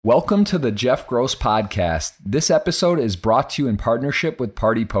Welcome to the Jeff Gross Podcast. This episode is brought to you in partnership with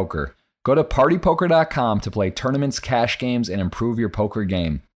Party Poker. Go to partypoker.com to play tournaments, cash games, and improve your poker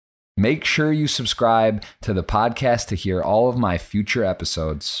game. Make sure you subscribe to the podcast to hear all of my future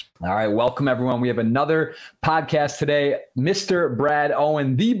episodes. All right, welcome everyone. We have another podcast today. Mr. Brad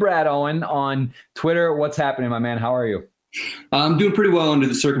Owen, the Brad Owen on Twitter. What's happening, my man? How are you? I'm doing pretty well under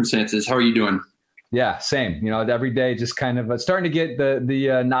the circumstances. How are you doing? Yeah, same. You know, every day just kind of starting to get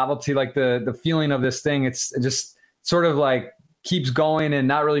the novelty, like the feeling of this thing. It's just sort of like keeps going and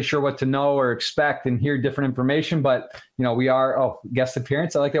not really sure what to know or expect and hear different information. But, you know, we are, guest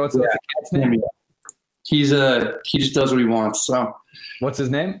appearance. I like that. What's the cat's name? He just does what he wants. So what's his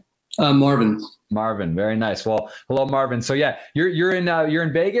name? Marvin. Marvin. Very nice. Well, hello, Marvin. So yeah, you're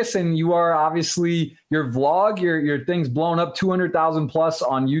in Vegas, and you are obviously your vlog, your thing's blown up 200,000 plus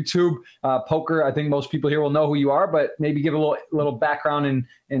on YouTube. Poker. I think most people here will know who you are, but maybe give a little background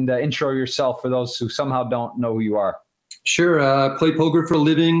and intro yourself for those who somehow don't know who you are. Sure. Play poker for a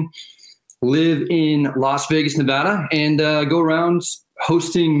living. Live in Las Vegas, Nevada, and go around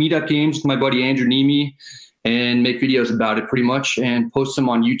hosting meetup games with my buddy Andrew Nemi, and make videos about it pretty much and post them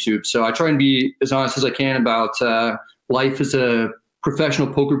on YouTube. So I try and be as honest as I can about life as a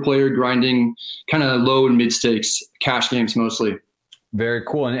professional poker player, grinding kind of low and mid stakes cash games mostly. Very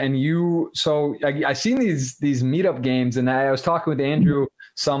cool. And you, so I seen these meetup games, and I was talking with Andrew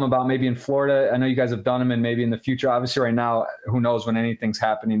some about maybe in Florida. I know you guys have done them, and maybe in the future. Obviously right now, who knows when anything's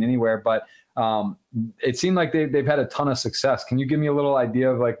happening anywhere, but it seemed like they've had a ton of success. Can you give me a little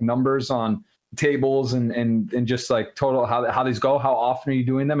idea of like numbers on tables and just like total how these go? How often are you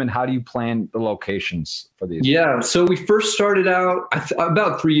doing them, and how do you plan the locations for these? Yeah, so we first started out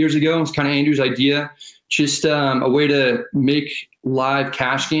about 3 years ago. It was kind of Andrew's idea, just a way to make live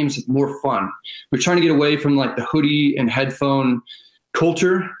cash games more fun. We're trying to get away from like the hoodie and headphone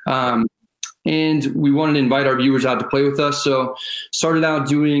culture, and we wanted to invite our viewers out to play with us. So started out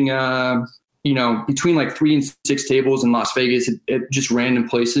doing between like 3 and 6 tables in Las Vegas at just random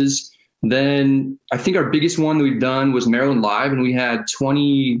places. Then I think our biggest one that we've done was Maryland Live, and we had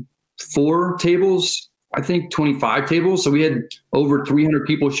 24 tables, I think 25 tables. So we had over 300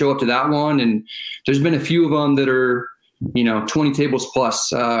 people show up to that one. And there's been a few of them that are, 20 tables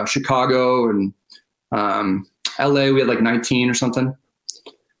plus. Chicago and LA, we had like 19 or something.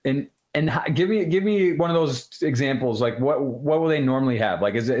 And give me one of those examples. Like what will they normally have?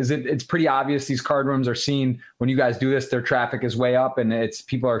 Like, it's pretty obvious these card rooms are seen when you guys do this, their traffic is way up and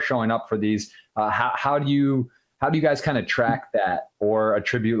people are showing up for these. How do you guys kind of track that or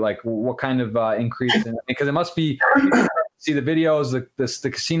attribute like what kind of increase because it must be, see the videos, the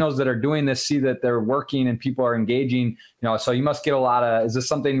casinos that are doing this, see that they're working and people are engaging, so you must get a lot of, is this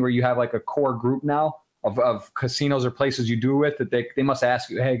something where you have like a core group now of casinos or places you do with that they must ask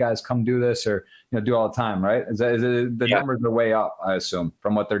you, hey guys, come do this, or do all the time, right? Is it the numbers are way up, I assume,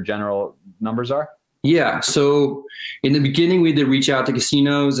 from what their general numbers are? Yeah. So in the beginning, we had to reach out to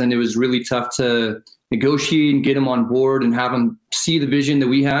casinos, and it was really tough to negotiate and get them on board and have them see the vision that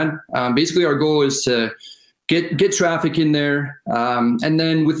we had. Basically, our goal is to get traffic in there. And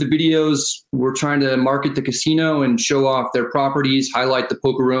then with the videos, we're trying to market the casino and show off their properties, highlight the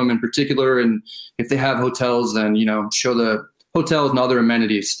poker room in particular. And if they have hotels, then, show the hotels and other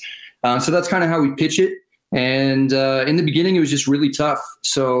amenities. So that's kind of how we pitch it. And in the beginning, it was just really tough.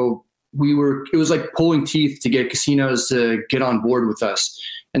 So it was like pulling teeth to get casinos to get on board with us.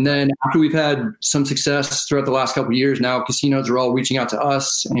 And then after we've had some success throughout the last couple of years, now casinos are all reaching out to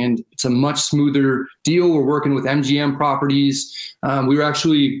us, and it's a much smoother deal. We're working with MGM properties. We were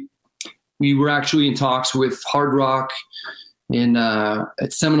actually in talks with Hard Rock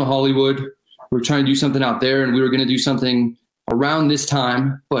at Seminole Hollywood. We were trying to do something out there, and we were going to do something around this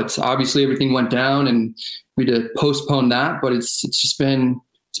time, but obviously everything went down, and we had to postpone that. But it's been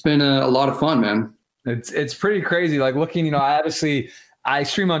a lot of fun, man. It's pretty crazy. Like looking, I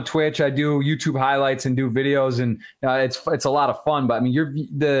stream on Twitch. I do YouTube highlights and do videos, and it's a lot of fun. But I mean,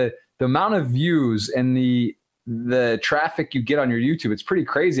 the amount of views and the traffic you get on your YouTube, it's pretty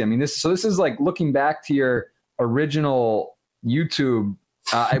crazy. I mean, this is like looking back to your original YouTube.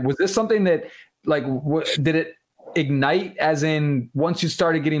 Was this something that like did it ignite? As in, once you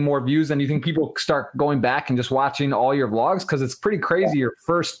started getting more views, then you think people start going back and just watching all your vlogs? Because it's pretty crazy. Your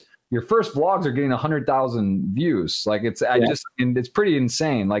first vlogs are getting 100,000 views. Like it's pretty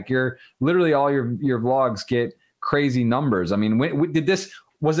insane. Like literally all your vlogs get crazy numbers. I mean,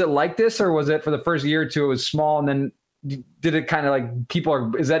 was it like this, or was it for the first year or two, it was small, and then did it kind of like do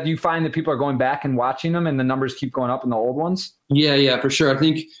you find that people are going back and watching them and the numbers keep going up in the old ones? Yeah, for sure. I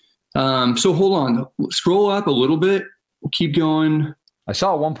think, so hold on, scroll up a little bit, keep going. I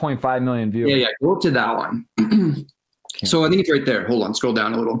saw 1.5 million views. Yeah. Go up to that one. So I think it's right there. Hold on, scroll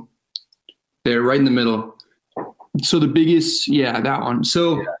down a little. There, right in the middle. So the biggest, that one.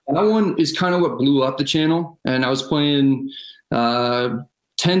 So that one is kind of what blew up the channel. And I was playing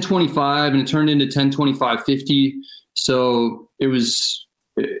 1025 and it turned into 1025-50. So it was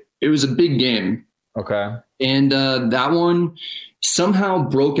a big game. Okay. And that one somehow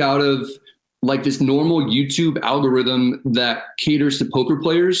broke out of like this normal YouTube algorithm that caters to poker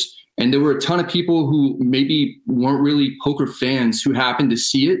players. And there were a ton of people who maybe weren't really poker fans who happened to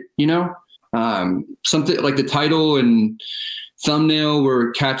see it, something like the title and thumbnail were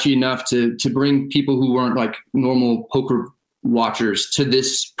catchy enough to bring people who weren't like normal poker watchers to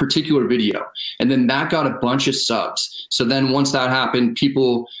this particular video. And then that got a bunch of subs. So then once that happened,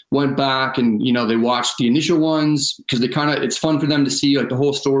 people went back and, they watched the initial ones because it's fun for them to see like the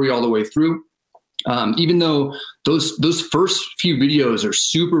whole story all the way through. Even though those first few videos are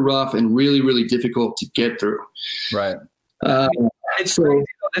super rough and really, really difficult to get through. Right. It's crazy.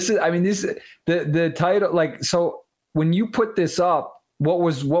 This is the title. Like, so when you put this up, what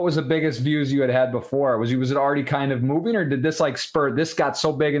was the biggest views you had before? Was it already kind of moving, or did this like spur? This got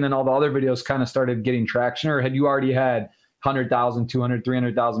so big and then all the other videos kind of started getting traction, or had you already had 100,000, 200,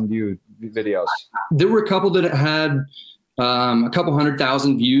 300,000 view videos? There were a couple that had a couple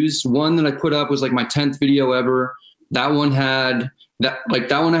 100,000 views. One that I put up was like my 10th video ever. That one I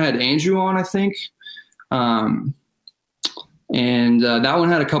had Andrew on, I think. And that one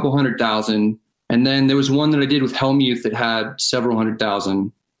had a couple 100,000. And then there was one that I did with Helmuth that had several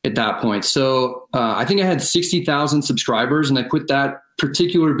 100,000 at that point. So I think I had 60,000 subscribers, and I put that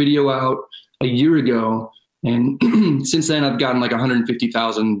particular video out a year ago. And since then I've gotten like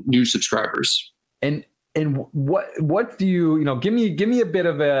 150,000 new subscribers. And what do you give me a bit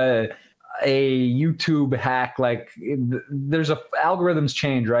of a YouTube hack? Like there's algorithms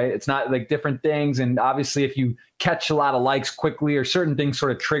change, right? It's not like different things. And obviously if you catch a lot of likes quickly, or certain things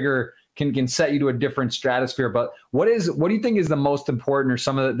sort of trigger, can set you to a different stratosphere. But what do you think is the most important, or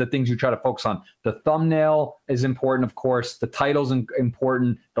some of the things you try to focus on? The thumbnail is important, of course. The title's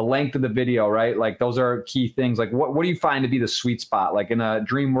important. The length of the video, right? Like those are key things. Like what do you find to be the sweet spot? Like in a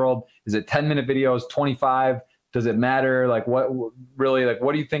dream world, is it 10-minute videos, 25? Does it matter? Like what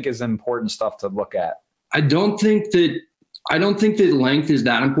do you think is important stuff to look at? I don't think that length is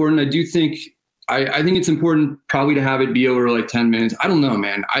that important. I think it's important probably to have it be over like 10 minutes. I don't know,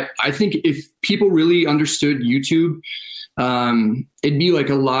 man. I think if people really understood YouTube, it'd be like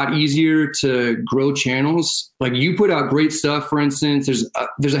a lot easier to grow channels. Like you put out great stuff, for instance.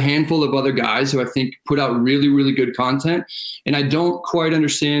 There's a handful of other guys who I think put out really, really good content. And I don't quite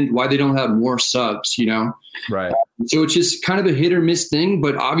understand why they don't have more subs, Right. So it's just kind of a hit or miss thing.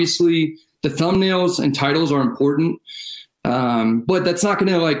 But obviously the thumbnails and titles are important. But that's not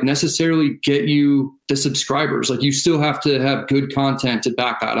going to like necessarily get you the subscribers. Like you still have to have good content to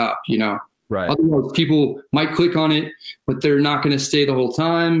back that up, Right. Otherwise people might click on it, but they're not going to stay the whole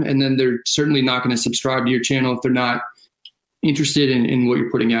time. And then they're certainly not going to subscribe to your channel if they're not interested in what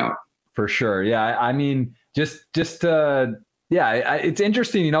you're putting out. For sure. Yeah. I mean, it's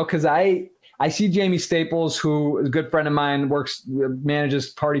interesting, cause I see Jamie Staples, who is a good friend of mine, manages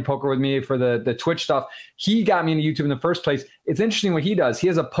Party Poker with me for the Twitch stuff. He got me into YouTube in the first place. It's interesting what he does. He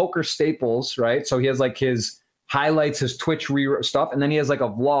has a Poker Staples, right? So he has like his highlights, his Twitch stuff, and then he has like a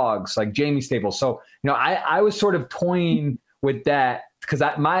vlogs, like Jamie Staples. So, I was sort of toying with that because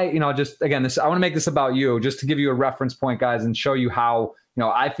I want to make this about you, just to give you a reference point, guys, and show you how,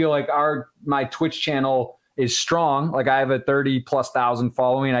 I feel like my Twitch channel is strong. Like I have a 30,000+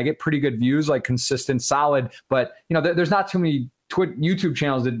 following. I get pretty good views, like consistent, solid. But there's not too many YouTube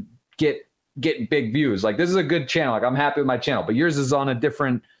channels that get big views. Like this is a good channel. Like I'm happy with my channel, but yours is on a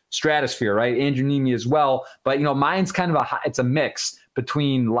different stratosphere, right? Andrew Nemi as well. But mine's kind of it's a mix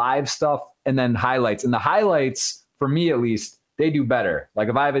between live stuff and then highlights. And the highlights, for me at least, they do better. Like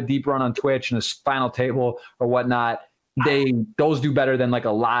if I have a deep run on Twitch and a final table or whatnot, those do better than like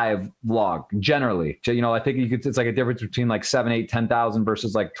a live vlog generally. I think it's like a difference between like 7, 8, 10,000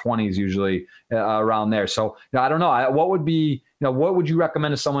 versus like 20s usually around there. So I don't know. What would you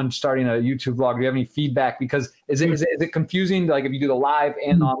recommend to someone starting a YouTube vlog? Do you have any feedback? Because is it confusing? Like if you do the live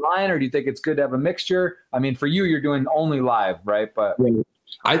and online, or do you think it's good to have a mixture? I mean, for you're doing only live, right? But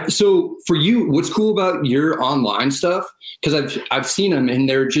so for you, what's cool about your online stuff? Because I've seen them and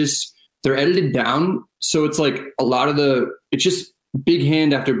they're edited down. So it's like a lot of it's just big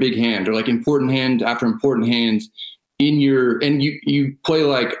hand after big hand, or like important hand after important hand and you play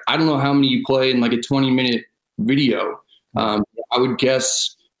like, I don't know how many you play in like a 20-minute video. I would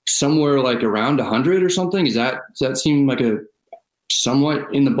guess somewhere like around 100 or something. Does that seem like a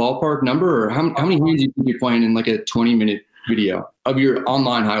somewhat in the ballpark number, or how many hands do you think you're playing in like a 20-minute video of your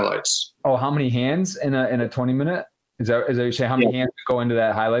online highlights? Oh, how many hands in a 20-minute? Is that you say how many hands go into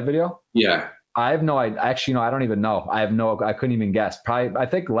that highlight video? Yeah. I have no idea. Actually, no, I don't even know. I couldn't even guess. Probably, I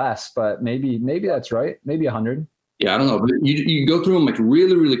think less, but maybe that's right. Maybe 100. Yeah, I don't know. But you go through them like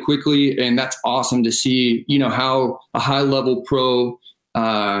really, really quickly, and that's awesome to see, how a high level pro,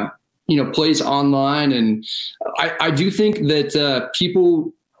 plays online. And I do think that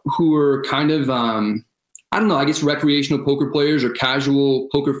people who are kind of, I don't know, I guess recreational poker players or casual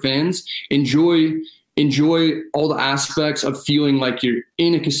poker fans enjoy all the aspects of feeling like you're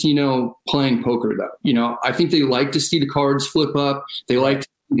in a casino playing poker, though. I think they like to see the cards flip up. They like to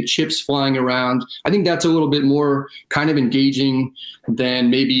see the chips flying around. I think that's a little bit more kind of engaging than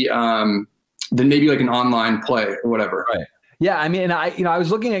maybe like an online play or whatever. Right. Yeah. I mean, I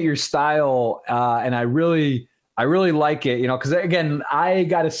was looking at your style and I really like it, because again, I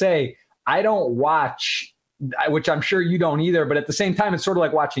got to say, I don't watch, which I'm sure you don't either, but at the same time, it's sort of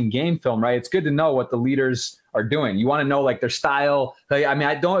like watching game film, right? It's good to know what the leaders are doing. You want to know like their style. Like, I mean,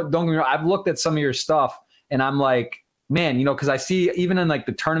 I don't get me wrong, I've looked at some of your stuff and I'm like, man, because I see even in like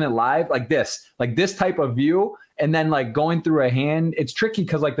the tournament live, like this type of view, and then like going through a hand, it's tricky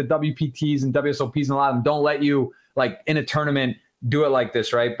because like the WPTs and WSOPs and a lot of them don't let you like in a tournament do it like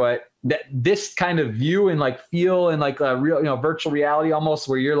this, right? But this kind of view and like feel and like a real, virtual reality almost,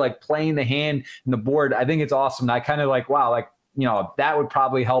 where you're like playing the hand and the board, I think it's awesome. And I kind of like, wow, like, that would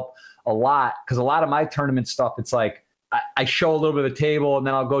probably help a lot, because a lot of my tournament stuff, it's like I show a little bit of the table and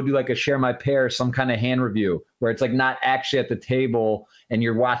then I'll go do like a share my pair, some kind of hand review where it's like not actually at the table and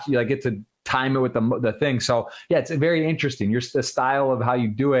you're watching, you like get to time it with the thing. So yeah, it's very interesting. The style of how you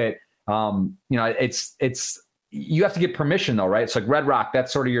do it. It's you have to get permission though, right? It's like Red Rock,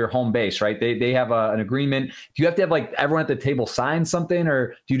 that's sort of your home base, right? They have an agreement. Do you have to have like everyone at the table sign something,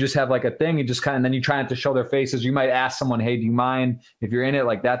 or do you just have like a thing and just kind of, and then you try not to show their faces? You might ask someone, hey, do you mind if you're in it,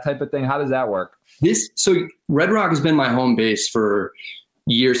 like that type of thing? How does that work? So Red Rock has been my home base for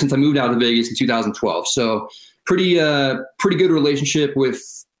years, since I moved out of Vegas in 2012. So pretty good relationship with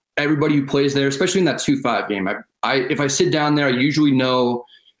everybody who plays there, especially in that 2-5 game. If I sit down there, I usually know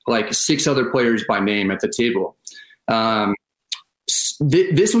like 6 other players by name at the table.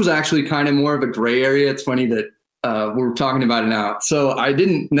 This was actually kind of more of a gray area. It's funny that we're talking about it now. So I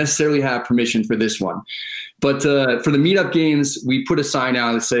didn't necessarily have permission for this one, but for the meetup games, we put a sign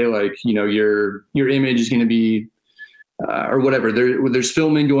out to say like, your image is going to be or whatever. There's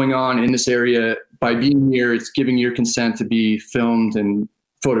filming going on in this area. By being here, it's giving your consent to be filmed and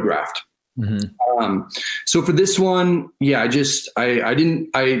photographed. Mm-hmm. So for this one, yeah,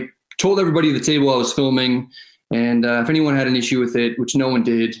 I told everybody at the table I was filming, and if anyone had an issue with it, which no one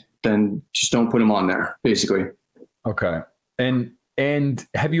did, then just don't put them on there, basically. Okay. And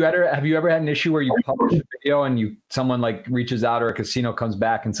have you ever had an issue where you publish a video and someone like reaches out, or a casino comes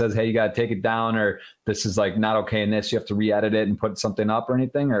back and says, hey, you got to take it down, or this is like not okay in this, you have to re-edit it and put something up or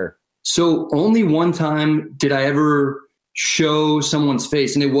anything? Or so only one time did I ever show someone's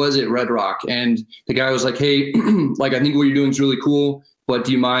face, and it was at Red Rock, and the guy was like, hey, like, I think what you're doing is really cool, but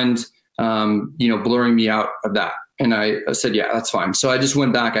do you mind blurring me out of that? And I said, yeah, that's fine. So I just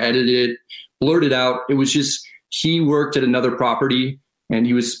went back, I edited it, blurred it out. It was just, he worked at another property and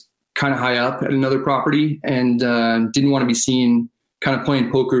he was kind of high up at another property and didn't want to be seen kind of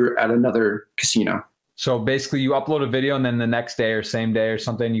playing poker at another casino. So basically you upload a video and then the next day or same day or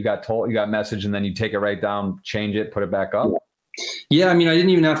something, you got messaged, and then you take it right down, change it, put it back up. Yeah. I mean, I didn't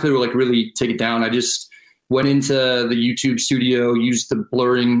even have to like really take it down. I just went into the YouTube studio, used the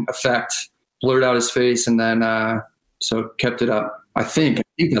blurring effect, blurred out his face, and then so kept it up. I think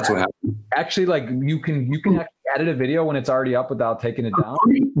that's what happened. Actually, like you can actually edit a video when it's already up without taking it down.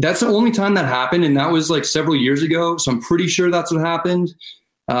 That's the only time that happened, and that was like several years ago. So I'm pretty sure that's what happened.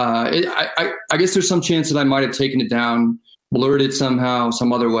 I guess there's some chance that I might have taken it down, blurred it somehow,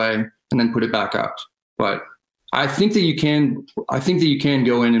 some other way, and then put it back up. But I think that you can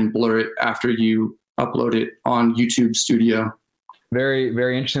go in and blur it after you upload it on YouTube Studio. Very,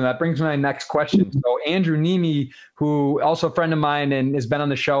 very interesting. That brings me to my next question. So Andrew Nemi, who also a friend of mine and has been on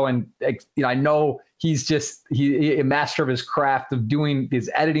the show, and I know he's a master of his craft of doing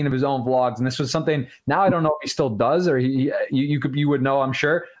his editing of his own vlogs. And this was something, now I don't know if he still does, or you would know, I'm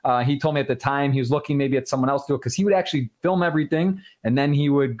sure. He told me at the time he was looking maybe at someone else to do it, because he would actually film everything and then he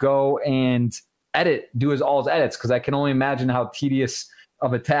would go and do all his edits, because I can only imagine how tedious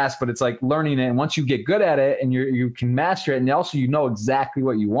of a task, but it's like learning it. And once you get good at it and you can master it, and also exactly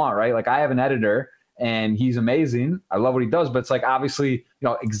what you want, right? Like I have an editor and he's amazing. I love what he does, but it's like obviously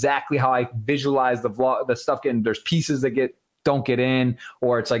exactly how I visualize the vlog, the stuff there's pieces that get don't get in,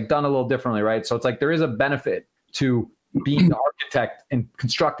 or it's like done a little differently, right? So it's like there is a benefit to being the architect and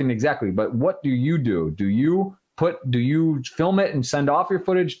constructing exactly. But what do you do? Do you film it and send off your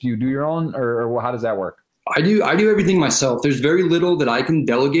footage? Do you do your own, or how does that work? I do everything myself. There's very little that I can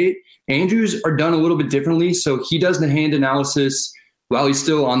delegate. Andrew's are done a little bit differently. So he does the hand analysis while he's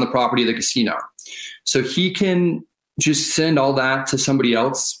still on the property of the casino. So he can just send all that to somebody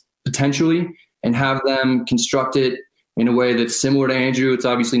else potentially and have them construct it in a way that's similar to Andrew. It's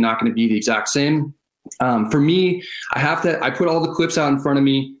obviously not going to be the exact same. For me, I put all the clips out in front of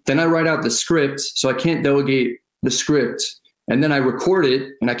me, then I write out the script. So I can't delegate the script, and then I record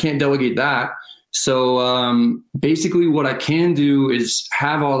it and I can't delegate that. So basically what I can do is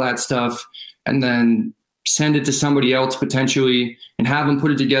have all that stuff and then send it to somebody else potentially and have them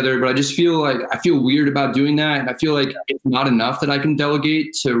put it together. But I just feel weird about doing that. And I feel like it's not enough that I can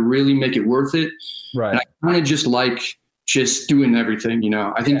delegate to really make it worth it. Right. And I kind of just like just doing everything,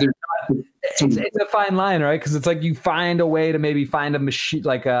 I think it's a fine line, right? Because it's like you find a way to maybe find a machine,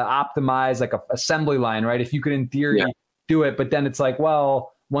 like a optimize, like a assembly line, right? If you could in theory do it, but then it's like,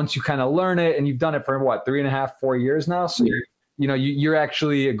 well, once you kind of learn it and you've done it for what, 3.5, 4 years now. So you're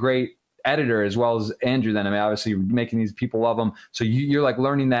actually a great editor as well as Andrew then. I mean, obviously you're making these people love them. So you're like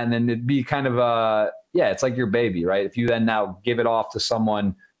learning that, and then it'd be kind of it's like your baby, right? If you then now give it off to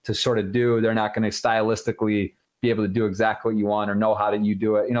someone to sort of do, they're not going to stylistically be able to do exactly what you want or know how you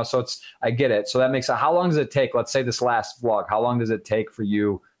do it. So I get it. So that makes it, how long does it take? Let's say this last vlog, how long does it take for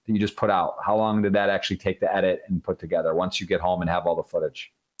you that you just put out? How long did that actually take to edit and put together once you get home and have all the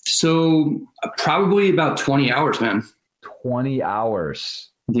footage? So probably about 20 hours, man. 20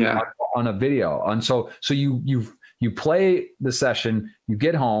 hours. Yeah. On a video. And so you play the session, you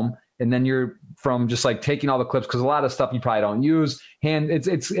get home, and then you're from just like taking all the clips, because a lot of stuff you probably don't use.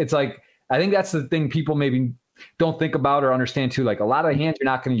 It's like, I think that's the thing people maybe don't think about or understand too. Like a lot of hands you're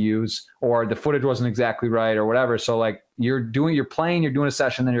not going to use, or the footage wasn't exactly right or whatever. So like you're doing a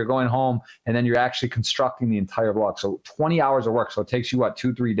session, then you're going home, and then you're actually constructing the entire vlog. So 20 hours of work. So it takes you what,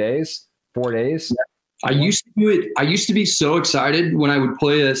 2-3 days, 4 days? I used to do it. I used to be so excited when I would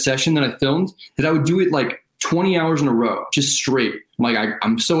play a session that I filmed that I would do it like 20 hours in a row, just straight.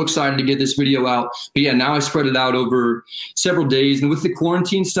 I'm so excited to get this video out. But yeah, now I spread it out over several days. And with the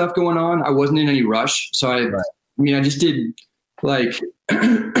quarantine stuff going on, I wasn't in any rush. So I just did like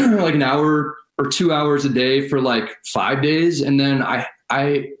like an hour or 2 hours a day for like 5 days. And then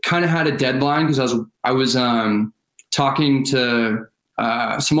I kind of had a deadline because I was talking to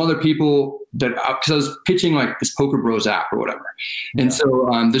some other people because I was pitching like this Poker Bros app or whatever. And so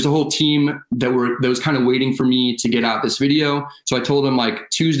there's a whole team that was kind of waiting for me to get out this video. So I told them like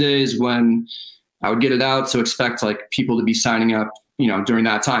Tuesdays when I would get it out. So expect like people to be signing up, during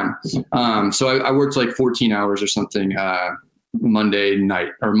that time. So I worked like 14 hours or something Monday night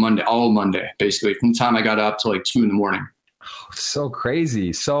or all Monday, basically from the time I got up to like 2 a.m. Oh, so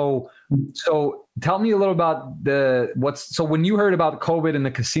crazy. So tell me a little about so when you heard about COVID and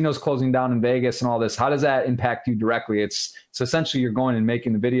the casinos closing down in Vegas and all this, how does that impact you directly? It's essentially you're going and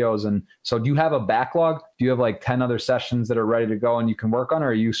making the videos. And so do you have a backlog? Do you have like 10 other sessions that are ready to go and you can work on? Or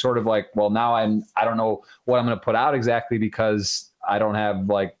are you sort of like, well, now I don't know what I'm going to put out exactly because I don't have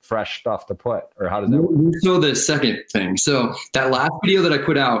like fresh stuff to put? Or how does that work? So the second thing. So that last video that I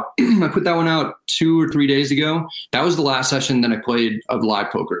put out, I put that one out 2 or 3 days ago. That was the last session that I played of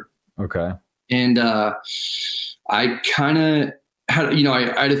live poker. Okay. And I kind of had,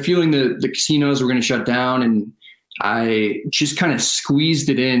 I had a feeling that the casinos were going to shut down, and I just kind of squeezed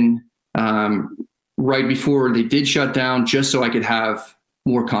it in right before they did shut down, just so I could have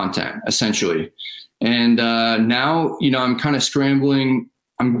more content, essentially. And now, I'm kind of scrambling.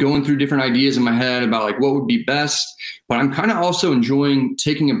 I'm going through different ideas in my head about like what would be best, but I'm kind of also enjoying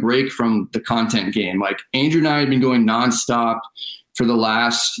taking a break from the content game. Like Andrew and I have been going nonstop for the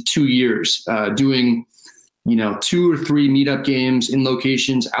last 2 years, doing, 2 or 3 meetup games in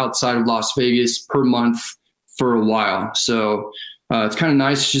locations outside of Las Vegas per month for a while. So it's kind of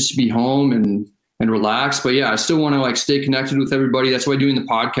nice just to be home and relax. But yeah, I still want to like stay connected with everybody. That's why doing the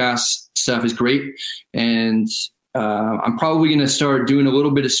podcast stuff is great. And I'm probably going to start doing a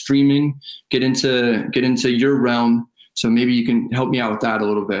little bit of streaming, get into your realm. So maybe you can help me out with that a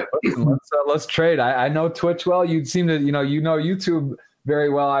little bit. Let's trade. I know Twitch well. You seem to, you know YouTube very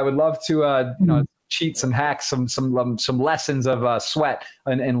well. I would love to, cheat some hacks, some lessons of sweat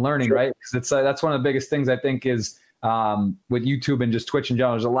and learning, sure. Right? Because that's one of the biggest things I think is with YouTube and just Twitch in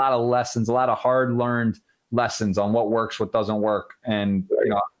general. There's a lot of lessons, a lot of hard learned lessons on what works, what doesn't work, and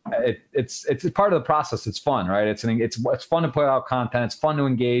it's part of the process. It's fun, right? It's fun to put out content. It's fun to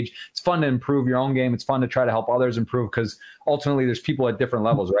engage. It's fun to improve your own game. It's fun to try to help others improve, because ultimately there's people at different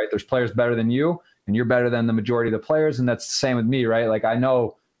levels, right? There's players better than you, and you're better than the majority of the players. And that's the same with me, right? Like, I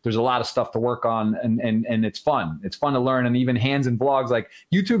know there's a lot of stuff to work on, and it's fun. It's fun to learn. And even hands and vlogs, like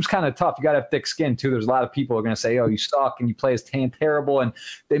YouTube's kind of tough. You got to have thick skin too. There's a lot of people who are going to say, oh, you suck and you play as terrible. And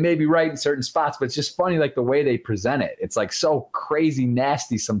they may be right in certain spots, but it's just funny, like the way they present it. It's like so crazy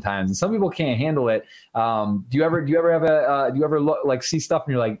nasty sometimes. And some people can't handle it. Do you ever look, like, see stuff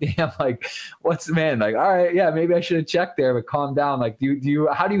and you're like, damn, like, what's, man, like, all right, yeah, maybe I should have checked there, but calm down. Like,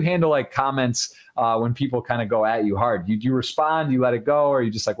 how do you handle like comments when people kind of go at you hard? Do you respond? Do you let it go? Or are you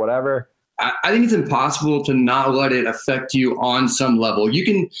just like, whatever? I think it's impossible to not let it affect you on some level.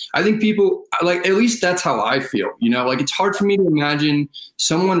 I think people, like, at least that's how I feel, like, it's hard for me to imagine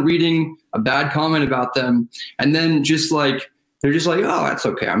someone reading a bad comment about them and then just like, they're just like, oh, that's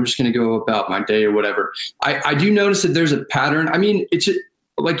okay, I'm just going to go about my day or whatever. I do notice that there's a pattern. I mean, it's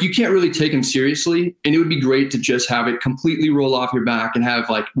like, you can't really take them seriously, and it would be great to just have it completely roll off your back and have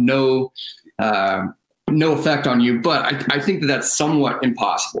like no effect on you. But I think that that's somewhat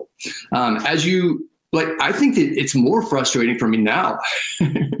impossible. I think that it's more frustrating for me now.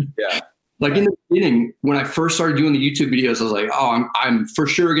 Yeah. Like in the beginning, when I first started doing the YouTube videos, I was like, oh, I'm for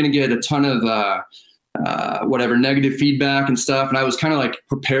sure going to get a ton of negative feedback and stuff. And I was kind of like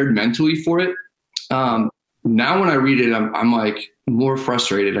prepared mentally for it. Now when I read it, I'm like more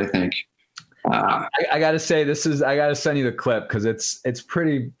frustrated, I think. I got to say, I got to send you the clip, because it's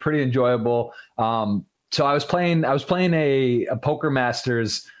pretty enjoyable. So I was playing a Poker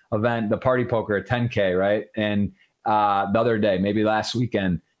Masters event, the party poker at 10K, right? And the other day, maybe last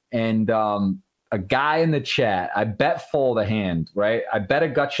weekend, and a guy in the chat, I bet fold a hand, right? I bet a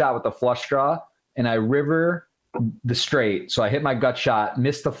gut shot with the flush draw, and I river the straight. So I hit my gut shot,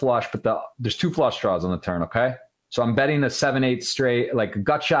 missed the flush, but there's 2 flush draws on the turn, okay? So I'm betting a 7-8 straight, like a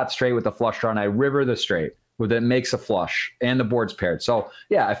gut shot straight with the flush draw, and I river the straight, with it makes a flush, and the board's paired. So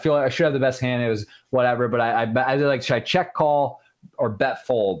yeah, I feel like I should have the best hand. It was whatever, but I like, should I check call or bet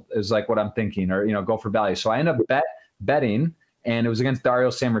fold is like what I'm thinking, or go for value. So I end up betting, and it was against Dario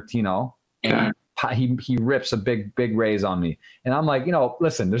Sammartino, and he rips a big raise on me, and I'm like,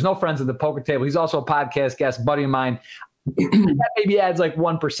 listen, there's no friends at the poker table. He's also a podcast guest, buddy of mine. That maybe adds like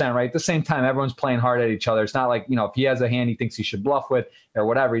 1%, right? At the same time, everyone's playing hard at each other. It's not like, if he has a hand he thinks he should bluff with or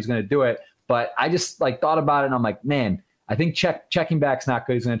whatever, he's going to do it. But I just like thought about it, and I'm like, man, I think checking back's not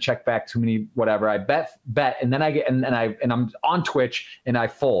good. He's going to check back too many, whatever. I bet, and then I get, and I'm on Twitch and I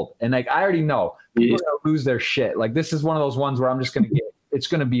fold, and like, I already know people are going to lose their shit. Like, this is one of those ones where I'm just going to it's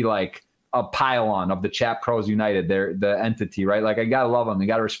going to be like a pile-on of the Chat Pros United. They're the entity, right? Like, I gotta love them. You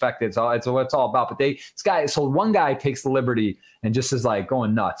gotta respect it. It's what it's all about. But so one guy takes the liberty and just is like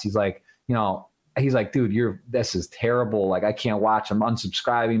going nuts. He's like, he's like, dude, this is terrible. Like, I can't watch. I'm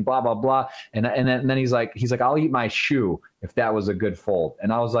unsubscribing, blah, blah, blah. And then he's like, I'll eat my shoe if that was a good fold.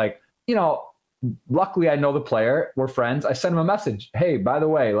 And I was like, luckily I know the player. We're friends. I sent him a message. Hey, by the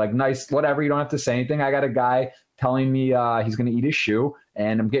way, like, nice, whatever. You don't have to say anything. I got a guy telling me he's going to eat his shoe,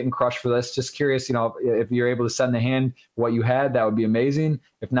 and I'm getting crushed for this. Just curious, if you're able to send the hand what you had, that would be amazing.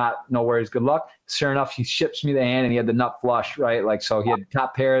 If not, no worries, good luck. Sure enough, he ships me the hand, and he had the nut flush, right? Like, so he had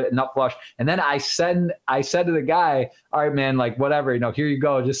top pair, nut flush. And then I said to the guy, all right, man, like, whatever, here you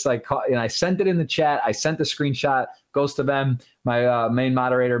go. Just like, and I sent it in the chat. I sent the screenshot, goes to them. My main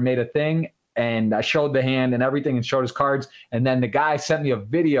moderator made a thing, and I showed the hand and everything and showed his cards. And then the guy sent me a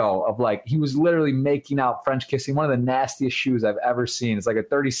video of, like, he was literally making out French kissing, one of the nastiest shoes I've ever seen. It's like a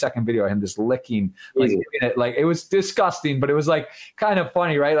 30-second video of him just licking, like it was disgusting, but it was like kind of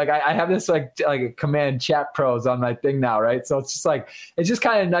funny, right? Like, I have this like command Chat Pros on my thing now, right? So it's just like, it's just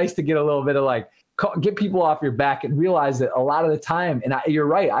kind of nice to get a little bit of like, get people off your back and realize that a lot of the time, and you're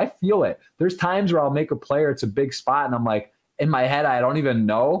right, I feel it. There's times where I'll make a player, it's a big spot, and I'm like, in my head, I don't even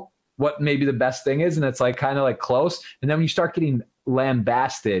know what maybe the best thing is, and it's like kind of like close. And then when you start getting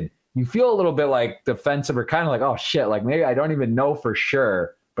lambasted, you feel a little bit like defensive, or kind of like, oh shit, like maybe I don't even know for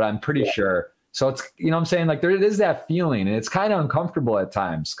sure, but I'm pretty sure. So it's, what I'm saying? Like, there is that feeling, and it's kind of uncomfortable at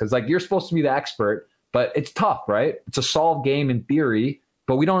times, because like, you're supposed to be the expert, but it's tough, right? It's a solved game in theory,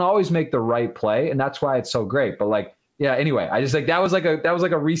 but we don't always make the right play, and that's why it's so great. But like, yeah, anyway, I just like, that was like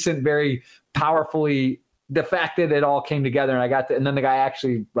a recent, very powerfully, the fact that it all came together, and and then the guy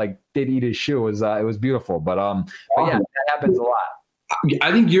actually like did eat his shoe, was it was beautiful. But yeah, that happens a lot.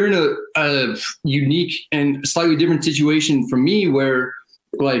 I think you're in a unique and slightly different situation from me, where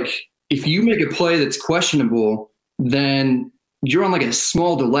like, if you make a play that's questionable, then you're on like a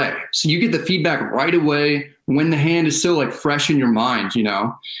small delay. So you get the feedback right away when the hand is still like fresh in your mind, you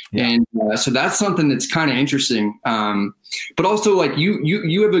know? Yeah. And so that's something that's kind of interesting. But also like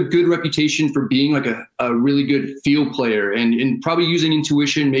you have a good reputation for being like a really good field player and probably using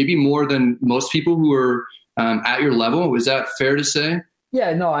intuition, maybe more than most people who are at your level. Is that fair to say?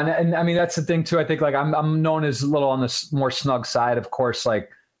 Yeah, no. And I mean, that's the thing too. I think like I'm known as a little on the more snug side, of course, like,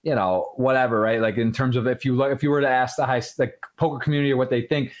 you know, whatever, right? Like in terms of if you were to ask the poker community what they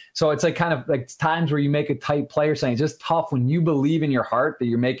think. So it's like kind of like times where you make a tight play or something. It's just tough when you believe in your heart that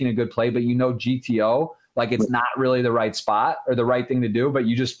you're making a good play, but you know GTO, like it's not really the right spot or the right thing to do, but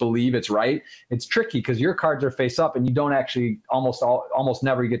you just believe it's right. It's tricky because your cards are face up and you don't actually almost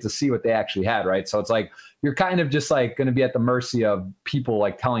never get to see what they actually had, right? So it's like you're kind of just like going to be at the mercy of people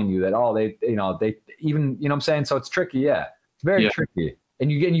like telling you that, oh, they even, you know what I'm saying? So it's tricky. Yeah, it's very tricky.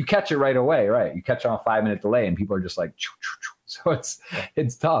 And you catch it right away, right? You catch it on a 5-minute delay, and people are just like, choo, choo, choo. So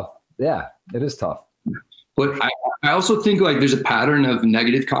it's tough. Yeah, it is tough. But I also think like there's a pattern of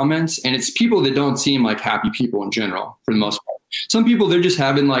negative comments, and it's people that don't seem like happy people in general for the most part. Some people, they're just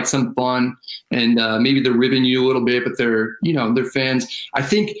having like some fun, and maybe they're ribbing you a little bit, but they're fans. I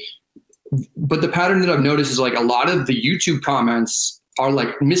think, but the pattern that I've noticed is like a lot of the YouTube comments are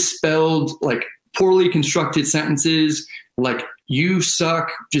like misspelled, like poorly constructed sentences, like you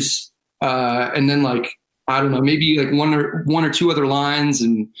suck, just and then like I don't know, maybe like one or two other lines,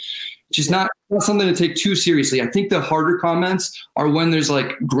 and just not something to take too seriously. I think the harder comments are when there's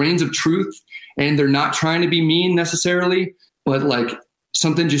like grains of truth and they're not trying to be mean necessarily, but like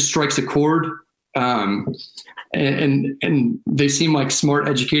something just strikes a chord, and they seem like smart,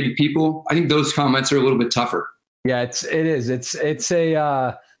 educated people. I think those comments are a little bit tougher. Yeah, it is. It's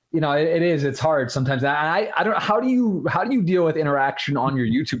a you know, it is. It's hard sometimes. I don't. How do you deal with interaction on your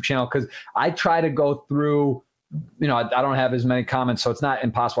YouTube channel? Because I try to go through. You know, I don't have as many comments, so it's not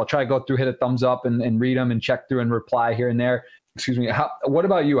impossible. I'll try to go through, hit a thumbs up, and read them, and check through and reply here and there. Excuse me. What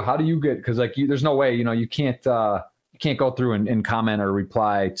about you? How do you get? Because like there's no way. You know, you can't go through and comment or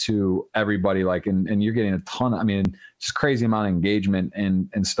reply to everybody. Like, and you're getting a ton. I mean, just crazy amount of engagement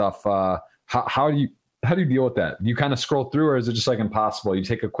and stuff. How do you deal with that? Do you kind of scroll through, or is it just like impossible? You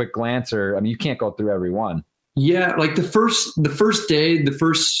take a quick glance, or I mean, you can't go through every one. Yeah, like the first day, the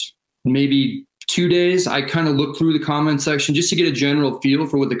first maybe 2 days, I kind of look through the comment section just to get a general feel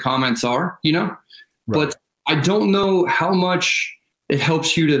for what the comments are, you know. Right. But I don't know how much it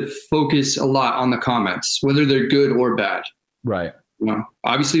helps you to focus a lot on the comments, whether they're good or bad. Right. You know,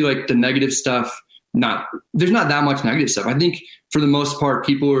 obviously, like the negative stuff, there's not that much negative stuff. I think for the most part,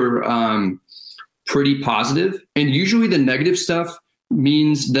 people are pretty positive, and usually the negative stuff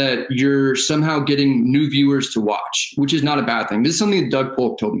means that you're somehow getting new viewers to watch, which is not a bad thing. This is something that Doug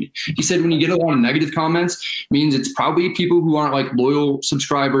Polk told me. He said when you get a lot of negative comments, means it's probably people who aren't like loyal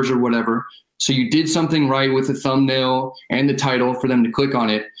subscribers or whatever. So you did something right with the thumbnail and the title for them to click on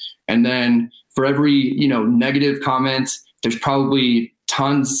it. And then for every, you know, negative comment, there's probably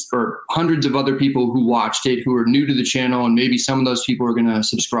tons or hundreds of other people who watched it who are new to the channel, and maybe some of those people are going to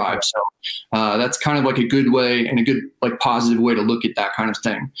subscribe. So that's kind of like a good way and a good like positive way to look at that kind of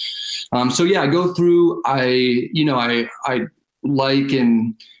thing. So yeah, I go through, I like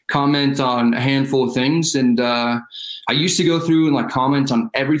and comment on a handful of things, and I used to go through and like comment on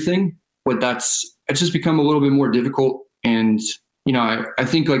everything, but it's just become a little bit more difficult. And you know, I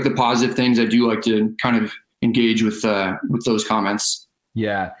think like the positive things, I do like to kind of engage with those comments.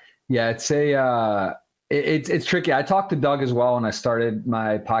 Yeah. It's it's tricky. I talked to Doug as well when I started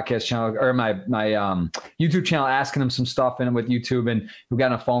my podcast channel or my YouTube channel, asking him some stuff in with YouTube, and we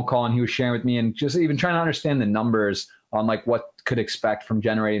got on a phone call and he was sharing with me and just even trying to understand the numbers on like what could expect from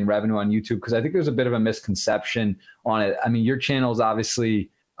generating revenue on YouTube. Because I think there's a bit of a misconception on it. I mean, your channel is obviously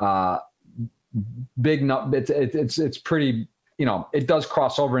big. It's pretty. You know, it does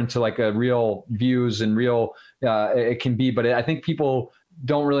cross over into like a real views and real it can be, but I think people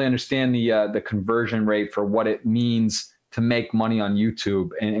don't really understand the conversion rate for what it means to make money on YouTube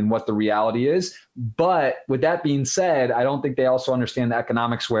and what the reality is. But with that being said, I don't think they also understand the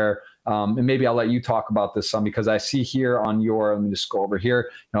economics where, and maybe I'll let you talk about this some, because I see here on your, let me just go over here.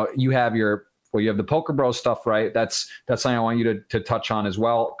 You know, you have the Poker Bros stuff, right? That's something I want you to touch on as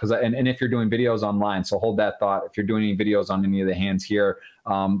well. And if you're doing videos online, so hold that thought. If you're doing any videos on any of the hands here,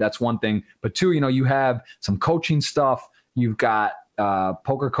 that's one thing. But two, you know, you have some coaching stuff. You've got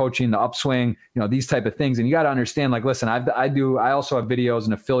poker coaching, the upswing, you know, these type of things. And you got to understand, like, listen, I also have videos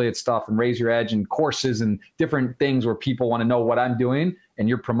and affiliate stuff and Raise Your Edge and courses and different things where people want to know what I'm doing and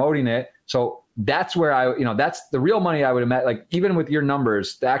you're promoting it. So that's where that's the real money I would imagine. Like even with your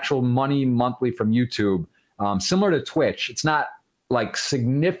numbers, the actual money monthly from YouTube, similar to Twitch, it's not like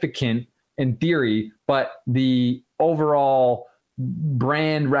significant in theory, but the overall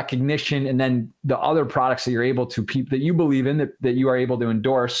brand recognition and then the other products that you're able to that you believe in, that you are able to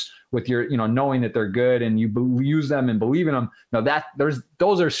endorse with your, knowing that they're good and you use them and believe in them.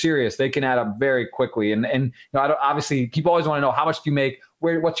 Those are serious. They can add up very quickly. And obviously people always want to know, how much do you make?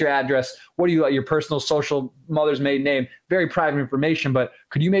 What's your address? What do you like? Your personal social, mother's maiden name, very private information. But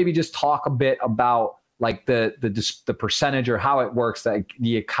could you maybe just talk a bit about like the percentage or how it works, like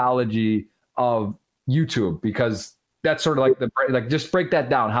the ecology of YouTube? Because that's sort of like just break that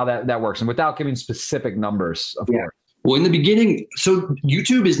down, how that works, and without giving specific numbers, of course. Well, in the beginning, so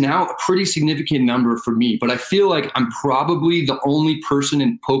YouTube is now a pretty significant number for me, but I feel like I'm probably the only person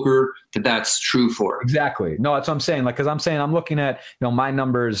in poker that's true for. Exactly. No, that's what I'm saying. Like, cause I'm looking at, my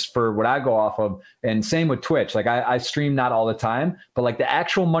numbers for what I go off of, and same with Twitch. Like I stream not all the time, but like the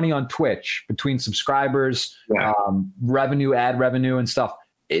actual money on Twitch between subscribers, revenue, ad revenue and stuff,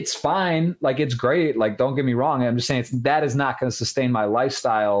 it's fine. Like it's great. Like, don't get me wrong. I'm just saying that is not going to sustain my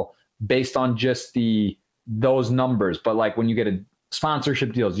lifestyle based on just those numbers. But like when you get a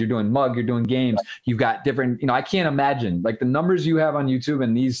sponsorship deals, you're doing mug, you're doing games, you've got different, I can't imagine like the numbers you have on YouTube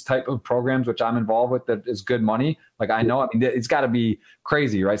and these type of programs, which I'm involved with, that is good money. Like it's got to be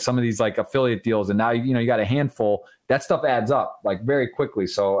crazy, right? Some of these like affiliate deals, and now, you got a handful, that stuff adds up like very quickly.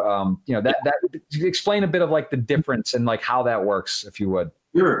 So, that explain a bit of like the difference and like how that works, if you would.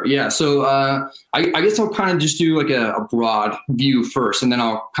 Sure. Yeah. So I guess I'll kind of just do like a broad view first, and then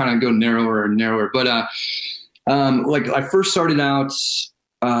I'll kind of go narrower and narrower. But like I first started out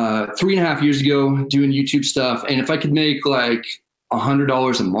 3.5 years ago doing YouTube stuff, and if I could make like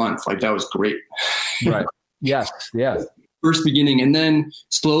 $100 a month, like that was great. Right. Yes. Yes. First beginning, and then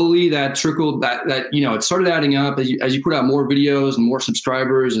slowly that trickled, that it started adding up as you put out more videos and more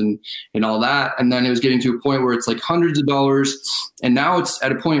subscribers and all that, and then it was getting to a point where it's like hundreds of dollars, and now it's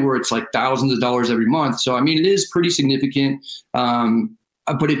at a point where it's like thousands of dollars every month. So I mean, it is pretty significant,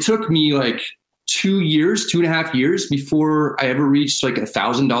 but it took me like 2.5 years before I ever reached like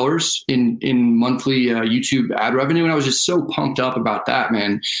 $1,000 in monthly YouTube ad revenue, and I was just so pumped up about that,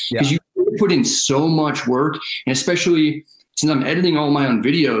 man, because you put in so much work, and especially since I'm editing all my own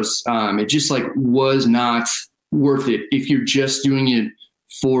videos, it just like was not worth it if you're just doing it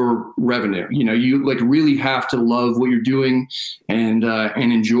for revenue. You like really have to love what you're doing and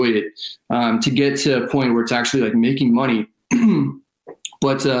enjoy it to get to a point where it's actually like making money.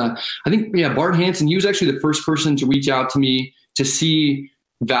 But I think, Bart Hansen, he was actually the first person to reach out to me to see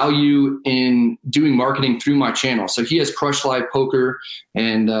value in doing marketing through my channel. So he has Crush Live Poker,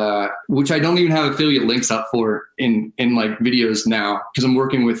 and which I don't even have affiliate links up for in like videos now, because I'm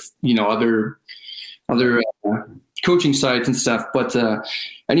working with other coaching sites and stuff. But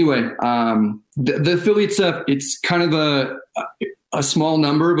anyway, the affiliate stuff, it's kind of a small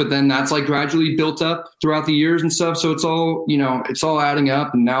number, but then that's like gradually built up throughout the years and stuff. So it's all, it's all adding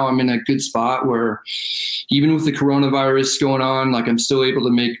up. And now I'm in a good spot where even with the coronavirus going on, like I'm still able to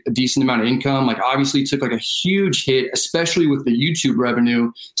make a decent amount of income. Like obviously took like a huge hit, especially with the YouTube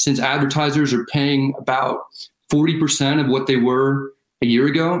revenue, since advertisers are paying about 40% of what they were a year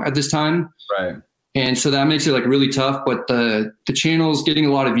ago at this time. Right. And so that makes it like really tough, but the channel's getting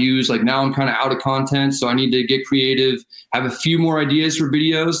a lot of views. Like now I'm kind of out of content, so I need to get creative. I have a few more ideas for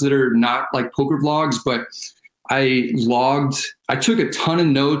videos that are not like poker vlogs, but I took a ton of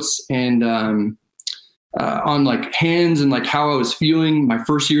notes and on like hands and like how I was feeling my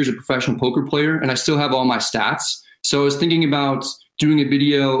first year as a professional poker player, and I still have all my stats. So I was thinking about doing a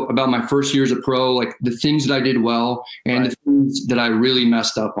video about my first year as a pro, like the things that I did well and the things that I really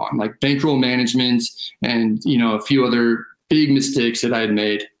messed up on, like bankroll management and, a few other big mistakes that I had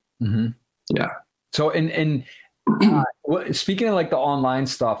made. Mm-hmm. Yeah. So, speaking of like the online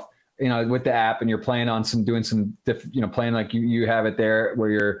stuff, with the app, and you're playing on doing some different, playing like you have it there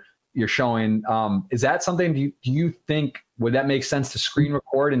where you're showing, is that something, do you think, would that make sense to screen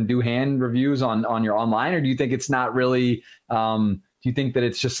record and do hand reviews on your online? Or do you think it's not really, do you think that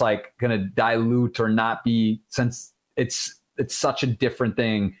it's just like going to dilute or not be, since it's such a different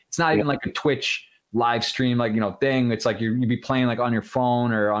thing? It's not even like a Twitch live stream, like, thing. It's like you'd be playing like on your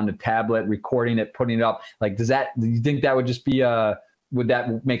phone or on the tablet, recording it, putting it up. Like, do you think that would just be would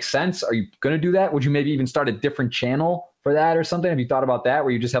that make sense? Are you going to do that? Would you maybe even start a different channel for that or something? Have you thought about that,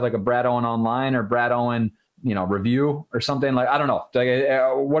 where you just have like a Brad Owen online or Brad Owen, review or something? Like, I don't know. Like,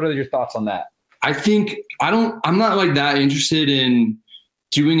 what are your thoughts on that? I think I'm not like that interested in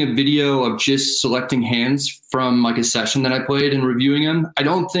doing a video of just selecting hands from like a session that I played and reviewing them. I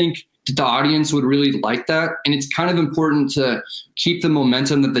don't think the audience would really like that. And it's kind of important to keep the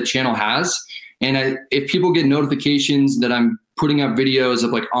momentum that the channel has. And if people get notifications that I'm putting up videos of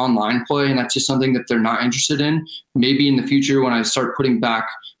like online play, and that's just something that they're not interested in. Maybe in the future, when I start putting back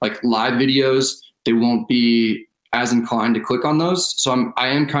like live videos, they won't be as inclined to click on those. So I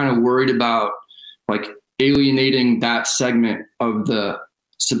am kind of worried about like alienating that segment of the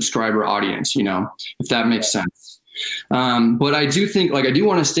subscriber audience, if that makes sense. But I do think I do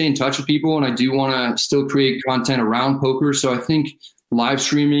want to stay in touch with people, and I do want to still create content around poker. So I think live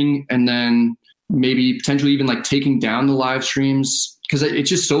streaming, and then maybe potentially even like taking down the live streams, because it's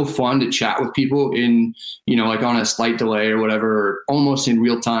just so fun to chat with people in, like on a slight delay or whatever, or almost in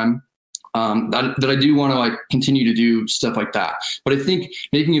real time. That I do want to like continue to do stuff like that. But I think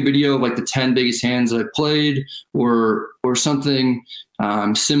making a video of like the 10 biggest hands that I played or something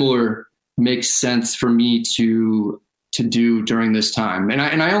similar makes sense for me to do during this time. And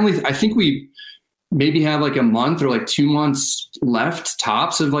I think we maybe have like a month or like 2 months left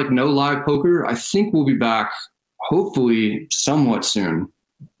tops of like no live poker. I think we'll be back hopefully somewhat soon.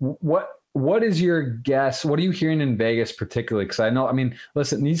 What is your guess? What are you hearing in Vegas particularly? Because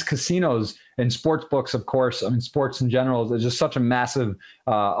listen, these casinos and sports books, of course, sports in general is just such a massive,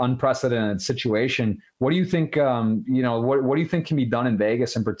 unprecedented situation. What do you think, what do you think can be done in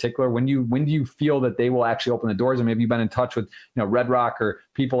Vegas in particular? When do you feel that they will actually open the doors? And maybe you've been in touch with, Red Rock or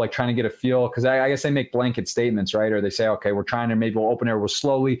people like trying to get a feel, because I guess they make blanket statements, right? Or they say, okay, we're trying to, maybe we'll open it, we'll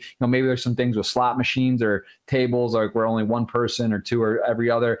slowly, maybe there's some things with slot machines or tables, like we're only one person or two or every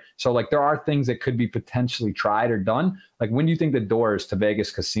other. So like there are things that could be potentially tried or done. Like when do you think the doors to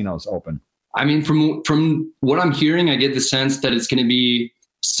Vegas casinos open? I mean, from what I'm hearing, I get the sense that it's going to be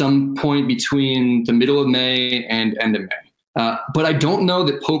some point between the middle of May and end of May. But I don't know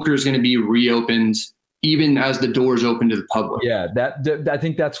that poker is going to be reopened even as the doors open to the public. Yeah, I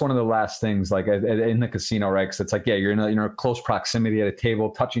think that's one of the last things, like in the casino, right? Because it's like, yeah, you're in a close proximity at a table,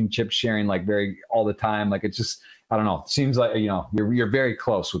 touching chips, sharing like very all the time. Like it's just, I don't know. It seems like you're very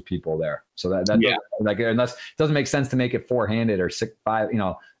close with people there. So that yeah. Unless it doesn't make sense to make it 4-handed or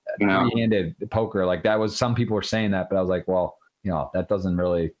 6-5, three-handed poker. Like that was, some people were saying that, but I was like, well, that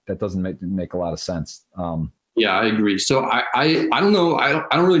doesn't make a lot of sense. Yeah, I agree. So I don't know. I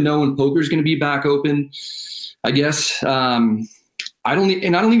don't really know when poker is going to be back open, I guess. I don't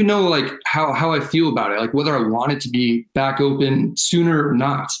even know like how I feel about it, like whether I want it to be back open sooner or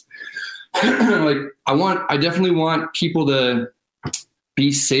not. Like I definitely want people to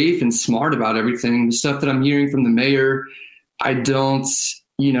be safe and smart about everything. The stuff that I'm hearing from the mayor, I don't,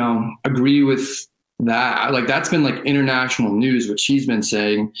 agree with that. Like that's been like international news, what she's been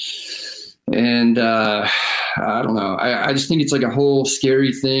saying. And I don't know. I just think it's like a whole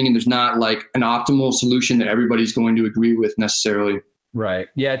scary thing, and there's not like an optimal solution that everybody's going to agree with necessarily. Right.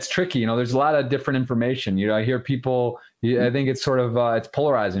 Yeah, it's tricky. There's a lot of different information. I hear people, I think it's sort of, it's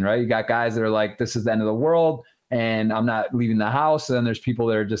polarizing, right? You got guys that are like, this is the end of the world and I'm not leaving the house. And then there's people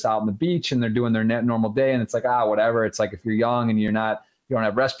that are just out on the beach and they're doing their normal day. And it's like, whatever. It's like, if you're young and you don't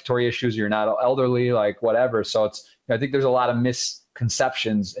have respiratory issues, you're not elderly, like whatever. So I think there's a lot of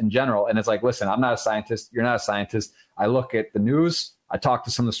misconceptions in general. And it's like, listen, I'm not a scientist. You're not a scientist. I look at the news. I talk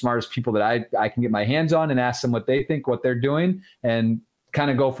to some of the smartest people that I can get my hands on and ask them what they think, what they're doing, and kind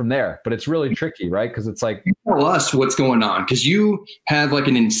of go from there. But it's really tricky, right? Because it's like, you tell us what's going on, because you have like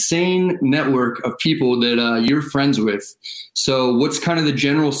an insane network of people that you're friends with. So what's kind of the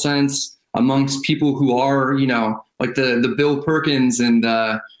general sense amongst people who are, like the Bill Perkins and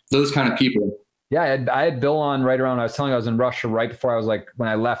those kind of people? Yeah, I had Bill on right around, I was telling you I was in Russia right before I was like, when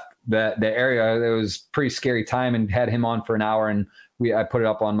I left the area, it was pretty scary time, and had him on for an hour, and I put it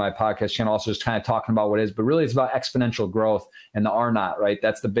up on my podcast channel, also just kind of talking about what it is, but really it's about exponential growth and the R naught, right?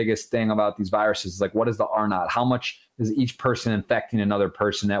 That's the biggest thing about these viruses. Like, what is the R naught? How much is each person infecting another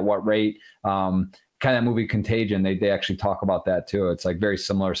person at what rate? Kind of that movie Contagion, they actually talk about that too. It's like very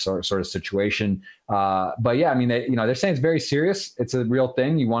similar sort of situation. But yeah, I mean, they're saying it's very serious. It's a real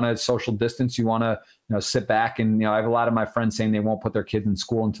thing. You want to social distance. You want to, sit back, and, I have a lot of my friends saying they won't put their kids in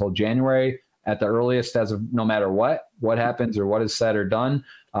school until January at the earliest, as of no matter what happens or what is said or done.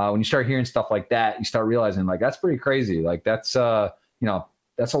 When you start hearing stuff like that, you start realizing like, that's pretty crazy. Like that's a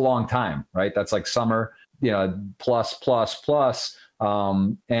long time, right? That's like summer, plus.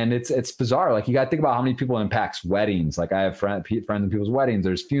 And it's bizarre. Like, you got to think about how many people it impacts weddings. Like, I have friends in people's weddings.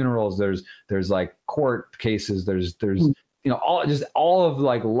 There's funerals. There's like court cases. There's all of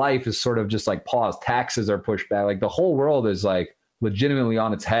like life is sort of just like paused. Taxes are pushed back. Like, the whole world is like legitimately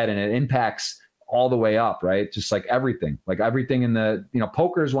on its head, and it impacts all the way up, right? Just like everything in the,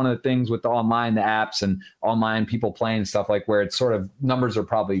 poker is one of the things with the online, the apps and online people playing stuff, like where it's sort of numbers are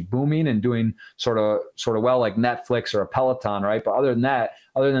probably booming and doing sort of well, like Netflix or a Peloton, right? But other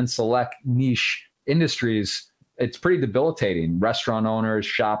than select niche industries, it's pretty debilitating. Restaurant owners,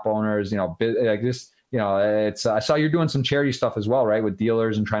 shop owners, like just, it's, I saw you're doing some charity stuff as well, right? With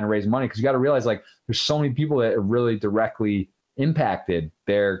dealers and trying to raise money. Cause you got to realize like there's so many people that are really directly impacted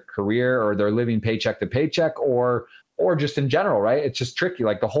their career or they're living paycheck to paycheck or just in general, right? It's just tricky.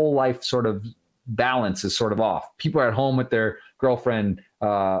 Like the whole life sort of balance is sort of off. People are at home with their girlfriend,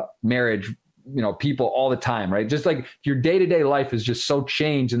 marriage, people all the time, right? Just like your day-to-day life is just so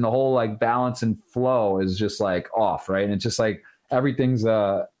changed and the whole like balance and flow is just like off, right? And it's just like everything's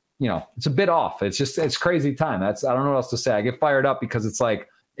it's a bit off. It's crazy time. I don't know what else to say. I get fired up because it's like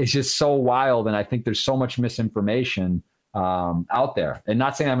it's just so wild, and I think there's so much misinformation out there. And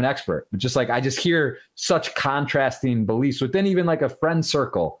not saying I'm an expert, but just like I just hear such contrasting beliefs within even like a friend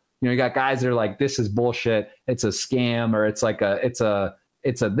circle. You got guys that are like, this is bullshit, it's a scam, or it's like it's a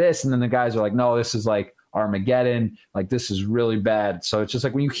this, and then the guys are like, no, this is like Armageddon, like this is really bad. So it's just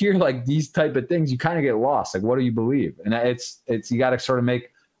like when you hear like these type of things, you kind of get lost. Like, what do you believe? And it's you got to sort of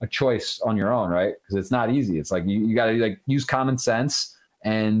make a choice on your own, right? Because it's not easy. It's like you got to like use common sense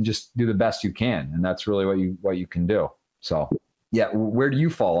and just do the best you can, and that's really what you can do. So yeah, where do you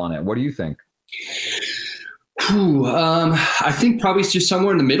fall on it? What do you think? I think probably it's just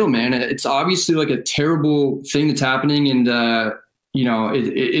somewhere in the middle, man. It's obviously like a terrible thing that's happening, and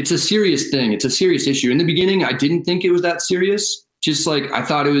it's a serious thing. It's a serious issue. In the beginning, I didn't think it was that serious. Just like I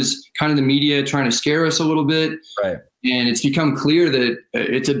thought it was kind of the media trying to scare us a little bit. Right. And it's become clear that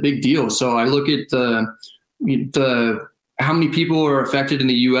it's a big deal. So I look at the how many people are affected in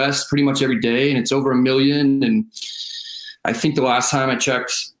the U.S. pretty much every day, and it's over 1 million. And I think the last time I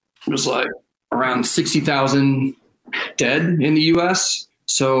checked, it was like around 60,000 dead in the U.S.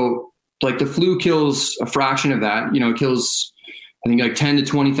 So like the flu kills a fraction of that. It kills, I think, like 10 to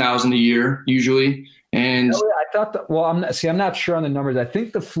 20,000 a year usually. And I thought that, well, I'm not sure on the numbers. I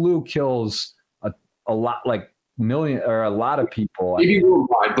think the flu kills a lot, like million or a lot of people. Maybe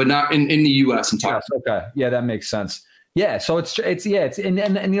worldwide, but not in the U.S. entirely. Yes, okay. Yeah, that makes sense. Yeah. So it's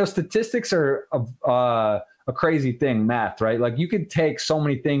and statistics are a crazy thing, math, right? Like you could take so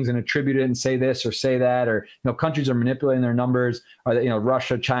many things and attribute it and say this or say that, or, countries are manipulating their numbers, or,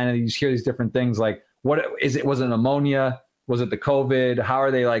 Russia, China, you hear these different things. Like what is it? Was it pneumonia? Was it the COVID? How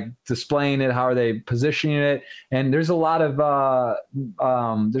are they like displaying it? How are they positioning it? And there's a lot of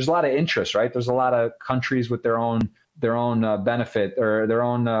interest, right? There's a lot of countries with their own benefit or their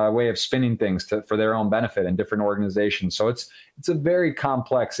own way of spinning things for their own benefit and different organizations. So it's a very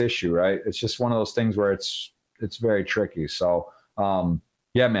complex issue, right? It's just one of those things where it's very tricky. So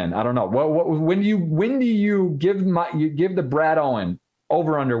yeah, man, I don't know. When do you give the Brad Owen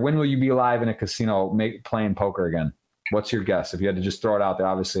over under? When will you be live in a casino playing poker again? What's your guess? If you had to just throw it out there,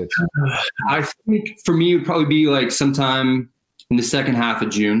 obviously it's. I think for me, it would probably be like sometime in the second half of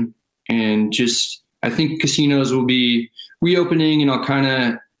June. And just, I think casinos will be reopening, and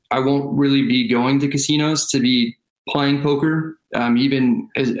I won't really be going to casinos to be playing poker, even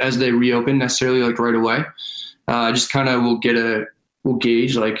as they reopen necessarily like right away. I just kind of will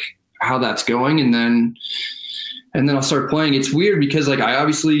gauge like how that's going. And then I'll start playing. It's weird because like I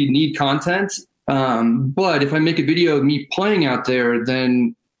obviously need content. But if I make a video of me playing out there,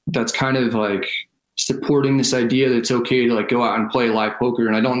 then that's kind of like supporting this idea that it's okay to like go out and play live poker.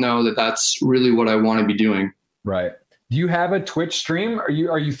 And I don't know that that's really what I want to be doing. Right. Do you have a Twitch stream? Are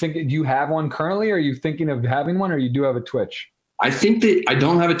you thinking, do you have one currently? Are you thinking of having one, or you do have a Twitch? I think that I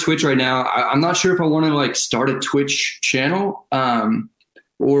don't have a Twitch right now. I'm not sure if I want to like start a Twitch channel.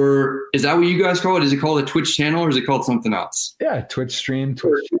 Or is that what you guys call it? Is it called a Twitch channel, or is it called something else? Yeah, Twitch stream.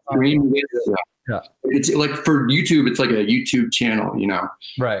 Yeah. It's like for YouTube, it's like a YouTube channel,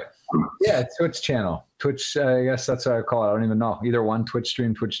 Right. Yeah, Twitch channel. Twitch, I guess that's what I call it. I don't even know. Either one, Twitch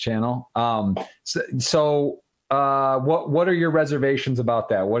stream, Twitch channel. So what are your reservations about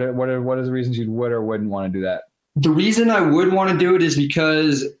that? What are the reasons you would or wouldn't want to do that? The reason I would want to do it is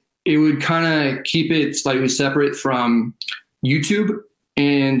because it would kind of keep it slightly separate from YouTube.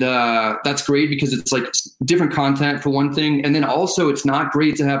 And that's great because it's like different content for one thing. And then also it's not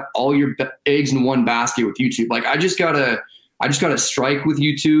great to have all your eggs in one basket with YouTube. Like I just got a strike with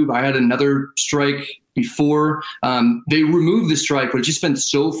YouTube. I had another strike before. They removed the strike, but it's just been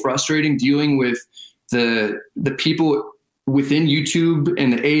so frustrating dealing with the people within YouTube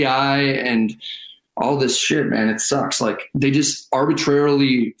and the AI and all this shit, man. It sucks. Like they just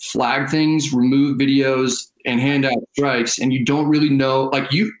arbitrarily flag things, remove videos, and hand out strikes, and you don't really know.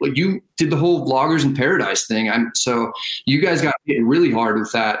 Like you did the whole Vloggers in Paradise thing. So you guys got hit really hard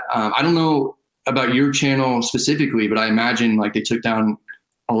with that. I don't know about your channel specifically, but I imagine like they took down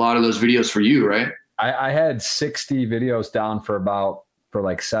a lot of those videos for you, right? I had 60 videos down for about for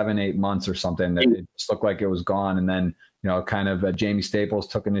like 7-8 months or something. That it just looked like it was gone. And then, kind of Jamie Staples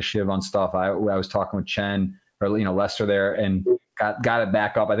took initiative on stuff. I was talking with Chen or, Lester there and got it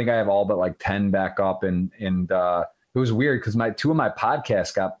back up. I think I have all but like 10 back up. And it was weird because two of my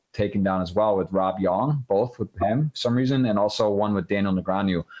podcasts got taken down as well with Rob Young, both with him for some reason. And also one with Daniel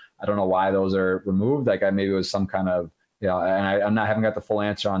Negreanu. I don't know why those are removed. Like maybe it was some kind of, and I haven't got the full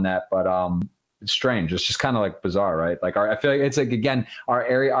answer on that, but it's strange. It's just kind of like bizarre, right? Like I feel like it's like, again,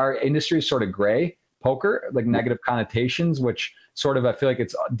 our industry is sort of gray poker, like negative connotations, which sort of, I feel like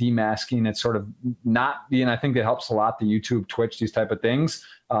it's demasking. It's sort of not being, I think it helps a lot, the YouTube, Twitch, these type of things.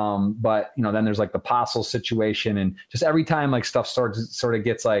 But then there's like the Apostle situation, and just every time like stuff sort of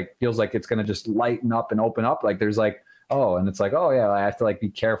gets like, feels like it's going to just lighten up and open up. Like there's like, and it's like, I have to like be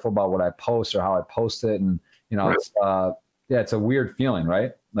careful about what I post or how I post it. And, right. It's a weird feeling,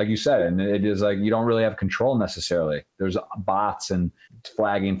 right? Like you said, and it is like, you don't really have control necessarily. There's bots and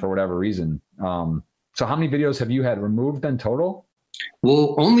flagging for whatever reason. So how many videos have you had removed in total?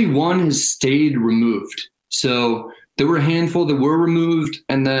 Well, only one has stayed removed. So there were a handful that were removed,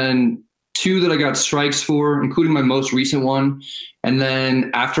 and then 2 that I got strikes for, including my most recent one. And then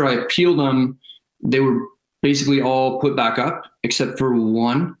after I appealed them, they were basically all put back up except for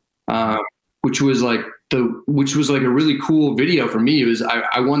one, which was like a really cool video for me. It was,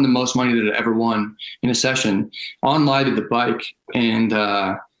 I won the most money that I ever won in a session on Live at the Bike.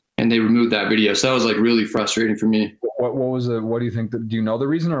 And they removed that video. So that was like really frustrating for me. What do you think do you know the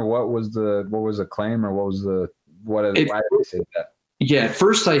reason, or what was the claim, or why did they say that? Yeah, at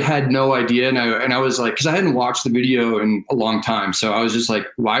first I had no idea. And I was like, cause I hadn't watched the video in a long time. So I was just like,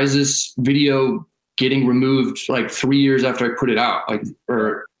 why is this video getting removed like 3 years after I put it out? Like,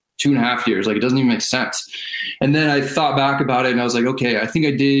 or 2.5 years, like it doesn't even make sense. And then I thought back about it and I was like, okay, I think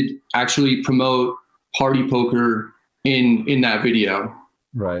I did actually promote party poker in that video.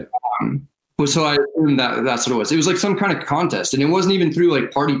 Right. So I assumed that's what it was. It was like some kind of contest, and it wasn't even through like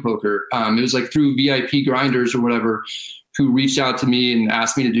party poker. It was like through VIP Grinders or whatever, who reached out to me and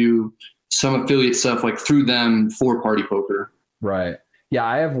asked me to do some affiliate stuff like through them for party poker. Right. Yeah,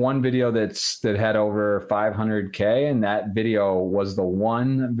 I have one video that had over 500K, and that video was the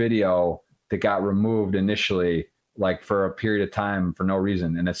one video that got removed initially, like for a period of time for no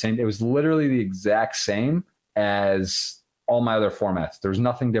reason. And it was literally the exact same as all my other formats. There's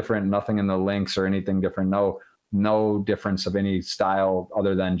nothing different, nothing in the links or anything different. No difference of any style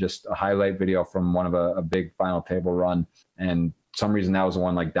other than just a highlight video from one of a big final table run. And for some reason that was the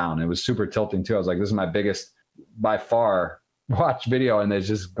one like down. It was super tilting too. I was like, this is my biggest by far watch video, and it's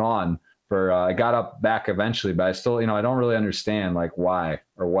just gone for, I got up back eventually, but I still, I don't really understand like why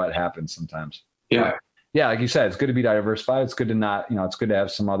or what happens sometimes. Yeah. Yeah. Like you said, it's good to be diversified. It's good to not, it's good to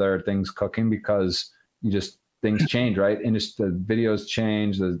have some other things cooking, because things change, right? And just the videos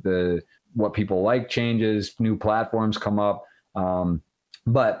change, the what people like changes, new platforms come up.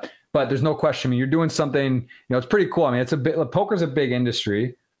 But there's no question. I mean, you're doing something, it's pretty cool. I mean, poker's a big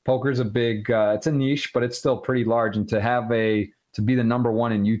industry. Poker's a big, it's a niche, but it's still pretty large. And to be the number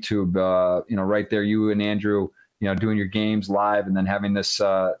one in YouTube, right there, you and Andrew, doing your games live, and then having this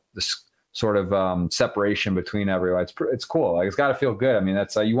sort of separation between everyone. It's cool. Like, it's got to feel good. I mean,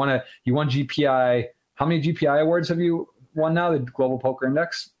 that's you won GPI. How many GPI awards have you won now? The Global Poker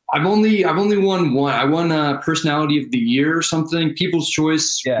Index? I've only won one. I won Personality of the Year or something, People's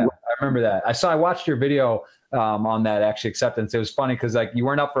Choice. Yeah, I remember that. I watched your video on that actually acceptance. It was funny because like you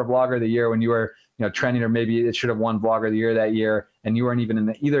weren't up for Vlogger of the Year when you were trending, or maybe it should have won Vlogger of the Year that year, and you weren't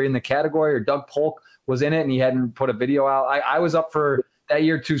even either in the category, or Doug Polk was in it and he hadn't put a video out. I was up for that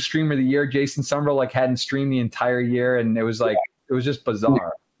year too, Streamer of the Year. Jason Somerville like hadn't streamed the entire year, and it was like it was just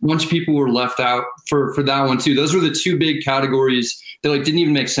bizarre. A bunch of people were left out for that one too. Those were the 2 big categories that like didn't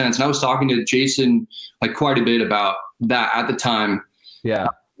even make sense. And I was talking to Jason like quite a bit about that at the time. Yeah.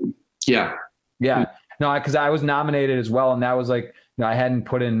 Yeah. Yeah. No, because I was nominated as well, and that was like, I hadn't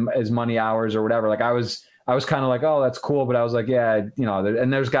put in as many hours or whatever. Like I was kind of like, oh, that's cool, but I was like, yeah,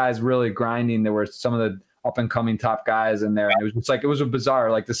 and there's guys really grinding. There were some of the up and coming top guys in there, and it was just like, it was a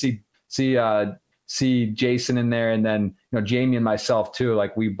bizarre, like to see Jason in there, and then Jamie and myself too.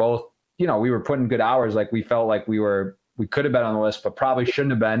 Like we both, we were putting good hours. Like we felt like we could have been on the list, but probably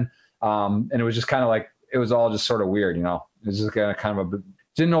shouldn't have been. And it was just kind of like, it was all just sort of weird, It was just kind of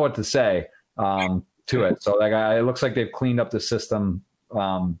didn't know what to say to it. So like it looks like they've cleaned up the system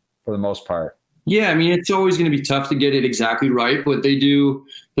for the most part. Yeah, I mean, it's always going to be tough to get it exactly right, but they do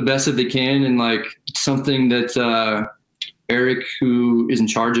the best that they can, and like something that Eric, who is in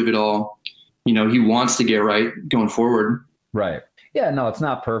charge of it all, he wants to get right going forward. Right. Yeah, no, it's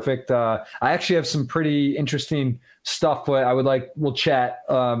not perfect. I actually have some pretty interesting stuff. But we'll chat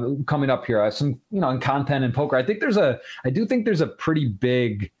coming up here. I have some, in content and poker. I do think there's a pretty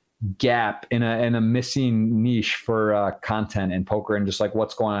big gap in a missing niche for content and poker and just like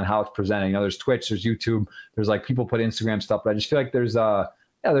what's going on, how it's presenting. There's Twitch, there's YouTube, there's like people put Instagram stuff, but I just feel like there's a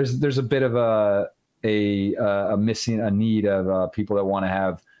bit of a missing a need of people that want to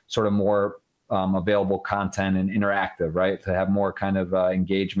have sort of more available content and interactive, right? To have more kind of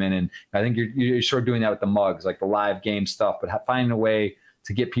engagement. And I think you're sort of doing that with the mugs, like the live game stuff, but finding a way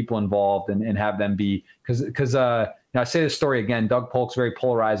to get people involved and have them be, because I say this story again, Doug Polk's very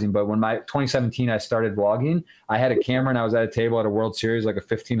polarizing, but when 2017, I started vlogging, I had a camera and I was at a table at a World Series, like a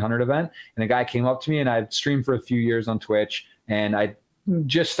 1500 event. And a guy came up to me, and I'd streamed for a few years on Twitch, and I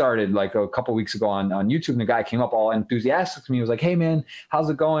just started like a couple weeks ago on YouTube, and the guy came up all enthusiastic to me. He was like, "Hey man, how's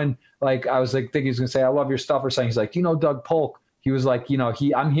it going?" Like, I was like thinking he was gonna say, "I love your stuff," or something. He's like, Doug Polk? He was like,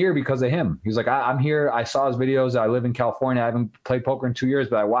 I'm here because of him. He was like, I'm here. I saw his videos. I live in California. I haven't played poker in 2 years,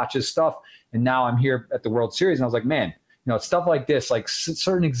 but I watch his stuff. And now I'm here at the World Series. And I was like, man, stuff like this, like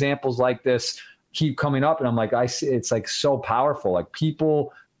certain examples like this keep coming up. And I'm like, I see, it's like so powerful. Like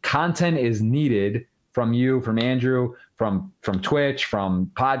content is needed from you, from Andrew, from Twitch, from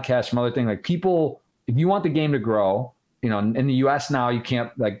podcasts, from other things. Like people, if you want the game to grow, in the US now, you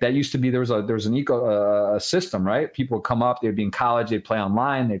can't, like, that used to be, there was an system, right? People would come up, they'd be in college, they'd play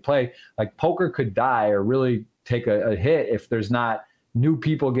online, they'd play. Like, poker could die or really take a hit if there's not new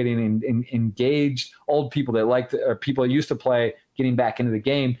people getting engaged, old people that or people that used to play getting back into the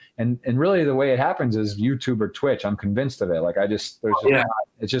game. And really the way it happens is YouTube or Twitch. I'm convinced of it. Like, it's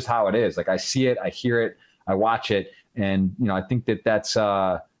just how it is. Like, I see it, I hear it, I watch it. And, I think that's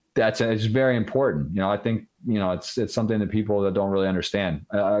it's very important. I think, it's something that people that don't really understand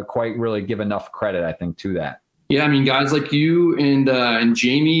quite really give enough credit, I think, to that. Yeah, I mean, guys like you and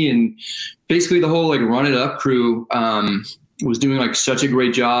Jamie and basically the whole like Run It Up crew was doing like such a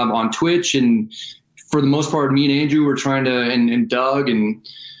great job on Twitch. And for the most part, me and Andrew were trying to, and Doug, and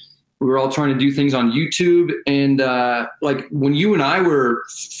we were all trying to do things on YouTube. And like when you and I were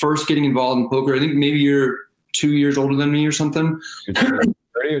first getting involved in poker, I think maybe you're 2 years older than me or something. 30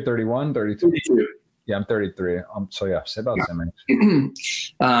 or 31, 32. 32. Yeah, I'm 33. So yeah, say about the same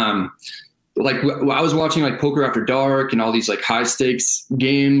age. Like I was watching like Poker After Dark and all these like high stakes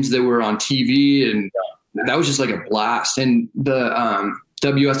games that were on TV, and that was just like a blast. And the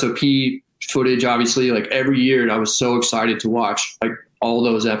WSOP footage, obviously, like every year, I was so excited to watch like all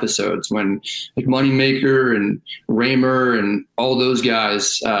those episodes when like Moneymaker and Raymer and all those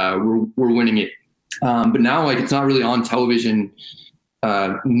guys were winning it. But now like it's not really on television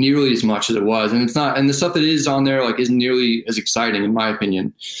nearly as much as it was, and the stuff that is on there like isn't nearly as exciting in my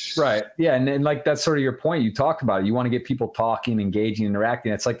opinion. Right. Yeah. And like, that's sort of your point. You talked about it. You want to get people talking, engaging,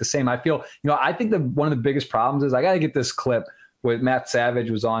 interacting. It's like the same. I feel, I think that one of the biggest problems is I got to get this clip with Matt Savage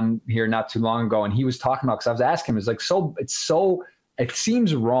was on here not too long ago. And he was talking about, cause I was asking him, it's like, it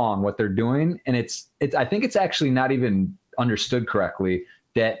seems wrong what they're doing. And I think it's actually not even understood correctly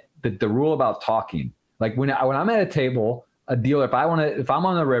that the rule about talking, like when I'm at a table, a dealer, if I'm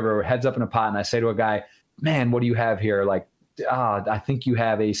on the river, heads up in a pot, and I say to a guy, man, what do you have here? Like, I think you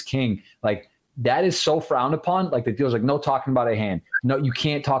have ace king. Like, that is so frowned upon. Like, the dealer's like, no talking about a hand. No, you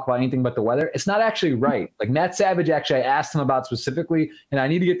can't talk about anything but the weather. It's not actually right. Like, Matt Savage, actually, I asked him about specifically, and I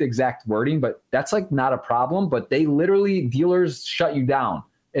need to get the exact wording, but that's like not a problem. But they literally, dealers shut you down.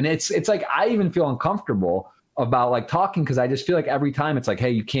 And it's like, I even feel uncomfortable about like talking, because I just feel like every time it's like,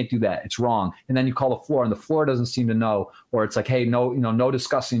 hey, you can't do that, it's wrong. And then you call the floor, and the floor doesn't seem to know, or it's like, hey, no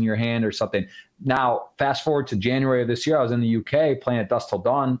discussing your hand or something. Now, fast forward to January of this year, I was in the UK playing at Dusk Till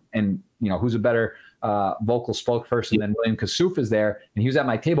Dawn, and who's a better vocal spokesperson than William Kassouf is there, and he was at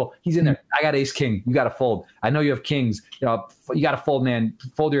my table. He's in there. I got ace king. You got to fold. I know you have kings. You got to fold, man.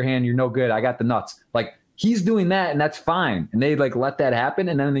 Fold your hand. You're no good. I got the nuts. Like, he's doing that, and that's fine. And they like let that happen.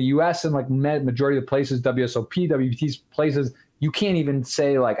 And then in the US and like majority of the places, WSOP, WPT's places, you can't even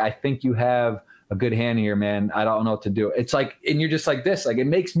say like, I think you have a good hand here, man. I don't know what to do. It's like, and you're just like this, like, it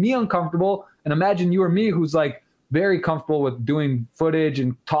makes me uncomfortable. And imagine you or me, who's like very comfortable with doing footage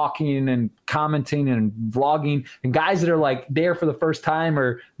and talking and commenting and vlogging, and guys that are like there for the first time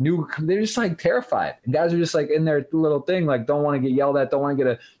or new, they're just like terrified. And guys are just like in their little thing, like don't want to get yelled at, don't want to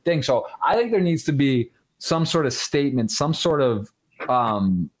get a thing. So I think there needs to be some sort of statement, some sort of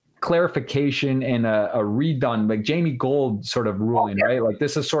clarification and a redone, like Jamie Gold sort of ruling, right? Like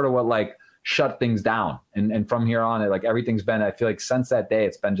this is sort of what like shut things down. And from here on, like everything's been, I feel like since that day,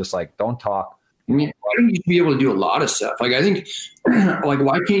 it's been just like, don't talk, I mean, I think you should be able to do a lot of stuff. Like, I think, like,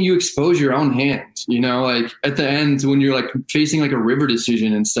 why can't you expose your own hand? You know, like at the end when you're like facing like a river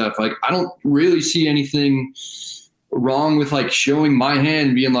decision and stuff, like, I don't really see anything wrong with like showing my hand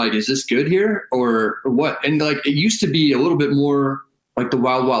and being like, is this good here or what? And like, it used to be a little bit more like the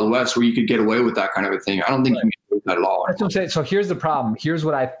Wild Wild West where you could get away with that kind of a thing. I don't think you can do that at all. That's what I'm saying. So here's the problem. Here's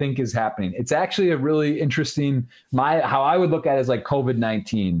what I think is happening. It's actually a really interesting, how I would look at it is like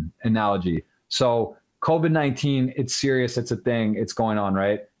COVID-19 analogy. So COVID-19, it's serious. It's a thing. It's going on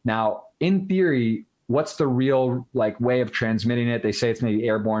right now. In theory, what's the real like way of transmitting it? They say it's maybe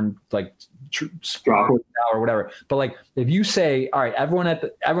airborne, like or whatever. But like, if you say, all right, everyone,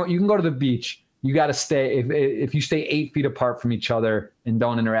 you can go to the beach. You got to stay. If you stay 8 feet apart from each other and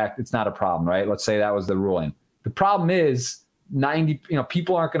don't interact, it's not a problem, right? Let's say that was the ruling. The problem is 90.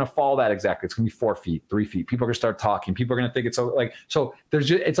 People aren't going to follow that exactly. It's going to be 4 feet, 3 feet. People are going to start talking. People are going to think it's like so. There's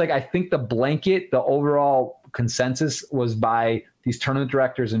just it's like I think the overall consensus was by these tournament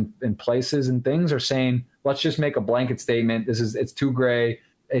directors and places and things are saying, let's just make a blanket statement. It's too gray.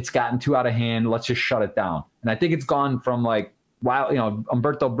 It's gotten too out of hand. Let's just shut it down. And I think it's gone from like, wow,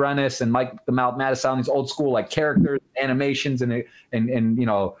 Umberto Brenes and Mike the Mouth Madison, these old school like characters, animations, and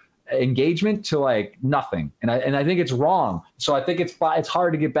engagement to like nothing. And I think it's wrong. So I think it's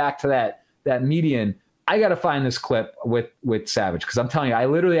hard to get back to that median. I got to find this clip with Savage because I'm telling you, I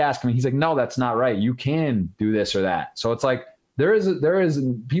literally asked him. He's like, no, that's not right. You can do this or that. So it's like there is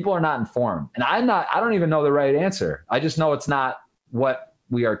people are not informed, and I don't even know the right answer. I just know it's not what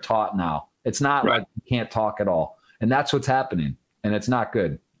we are taught now. It's not right. Like you can't talk at all. And that's what's happening. And it's not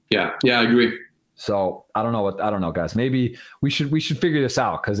good. Yeah. Yeah, I agree. So I don't know, guys. Maybe we should figure this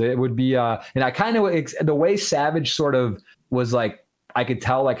out because it would be, and I kind of, the way Savage sort of was like, I could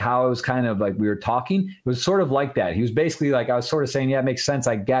tell like how it was kind of like we were talking. It was sort of like that. He was basically like, I was sort of saying, yeah, it makes sense,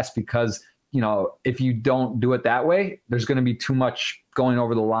 I guess, because if you don't do it that way, there's going to be too much going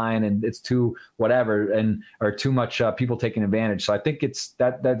over the line and it's too whatever or too much people taking advantage. So I think it's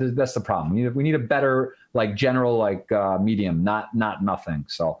that's the problem. We need a better like general like medium, not nothing.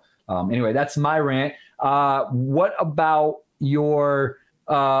 So anyway, that's my rant. What about your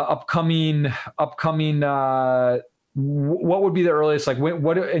upcoming what would be the earliest, like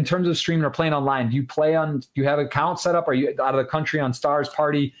what in terms of streaming or playing online? Do you have an account set up? Are you out of the country on Stars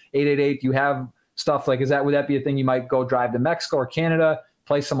Party 888? Do you have stuff like, would that be a thing you might go drive to Mexico or Canada,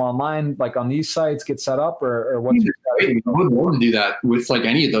 play some online, like on these sites, get set up or what's your strategy? I would love to do that with like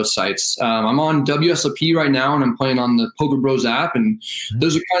any of those sites. I'm on WSOP right now and I'm playing on the Poker Bros app. And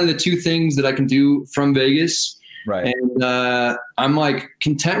those are kind of the two things that I can do from Vegas. Right. And I'm like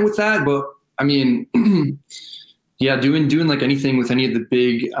content with that, but I mean, yeah, doing like anything with any of the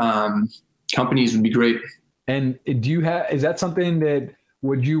big companies would be great. And is that something that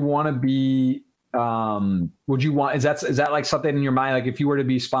would you want to be? Is that like something in your mind? Like if you were to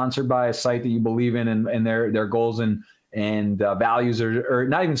be sponsored by a site that you believe in and their goals and values, or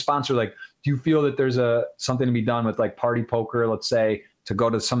not even sponsored, like do you feel that there's something to be done with like Party Poker, let's say, to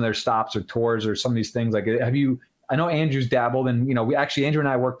go to some of their stops or tours or some of these things? Like I know Andrew's dabbled, and Andrew and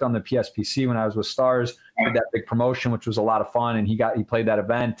I worked on the PSPC when I was with Stars, did that big promotion, which was a lot of fun, and he played that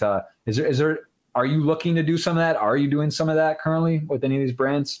event. Are you looking to do some of that? Are you doing some of that currently with any of these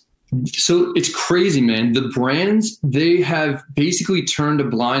brands? So it's crazy, man. The brands, they have basically turned a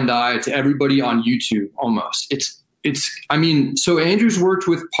blind eye to everybody on YouTube almost. So Andrew's worked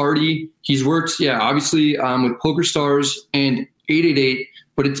with Party. He's worked, obviously with Poker Stars and 888,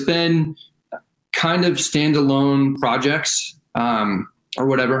 but it's been kind of standalone projects or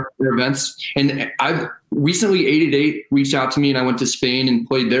whatever, their events. And I've recently 888 reached out to me and I went to Spain and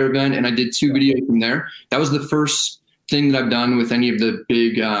played their event and I did 2 videos from there. That was the first thing that I've done with any of the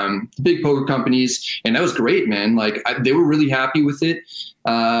big poker companies. And that was great, man. Like they were really happy with it.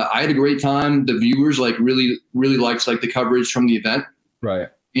 I had a great time. The viewers like really, really liked like the coverage from the event. Right.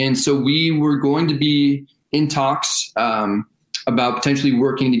 And so we were going to be in talks about potentially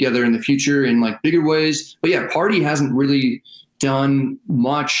working together in the future in like bigger ways. But yeah, Party hasn't really done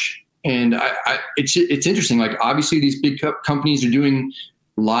much. And it's interesting. Like obviously these big companies are doing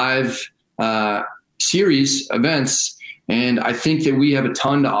live series events. And I think that we have a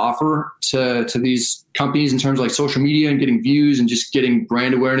ton to offer to these companies in terms of like social media and getting views and just getting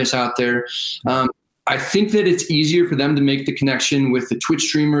brand awareness out there. I think that it's easier for them to make the connection with the Twitch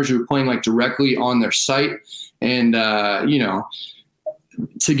streamers who are playing like directly on their site and, to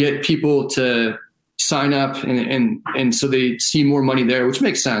get people to sign up and so they see more money there, which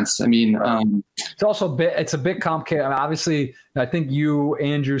makes sense. I mean, it's also a bit complicated. I mean, obviously I think you,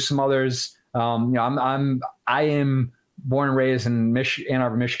 Andrew, some others, I am born and raised in Ann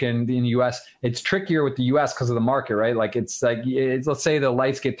Arbor, Michigan, in the U.S. It's trickier with the U.S. because of the market, right? Like let's say the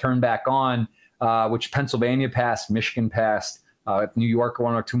lights get turned back on, which Pennsylvania passed, Michigan passed, New York,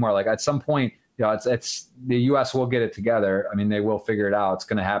 one or two more. Like at some point, it's the U.S. will get it together. I mean, they will figure it out. It's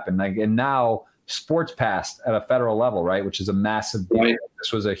going to happen. Like, and now sports passed at a federal level, right? Which is a massive deal. Right.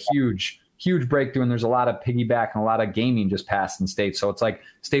 This was a huge breakthrough, and there's a lot of piggyback and a lot of gaming just passed in states. So it's like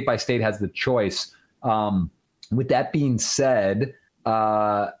state by state has the choice. With that being said,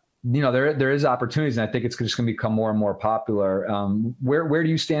 there is opportunities, and I think it's just going to become more and more popular. Where do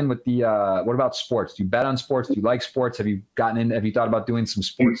you stand with the? What about sports? Do you bet on sports? Do you like sports? Have you thought about doing some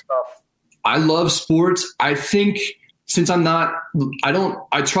sports stuff? I love sports. I think since I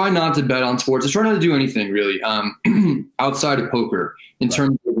try not to bet on sports. I try not to do anything really outside of poker in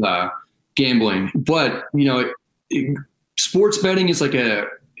terms of gambling. But sports betting is like a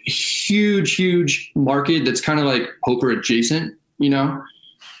huge market that's kind of like poker adjacent.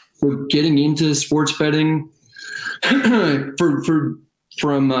 So getting into sports betting,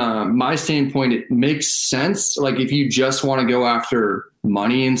 from my standpoint, it makes sense. Like if you just want to go after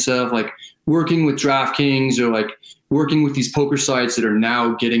money and stuff, like working with DraftKings or like working with these poker sites that are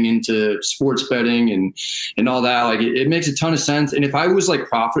now getting into sports betting and all that, like it makes a ton of sense. And if I was a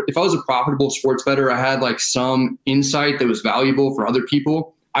profitable sports bettor, I had like some insight that was valuable for other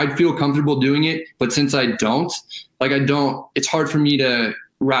people, I'd feel comfortable doing it. But since I don't, it's hard for me to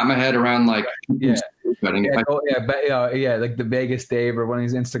wrap my head around like betting. Like the Vegas Dave or one of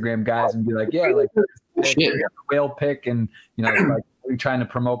these Instagram guys and be like, whale pick and like trying to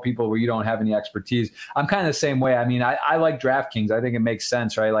promote people where you don't have any expertise. I'm kind of the same way. I mean, I like DraftKings. I think it makes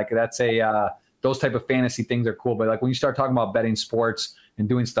sense, right? Like that's those type of fantasy things are cool. But like when you start talking about betting sports and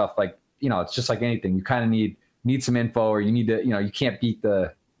doing stuff like, it's just like anything. You kind of need some info, or you need to, you can't beat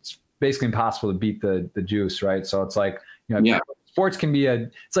it's basically impossible to beat the juice, right? So it's like, sports can be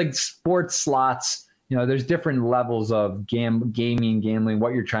it's like sports slots. There's different levels of gambling,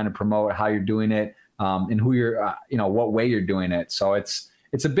 what you're trying to promote, how you're doing it, and who you're, what way you're doing it. So it's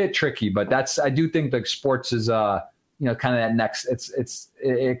a bit tricky, but I do think like sports is, kind of that next.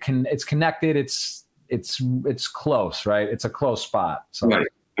 It's connected. It's close, right? It's a close spot. So. Right.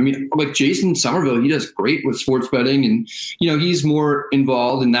 I mean, like Jason Somerville, he does great with sports betting, and he's more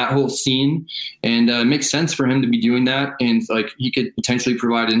involved in that whole scene, and it makes sense for him to be doing that, and like he could potentially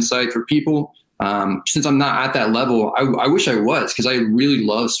provide insight for people. Since I'm not at that level, I wish I was, because I really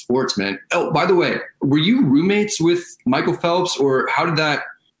love sports, man. Oh, by the way, were you roommates with Michael Phelps, or how did that?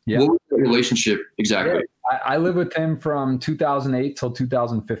 Yeah. What was the relationship exactly? Yeah, I lived with him from 2008 till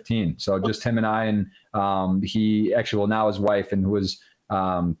 2015, so just him and I, and he actually, now his wife, and who was.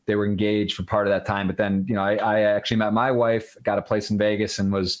 They were engaged for part of that time, but then, I actually met my wife, got a place in Vegas,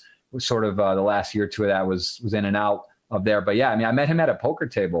 and was sort of the last year or two of that was in and out of there. But yeah, I mean, I met him at a poker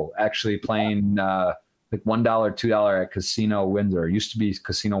table, actually playing like $1, $2 at Casino Windsor. It used to be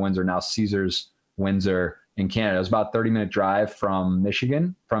Casino Windsor, now Caesars Windsor in Canada. It was about a 30-minute drive from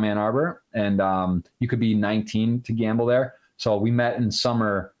Michigan, from Ann Arbor, and you could be 19 to gamble there. So we met in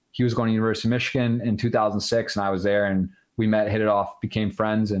summer. He was going to University of Michigan in 2006, and I was there, and we met, hit it off, became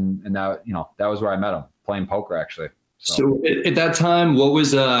friends, and now that was where I met him, playing poker actually. So at that time, what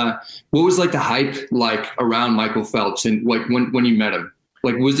was like the hype like around Michael Phelps, and like when you met him?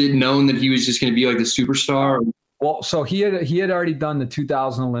 Like, was it known that he was just going to be like the superstar? Well, so he had already done the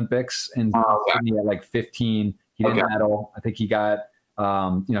 2000 Olympics, and at like 15, he didn't medal. I think he got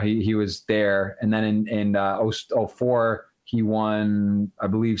he was there, and then in 04 he won, I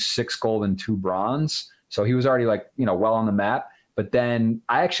believe, 6 gold and 2 bronze. So he was already like, well on the map. But then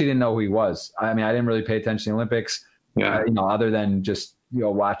I actually didn't know who he was. I mean, I didn't really pay attention to the Olympics, other than just,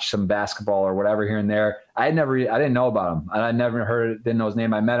 watch some basketball or whatever here and there. I didn't know about him. I never didn't know his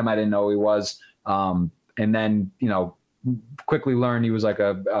name. I met him. I didn't know who he was. And then, quickly learned he was like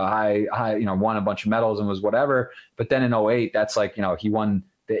a high, won a bunch of medals and was whatever. But then in 08, that's like, he won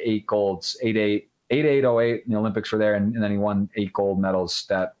the 8 golds, 8, 08, and the Olympics were there. And then he won 8 gold medals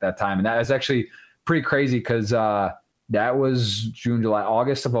that time. And that was actually pretty crazy, because that was June, July,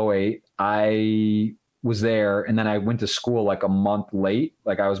 August of 08. I was there, and then I went to school like a month late.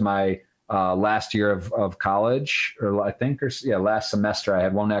 Like I was my last year of college, last semester. I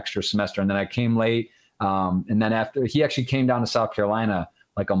had 1 extra semester, and then I came late. And then after, he actually came down to South Carolina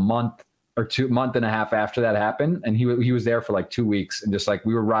like a month and a half after that happened, and he was there for like 2 weeks, and just like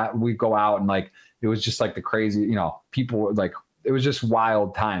we'd go out, and like it was just like the crazy, people were like, it was just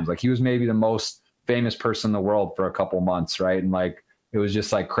wild times. Like he was maybe the most famous person in the world for a couple months, right? And like it was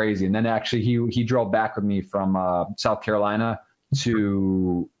just like crazy. And then actually he drove back with me from South Carolina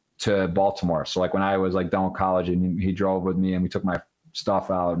to to Baltimore. So like when I was like done with college, and he drove with me, and we took my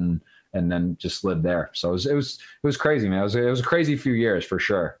stuff out and then just lived there. So it was crazy, man. It was a crazy few years for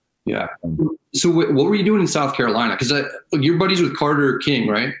sure. Yeah. So what were you doing in South Carolina? Because your buddies with Carter King,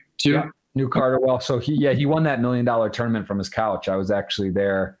 right? Too. Yeah. Knew Carter well. So he won that $1 million tournament from his couch. I was actually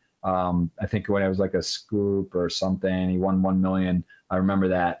there. I think when it was like a scoop or something, he won 1 million. I remember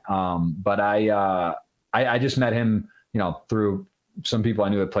that. But I just met him, through some people I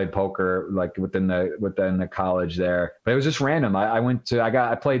knew that played poker, like within the college there. But it was just random.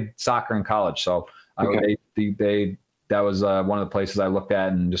 I played soccer in college, so okay. That was one of the places I looked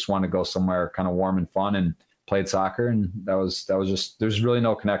at and just wanted to go somewhere kind of warm and fun, and played soccer. And that was just, there's really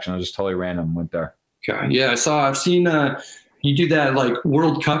no connection. It was just totally random. Went there. Okay. Yeah. I've seen you do that like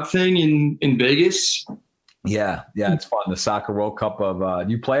World Cup thing in Vegas. Yeah. It's fun. The Soccer World Cup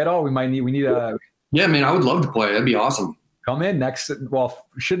do you play at all? We need a. Yeah, man, I would love to play. That'd be awesome. Come in next. Well,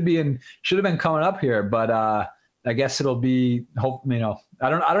 should have been coming up here, but I guess it'll be. I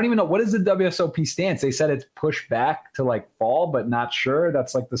don't even know, what is the WSOP stance. They said it's pushed back to like fall, but not sure.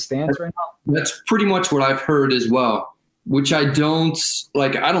 That's like the stance right now. That's pretty much what I've heard as well. Which I don't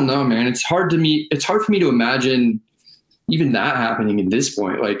like. I don't know, man. It's hard for me to imagine even that happening at this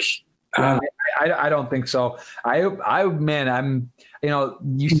point. Like, I don't think so. I'm.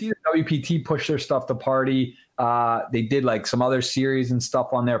 You see the WPT push their stuff to Party. They did like some other series and stuff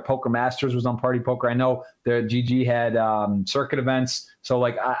on there. Poker Masters was on Party Poker. I know the GG had circuit events. So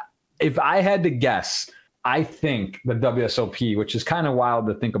like, if I had to guess, I think the WSOP, which is kind of wild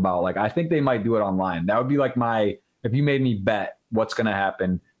to think about, like I think they might do it online. That would be like if you made me bet what's going to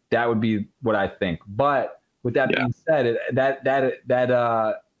happen, that would be what I think. But with that being said,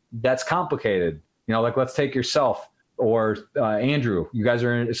 that's complicated. Like let's take yourself or Andrew. You guys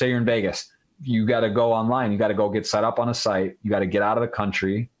say you're in Vegas. You got to go online. You got to go get set up on a site. You got to get out of the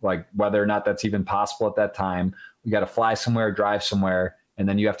country, like whether or not that's even possible at that time. You got to fly somewhere, drive somewhere, and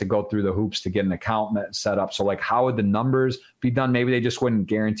then you have to go through the hoops to get an account set up. So like, how would the numbers be done? Maybe they just wouldn't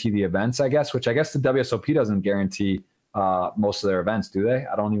guarantee the events, I guess, which I guess the WSOP doesn't guarantee most of their events, do they?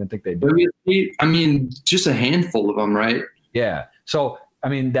 I don't even think they do. I mean, just a handful of them, right? Yeah. So, I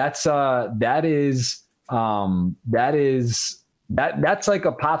mean, that's like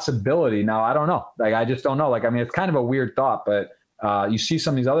a possibility. Now, I don't know. Like, I just don't know. Like, I mean, it's kind of a weird thought, but you see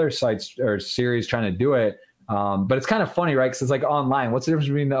some of these other sites or series trying to do it. But it's kind of funny, right? Because it's like online. What's the difference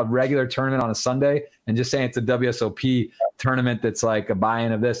between a regular tournament on a Sunday and just saying it's a WSOP tournament that's like a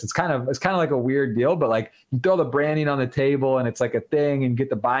buy-in of this? It's kind of like a weird deal, but like you throw the branding on the table and it's like a thing and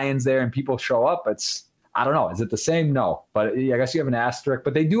get the buy-ins there and people show up. I don't know. Is it the same? No, but I guess you have an asterisk.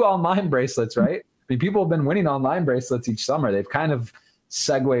 But they do online bracelets, right? I mean, people have been winning online bracelets each summer. They've kind of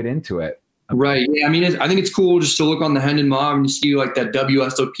segued into it. Right. Yeah. I mean, I think it's cool just to look on the Hendon Mob and you see like that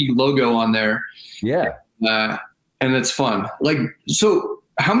WSOP logo on there. Yeah. And it's fun. Like, so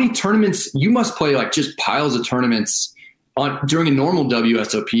how many tournaments you must play? Like just piles of tournaments during a normal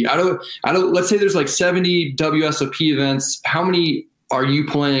WSOP. I don't. Let's say there's like 70 WSOP events. How many are you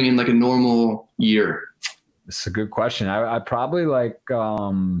playing in like a normal year? It's a good question. I probably like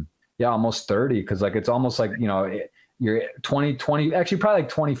almost 30 because like it's almost like you're 20 actually probably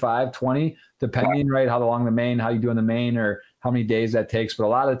like 25 20 depending right how long the main, how you do in the main or how many days that takes. But a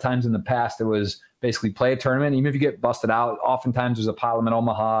lot of the times in the past it was basically play a tournament. Even if you get busted out, oftentimes there's a Parliament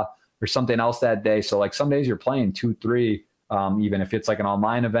Omaha or something else that day. So like some days you're playing 2-3 even if it's like an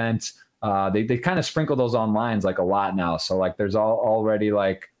online event. They kind of sprinkle those onlines like a lot now. So like there's already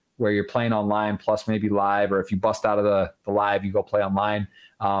like where you're playing online plus maybe live, or if you bust out of the live, you go play online.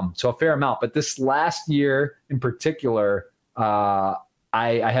 So a fair amount. But this last year in particular, I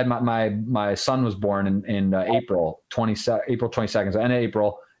had my son was born in April 22nd, so end of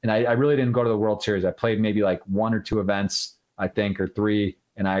April. And I really didn't go to the World Series. I played maybe like 1 or 2 events, I think, or 3.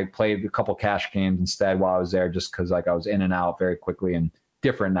 And I played a couple cash games instead while I was there just because like I was in and out very quickly and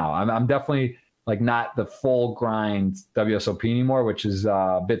different now. I'm definitely like not the full grind WSOP anymore, which is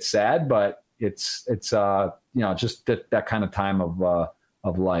a bit sad, but it's just that kind of time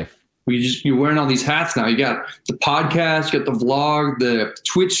of life. You're wearing all these hats now. You got the podcast, you got the vlog, the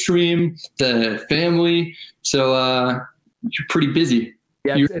Twitch stream, the family. So you're pretty busy.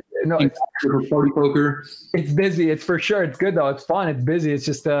 Yeah, Party Poker. It's busy. It's for sure. It's good though. It's fun. It's busy. It's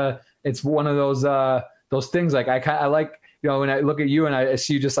just it's one of those things. Like I like when I look at you and I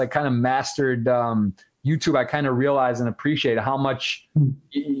see you just like kind of mastered YouTube. I kind of realize and appreciate how much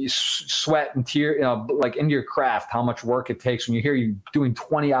you sweat and tear, like into your craft. How much work it takes when you hear you doing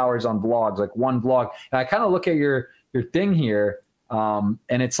 20 hours on vlogs, like one vlog. And I kind of look at your thing here, and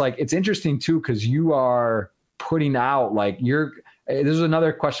it's like it's interesting too because you are putting out like this is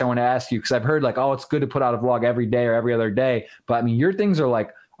another question I want to ask you, because I've heard like, oh, it's good to put out a vlog every day or every other day. But I mean, your things are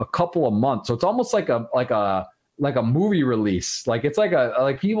like a couple of months. So it's almost like a movie release. Like it's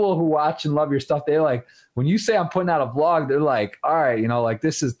like people who watch and love your stuff, they like, when you say I'm putting out a vlog, they're like, all right, you know, like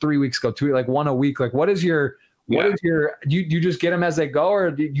this is 3 weeks ago, like one a week. Like what is your, do you just get them as they go,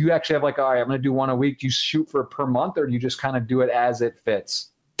 or do you actually have like, all right, I'm going to do one a week? Do you shoot for per month, or do you just kind of do it as it fits?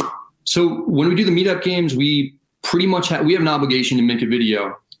 So when we do the meetup games, we pretty much we have an obligation to make a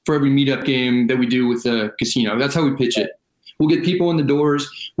video for every meetup game that we do with the casino. That's how we pitch it. We'll get people in the doors,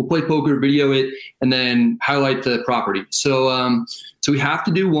 we'll play poker, video it, and then highlight the property. So we have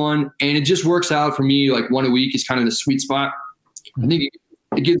to do one, and it just works out for me. Like one a week is kind of the sweet spot. I think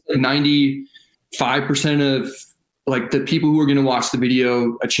it gives like 95% of like the people who are going to watch the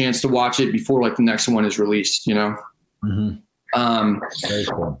video a chance to watch it before like the next one is released, you know? Mm-hmm. Very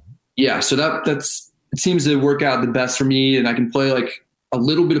cool. Yeah. So that's, it seems to work out the best for me, and I can play like a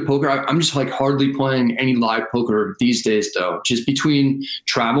little bit of poker. I'm just like hardly playing any live poker these days though, just between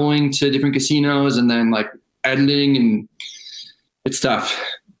traveling to different casinos and then like editing, and it's tough.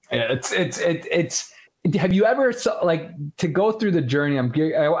 Yeah, it's have you ever like to go through the journey?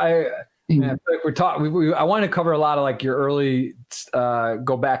 We're talking. I want to cover a lot of like your early,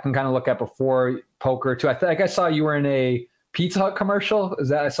 go back and kind of look at before poker too. I think I saw you were in a Pizza Hut commercial.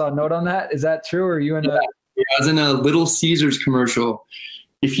 I saw a note on that. Is that true? Or are you in Yeah, I was in a Little Caesars commercial.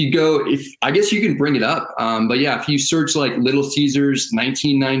 I guess you can bring it up. But yeah, if you search like Little Caesars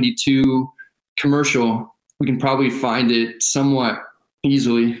 1992 commercial, we can probably find it somewhat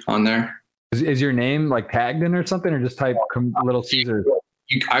easily on there. Is your name like tagged in or something, or just type Little Caesars?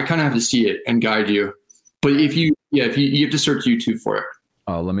 I kind of have to see it and guide you. But if you have to search YouTube for it.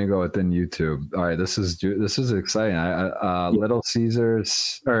 Oh, let me go within YouTube. All right, this is exciting. Little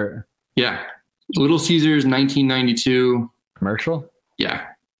Caesars Little Caesars 1992 commercial. Yeah.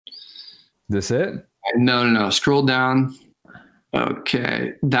 This it? No. Scroll down.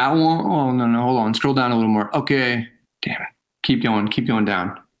 Okay, that one. Oh no. Hold on. Scroll down a little more. Okay. Damn it. Keep going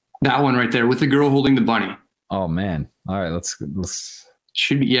down. That one right there with the girl holding the bunny. Oh man. All right. Let's.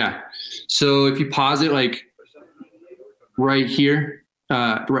 Should be, yeah. So if you pause it like right here,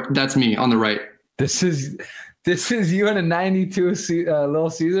 that's me on the right. This is you in a 92 Little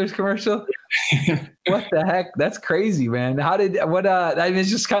Caesars commercial? What the heck? That's crazy, man. I mean, it's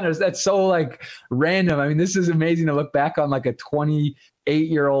just kind of, that's so like random. I mean, this is amazing to look back on like a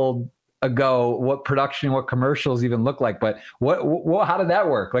 28-year-old ago, what production, what commercials even look like. But what how did that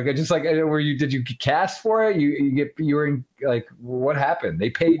work? Like, did you cast for it? You were in, like, what happened? They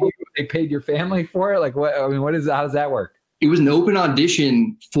paid your family for it? Like, how does that work? It was an open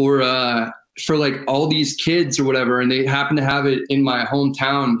audition for like all these kids or whatever, and they happened to have it in my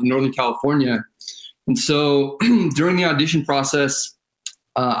hometown in Northern California. And so during the audition process,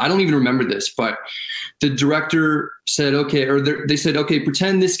 I don't even remember this, but the director said, okay, they said, okay,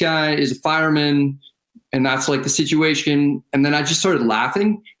 pretend this guy is a fireman and that's like the situation. And then I just started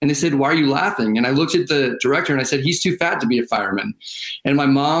laughing, and they said, why are you laughing? And I looked at the director and I said, he's too fat to be a fireman. And my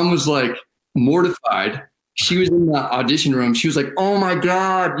mom was like mortified. She was in the audition room. She was like, oh my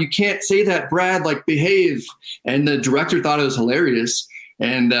God, you can't say that, Brad, like behave. And the director thought it was hilarious.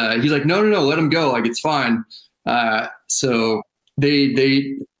 And he's like, no, let him go. Like, it's fine. So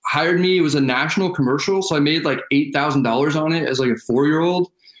they hired me. It was a national commercial. So I made like $8,000 on it as like a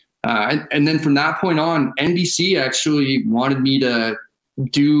 4-year-old. And then from that point on, NBC actually wanted me to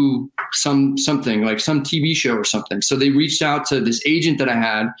do something like some TV show or something. So they reached out to this agent that I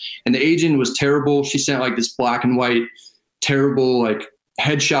had, and the agent was terrible. She sent like this black and white, terrible like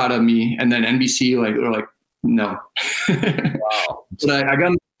headshot of me. And then NBC were like, no. Wow. But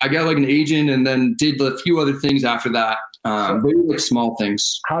I got like an agent, and then did a few other things after that. Very like small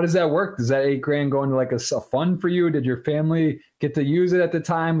things. How does that work? Does that $8,000 go into like a fund for you? Did your family get to use it at the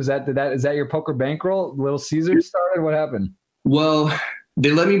time? Is that your poker bankroll? Little Caesars started? What happened? Well,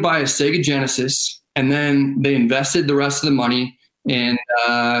 they let me buy a Sega Genesis, and then they invested the rest of the money. And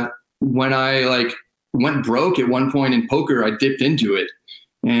when I like went broke at one point in poker, I dipped into it.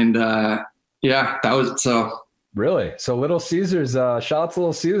 And that was so. Really? So Little Caesars, shout out to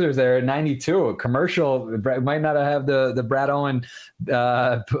Little Caesars there at 92, a commercial. Might not have the Brad Owen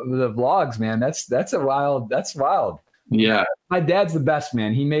the vlogs, man. That's wild. Yeah. My dad's the best,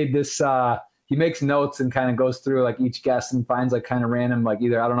 man. He made this he makes notes and kind of goes through like each guest and finds like kind of random, like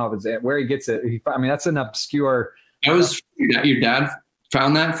either, I don't know if it's where he gets it. That's an obscure. That was your dad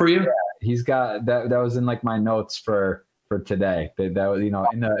found that for you? Yeah, he's got that. That was in like my notes for today. That was, in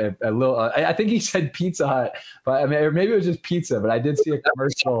a little, I think he said Pizza Hut, but I mean, or maybe it was just pizza, but I did see a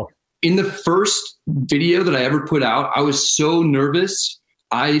commercial in the first video that I ever put out, I was so nervous.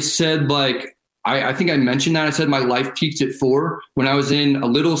 I said like, I think I mentioned that. I said my life peaked at 4 when I was in a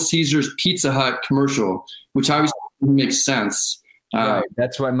Little Caesars Pizza Hut commercial, which obviously makes sense. Right.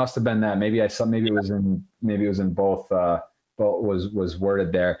 That's what must have been that. Maybe I saw. Maybe it was in both. Both was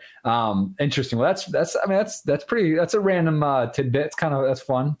worded there. Interesting. Well, that's. I mean, that's pretty. That's a random tidbit. It's that's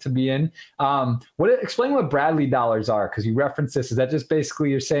fun to be in. Explain what Bradley dollars are, because you referenced this. Is that just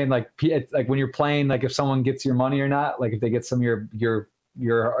basically you're saying like when you're playing, like if someone gets your money or not, like if they get some of your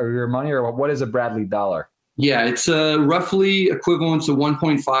money, or what is a Bradley dollar? Yeah, it's roughly equivalent to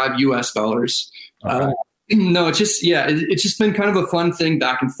 1.5 US dollars. Okay. No, it's just been kind of a fun thing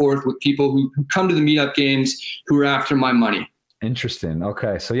back and forth with people who come to the meetup games who are after my money. Interesting.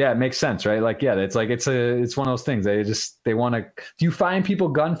 Okay. So yeah, it makes sense, right? Like, yeah, it's one of those things. They want to, do you find people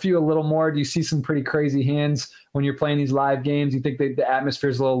gun for you a little more? Do you see some pretty crazy hands when you're playing these live games? You think the atmosphere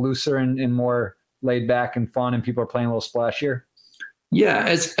is a little looser and more laid back and fun, and people are playing a little splashier? Yeah.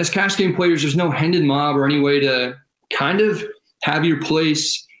 As cash game players, there's no hand in mob or any way to kind of have your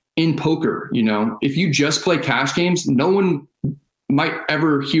place in poker. If you just play cash games, no one might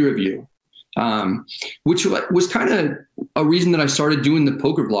ever hear of you, which was kind of a reason that I started doing the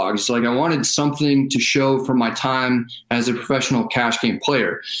poker vlogs. Like I wanted something to show from my time as a professional cash game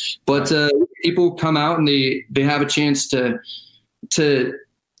player, but people come out and they have a chance to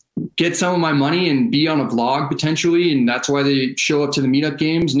get some of my money and be on a vlog potentially. And that's why they show up to the meetup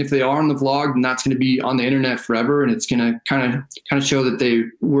games. And if they are on the vlog, then that's going to be on the internet forever. And it's going to kind of show that they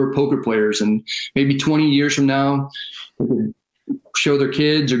were poker players. And maybe 20 years from now, show their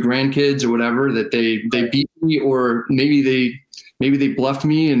kids or grandkids or whatever that they beat me, or maybe they bluffed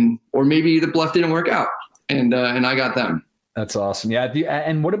me, or maybe the bluff didn't work out and I got them. That's awesome. Yeah.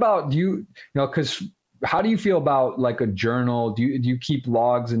 And what about because how do you feel about like a journal? Do you keep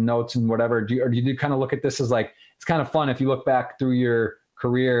logs and notes and whatever? Or do you kind of look at this as like, it's kind of fun if you look back through your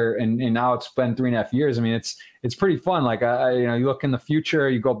career and now it's been 3.5 years. I mean, it's pretty fun. Like, you look in the future,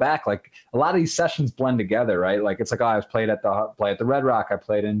 you go back, like a lot of these sessions blend together, right? Like, it's like, I was played at the Red Rock. I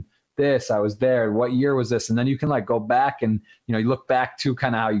played in this, I was there. What year was this? And then you can like go back and, you look back to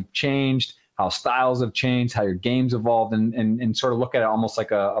kind of how you changed, how styles have changed, how your games evolved, and sort of look at it almost like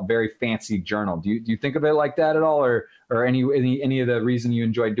a very fancy journal. Do you think of it like that at all, or any of the reason you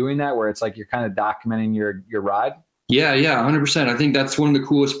enjoy doing that, where it's like you're kind of documenting your ride? Yeah, 100%. I think that's one of the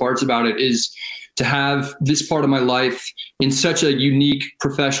coolest parts about it, is to have this part of my life in such a unique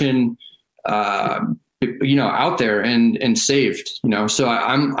profession, out there and saved. So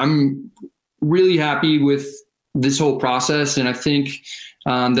I'm really happy with this whole process, and I think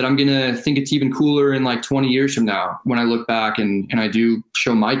that I'm going to think it's even cooler in like 20 years from now when I look back and I do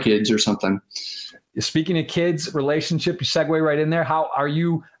show my kids or something. Speaking of kids, relationship, you segue right in there. How are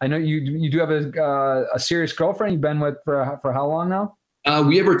you? I know you do have a serious girlfriend you've been with for how long now?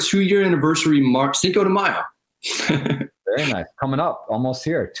 We have our 2-year anniversary, Cinco de Mayo. Very nice. Coming up, almost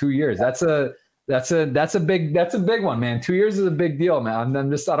here. 2 years. That's a big one, man. 2 years is a big deal, man. I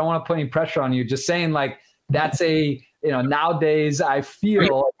don't want to put any pressure on you. Just saying, like, that's nowadays I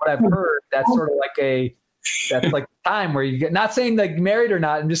feel what I've heard, that's sort of like that's like a time where you get, not saying like married or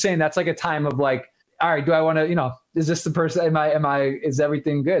not, I'm just saying that's like a time of like, all right, do I want to, is this the person, is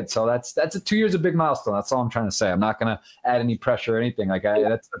everything good? So that's 2 years, a big milestone. That's all I'm trying to say. I'm not going to add any pressure or anything. Like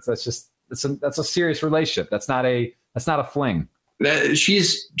that's a serious relationship. That's not a fling.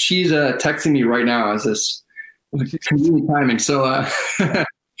 She's texting me right now as this convenient timing. So,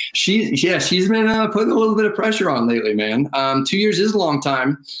 she's been putting a little bit of pressure on lately, man. 2 years is a long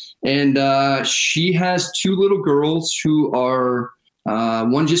time. And she has 2 little girls who are,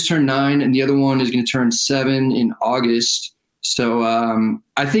 one just turned 9 and the other one is going to turn 7 in August. So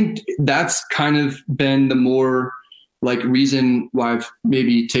I think that's kind of been the more like reason why I've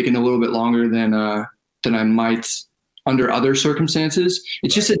maybe taken a little bit longer than I might under other circumstances.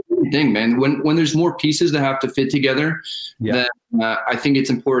 It's just a thing, man. When there's more pieces that have to fit together, then I think it's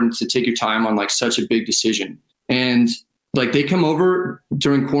important to take your time on like such a big decision. And like they come over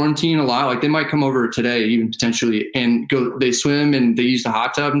during quarantine a lot. Like they might come over today, even potentially, and they swim and they use the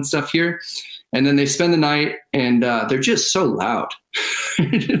hot tub and stuff here. And then they spend the night and they're just so loud.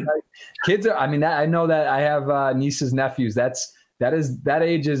 Kids are, I know that I have nieces, nephews. That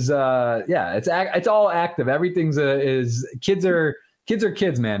age is it's all active. Everything's kids are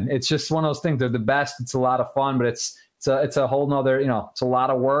kids, man. It's just one of those things. They're the best. It's a lot of fun, but it's a whole nother, it's a lot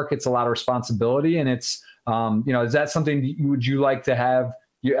of work. It's a lot of responsibility. And it's, is that something would you like to have?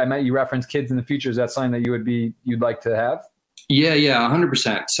 You reference kids in the future. Is that something that you'd like to have? Yeah,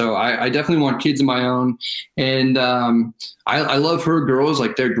 100%. So I definitely want kids of my own, and I love her girls.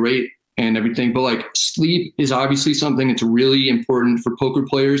 Like they're great and everything, but like sleep is obviously something that's really important for poker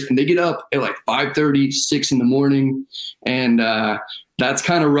players, and they get up at like 5:30, 6 in the morning, and that's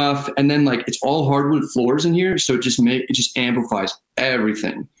kind of rough. And then like it's all hardwood floors in here, so it just amplifies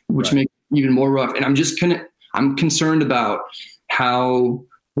everything, which makes it even more rough. And I'm concerned about how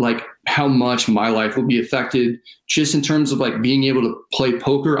much my life will be affected just in terms of like being able to play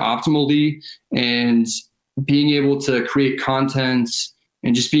poker optimally and being able to create content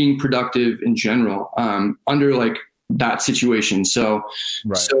and just being productive in general under like that situation. So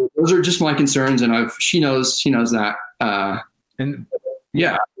those are just my concerns, and she knows that. And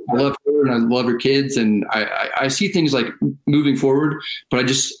yeah, I love her and I love her kids, and I see things like moving forward, but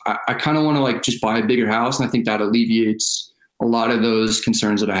I kind of want to like just buy a bigger house, and I think that alleviates a lot of those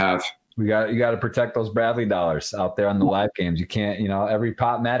concerns that I have. You got to protect those Bradley dollars out there on the live games. You can't, every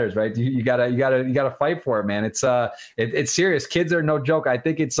pot matters, right? You gotta fight for it, man. It's serious. Kids are no joke. I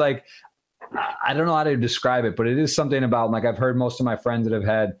think it's like, I don't know how to describe it, but it is something about, like, I've heard most of my friends that have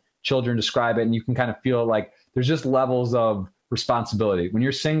had children describe it, and you can kind of feel like there's just levels of responsibility. When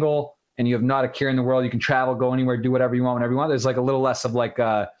you're single and you have not a care in the world, you can travel, go anywhere, do whatever you want, whenever you want. There's like a little less of like,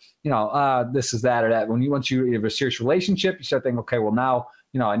 this is that or that. Once you have a serious relationship, you start thinking, okay, well now,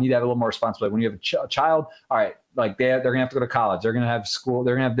 I need to have a little more responsibility. When you have a child, all right, like they're going to have to go to college. They're going to have school.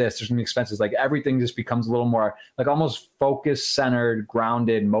 They're going to have this. There's going to be expenses. Like everything just becomes a little more like almost focused, centered,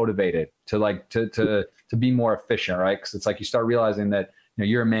 grounded, motivated to like, to be more efficient, right? Because it's like you start realizing that,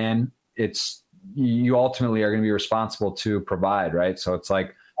 you're a man. You ultimately are going to be responsible to provide, right? So it's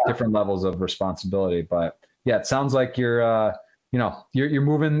like different levels of responsibility. But yeah, it sounds like you're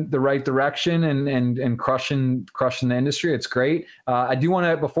moving the right direction and crushing the industry. It's great. I do want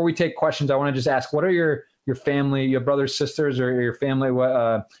to, before we take questions, I want to just ask, what are your family, your brothers, sisters, or your family,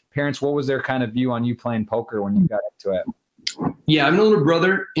 parents, what was their kind of view on you playing poker when you got into it? Yeah, I have an older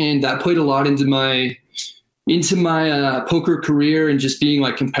brother, and that played a lot into my poker career and just being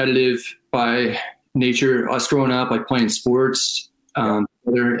like competitive by nature. Us growing up, like playing sports, and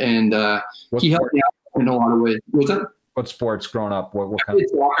he helped me out in a lot of ways. What's that? What sports growing up? What kind of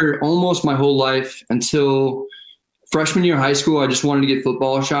soccer almost my whole life until freshman year of high school. I just wanted to get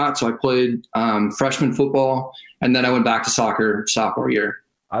football shot, so I played freshman football, and then I went back to soccer sophomore year.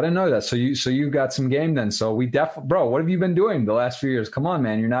 I didn't know that. So you got some game then. So we definitely, bro. What have you been doing the last few years? Come on,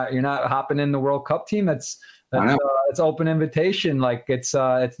 man. You're not hopping in the World Cup team. It's open invitation. Like it's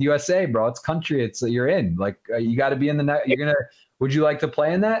USA, bro. It's country. You're in. Like you got to be in the net. Would you like to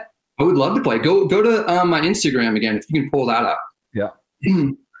play in that? I would love to play. Go to my Instagram again if you can pull that up. Yeah,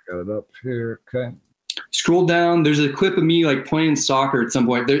 got it up here. Okay. Scroll down. There's a clip of me like playing soccer at some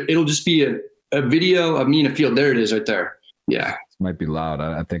point. It'll just be a video of me in a field. There it is, right there. Yeah. This might be loud.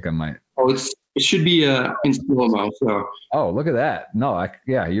 I think I might. Oh, it should be in slow-mo. So. Oh, look at that. No,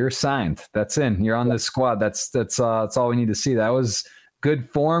 you're signed. That's in. You're on the squad. That's all we need to see. That was good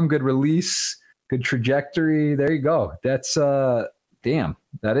form, good release, good trajectory. There you go. That's damn.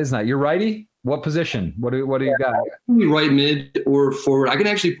 That is not. You're righty? What position? What do you got? Right mid or forward. I can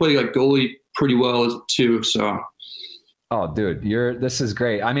actually play like goalie pretty well too. So. Oh, dude, this is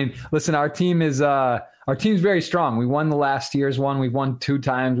great. I mean, listen, our team's very strong. We won the last year's one. We've won 2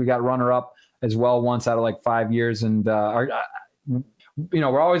 times. We got runner up as well once out of like 5 years. And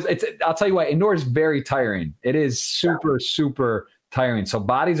we're always. I'll tell you what, indoor is very tiring. It is super, super tiring. So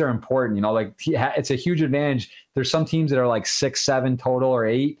bodies are important. Like it's a huge advantage. There's some teams that are like 6, 7 total or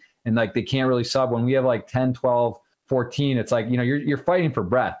 8, and like they can't really sub. When we have like 10, 12, 14, it's like you're fighting for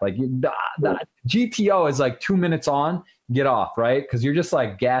breath. Like the GTO is like 2 minutes on, get off, right? Because you're just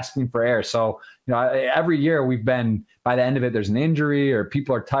like gasping for air. So every year we've been, by the end of it, there's an injury or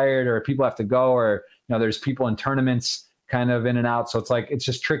people are tired or people have to go, or there's people in tournaments kind of in and out. So it's like it's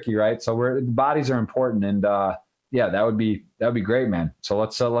just tricky, right? So the bodies are important, and yeah, that would be great, man. So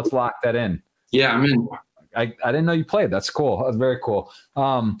let's lock that in. Yeah, I'm in. I didn't know you played. That's cool. That's very cool.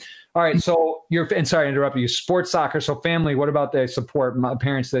 All right. So and sorry to interrupt you. Sports soccer. So family, what about the support? My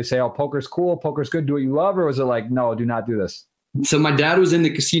parents, they say, oh, poker's cool. Poker's good. Do what you love. Or was it like, no, do not do this? So my dad was in the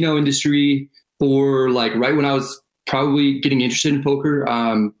casino industry for like right when I was probably getting interested in poker.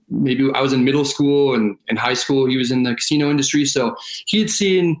 Maybe I was in middle school and in high school, he was in the casino industry. So he had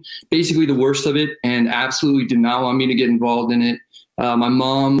seen basically the worst of it and absolutely did not want me to get involved in it. My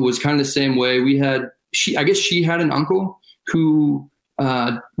mom was kind of the same way. I guess she had an uncle who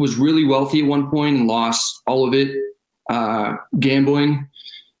was really wealthy at one point and lost all of it gambling.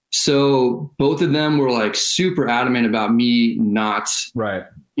 So both of them were like super adamant about me not Right.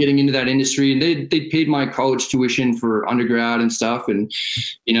 getting into that industry, and they paid my college tuition for undergrad and stuff. And,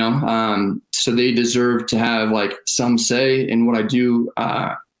 so they deserve to have like some say in what I do,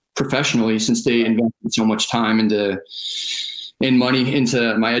 professionally, since they invested so much time and money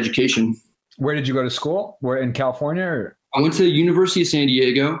into my education. Where did you go to school? Where, in California? Or? I went to the University of San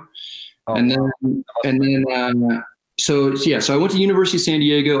Diego, Oh, and then so I went to University of San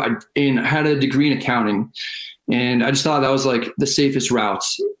Diego. I had a degree in accounting, and I just thought that was like the safest route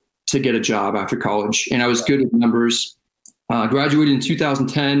to get a job after college. And I was good with numbers. Graduated in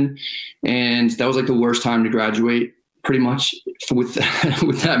 2010, and that was like the worst time to graduate, pretty much, with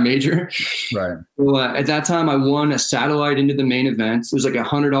that major. Right. So, at that time, I won a satellite into the main event. It was like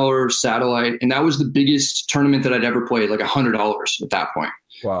 $100 satellite, and that was the biggest tournament that I'd ever played, like $100 at that point.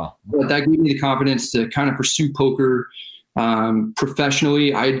 Wow. But that gave me the confidence to kind of pursue poker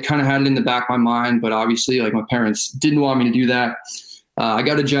professionally. I kind of had it in the back of my mind, but obviously, like, my parents didn't want me to do that. I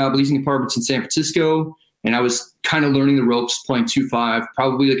got a job leasing apartments in San Francisco, and I was kind of learning the ropes playing 2-5,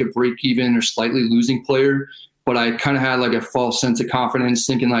 probably like a break even or slightly losing player. But I kind of had like a false sense of confidence,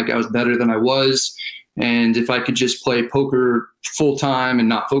 thinking like I was better than I was. And if I could just play poker full time and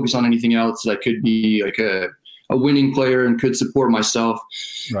not focus on anything else, I could be like a winning player and could support myself.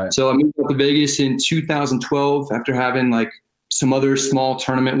 Right. So I moved up to Vegas in 2012 after having like some other small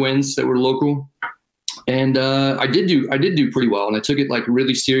tournament wins that were local. And I did do pretty well, and I took it like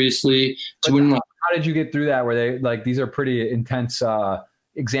really seriously to win. How did you get through that? Were they like, these are pretty intense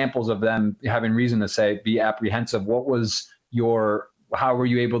examples of them having reason to say, be apprehensive? What was how were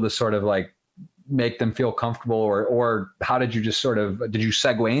you able to sort of like make them feel comfortable, or how did you just did you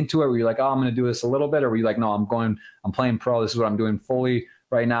segue into it? Were you like, oh, I'm going to do this a little bit? Or were you like, no, I'm playing pro. This is what I'm doing fully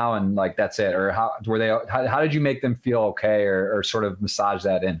right now. And like, that's it. Or how did you make them feel okay, or sort of massage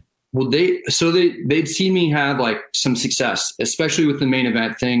that in? Well, they'd seen me have like some success, especially with the main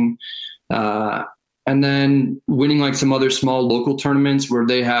event thing. And then winning like some other small local tournaments where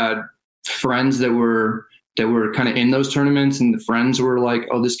they had friends that were kind of in those tournaments, and the friends were like,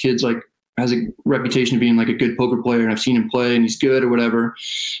 oh, this kid's like has a reputation of being like a good poker player, and I've seen him play and he's good or whatever.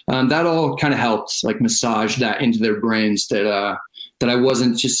 That all kind of helped like massage that into their brains that I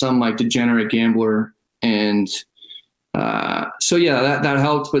wasn't just some like degenerate gambler. And so yeah, that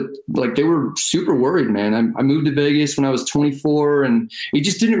helped, but like they were super worried, man. I moved to Vegas when I was 24, and it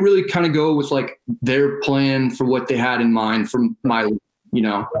just didn't really kind of go with like their plan for what they had in mind for my,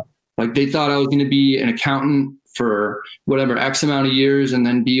 like they thought I was going to be an accountant for whatever X amount of years and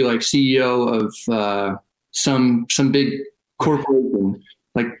then be like CEO of some big corporation.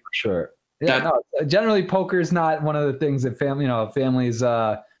 Like, sure. Yeah. Generally poker is not one of the things that families,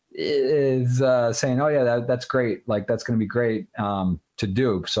 is saying, oh yeah, that's great. Like that's going to be great to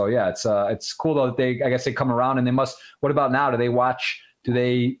do. So yeah, it's cool though that I guess they come around, and what about now? Do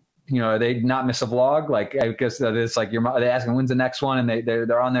they not miss a vlog? Like, I guess that it's like they asking when's the next one, and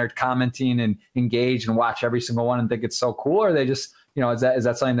they're on there commenting and engage and watch every single one and think it's so cool, or they just, is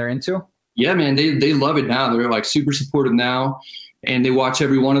that something they're into? Yeah, man, they love it now. They're like super supportive now, and they watch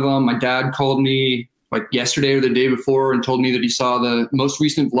every one of them. My dad called me like yesterday or the day before and told me that he saw the most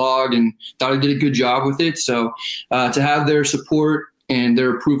recent vlog and thought I did a good job with it. So to have their support and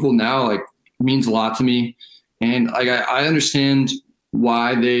their approval now, like, means a lot to me. And like, I understand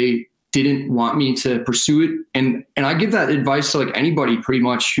why they didn't want me to pursue it. And I give that advice to like anybody pretty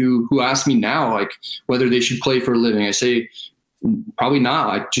much who asks me now, like whether they should play for a living. I say, probably not.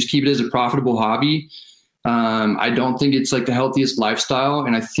 Like, just keep it as a profitable hobby. I don't think it's like the healthiest lifestyle.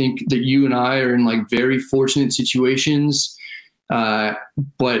 And I think that you and I are in like very fortunate situations.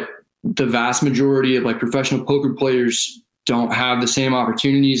 But the vast majority of like professional poker players don't have the same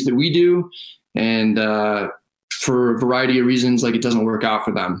opportunities that we do. And, for a variety of reasons, like it doesn't work out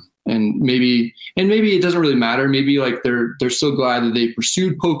for them. And maybe it doesn't really matter. Maybe like they're so glad that they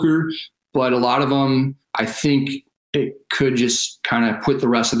pursued poker, but a lot of them, I think it could just kind of put the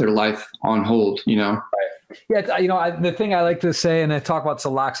rest of their life on hold, Right. Yeah, the thing I like to say, and I talk about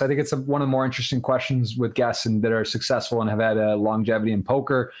Salax, I think it's one of the more interesting questions with guests and that are successful and have had a longevity in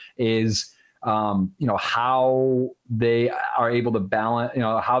poker is, how they are able to balance,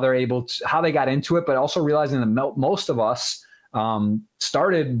 how they got into it, but also realizing that most of us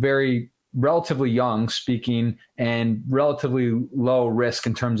started relatively young speaking and relatively low risk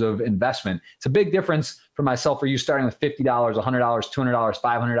in terms of investment. It's a big difference for myself, for you starting with $50, $100, $200,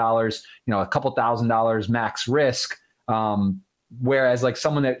 $500, a couple $1,000 max risk. Whereas like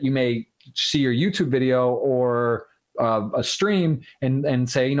someone that you may see your YouTube video or a stream and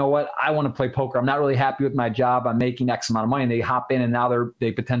say, you know what, I want to play poker. I'm not really happy with my job. I'm making X amount of money. And they hop in and now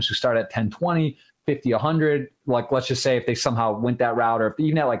they potentially start at 10, 20, 50, 100. Like, let's just say if they somehow went that route, or if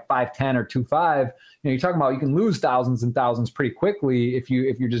even at like 5-10 or 2-5, you're talking about you can lose thousands and thousands pretty quickly if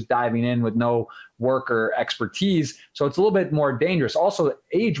you're just diving in with no work or expertise. So it's a little bit more dangerous. Also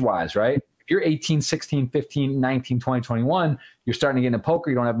age-wise, right? If you're 18, 16, 15, 19, 20, 21, you're starting to get into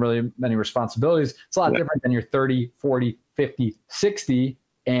poker. You don't have really many responsibilities. It's a lot different than you're 30, 40, 50, 60,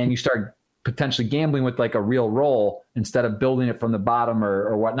 and you start potentially gambling with like a real roll instead of building it from the bottom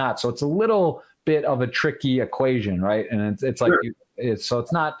or whatnot. So it's a little bit of a tricky equation, right? And it's like, so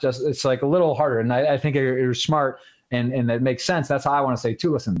it's not just, it's like a little harder. And I think you're smart and it makes sense. That's how I want to say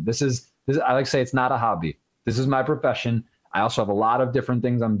too. Listen, this is, I like to say it's not a hobby. This is my profession. I also have a lot of different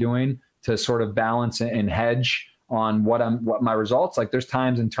things I'm doing to sort of balance and hedge on what my results. Like there's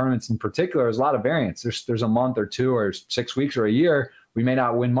times in tournaments in particular, there's a lot of variance. There's a month or 2 or 6 weeks or a year, we may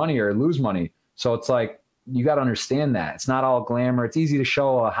not win money or lose money. So it's like, you got to understand that it's not all glamour. It's easy to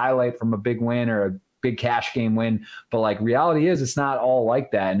show a highlight from a big win or a big cash game win, but like reality is it's not all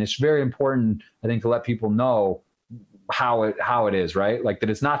like that. And it's very important, I think, to let people know how it is, right? Like that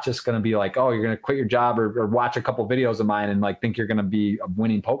it's not just going to be like, oh, you're going to quit your job or watch a couple videos of mine and like think you're going to be a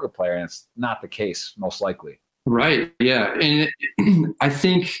winning poker player. And it's not the case, most likely. Right. Yeah. And I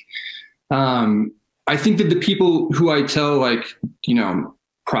think that the people who I tell, like, you know,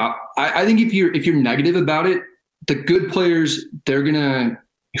 I think if you're negative about it, the good players,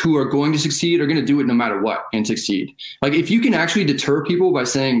 who are going to succeed are going to do it no matter what and succeed. Like if you can actually deter people by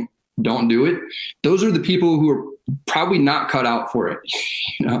saying, don't do it, those are the people who are probably not cut out for it.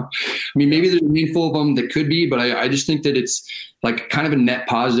 You know, I mean, maybe there's a handful of them that could be, but I just think that it's like kind of a net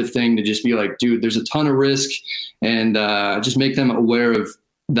positive thing to just be like, dude, there's a ton of risk, and just make them aware of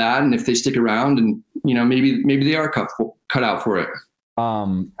that. And if they stick around, and you know, maybe they are cut out for it.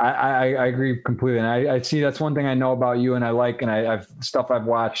 I agree completely. And I see that's one thing I know about you and I like, and I've stuff I've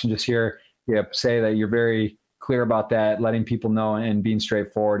watched and just hear you say that you're very clear about that, letting people know and being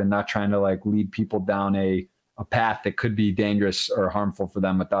straightforward and not trying to like lead people down a path that could be dangerous or harmful for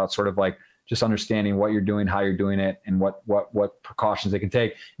them without sort of like just understanding what you're doing, how you're doing it, and what precautions they can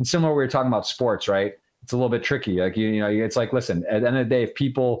take. And similar, we were talking about sports, right? It's a little bit tricky. Like, you know, it's like, listen, at the end of the day, if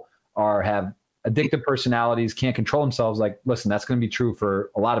people have addictive personalities, can't control themselves, like, listen, that's going to be true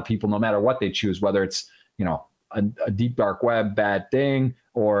for a lot of people, no matter what they choose, whether it's, you know, a deep dark web, bad thing,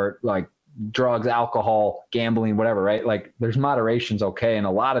 or like drugs, alcohol, gambling, whatever, right? Like there's moderation's okay in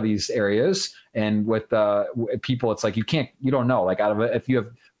a lot of these areas. And with people, it's like, you don't know, like out of it, if you have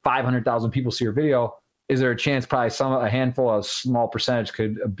 500,000 people see your video, is there a chance probably a handful, a small percentage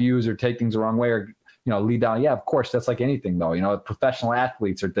could abuse or take things the wrong way or, you know, lead down? Yeah, of course. That's like anything though, you know, professional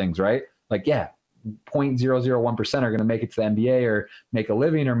athletes or things, right? Like, yeah, 0.001% are going to make it to the NBA or make a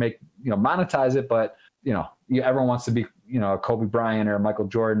living or monetize it. But, you know, everyone wants to be, you know, a Kobe Bryant or a Michael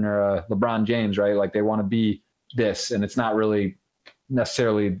Jordan or a LeBron James, right? Like they want to be this, and it's not really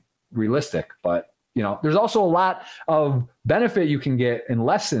necessarily realistic. But, you know, there's also a lot of benefit you can get in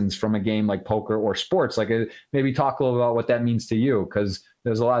lessons from a game like poker or sports. Like maybe talk a little about what that means to you, because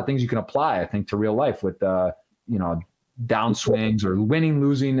there's a lot of things you can apply, I think, to real life with, you know, downswings or winning,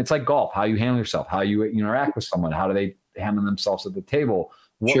 losing. It's like golf, how you handle yourself, how you interact with someone, how do they handle themselves at the table?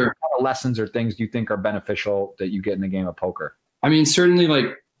 What kind of lessons or things do you think are beneficial that you get in the game of poker? I mean, certainly like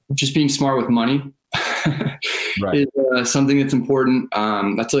just being smart with money right. is something that's important.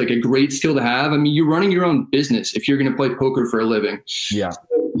 That's like a great skill to have. I mean, you're running your own business if you're going to play poker for a living. Yeah.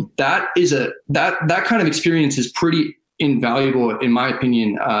 So that is that kind of experience is pretty invaluable in my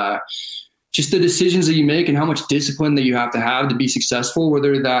opinion. Just the decisions that you make and how much discipline that you have to be successful,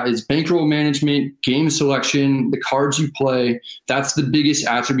 whether that is bankroll management, game selection, the cards you play, that's the biggest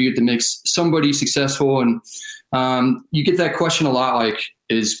attribute that makes somebody successful. And you get that question a lot, like,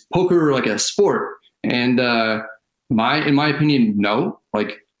 is poker like a sport? And in my opinion, no.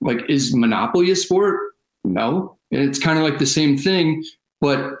 Like is Monopoly a sport? No. And it's kind of like the same thing,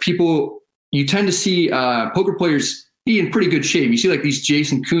 but you tend to see poker players be in pretty good shape. You see like these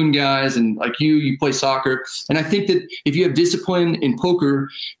Jason Kuhn guys, and like you play soccer. And I think that if you have discipline in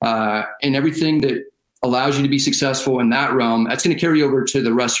poker and everything that allows you to be successful in that realm, that's going to carry over to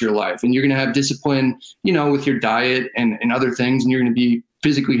the rest of your life. And you're going to have discipline, you know, with your diet and other things, and you're going to be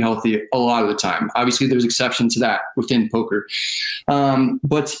physically healthy a lot of the time. Obviously there's exceptions to that within poker.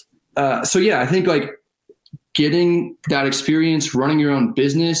 So yeah, I think like getting that experience, running your own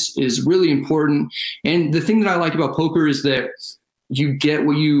business is really important. And the thing that I like about poker is that you get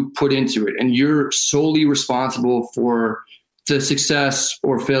what you put into it, and you're solely responsible for the success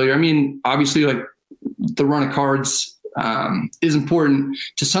or failure. I mean, obviously, like the run of cards is important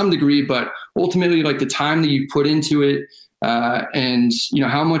to some degree, but ultimately like the time that you put into it, and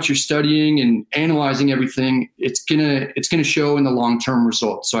how much you're studying and analyzing everything, it's gonna show in the long-term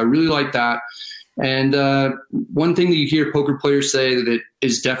results. So I really like that. And one thing that you hear poker players say that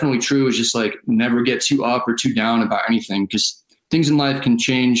is definitely true is just like never get too up or too down about anything, because things in life can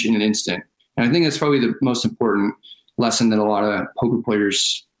change in an instant. And I think that's probably the most important lesson that a lot of poker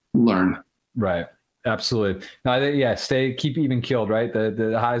players learn. Right. Absolutely. No, keep even keeled, right?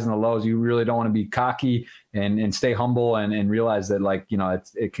 The highs and the lows. You really don't want to be cocky and stay humble and realize that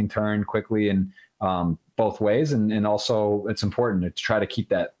it can turn quickly and both ways. And also it's important to try to keep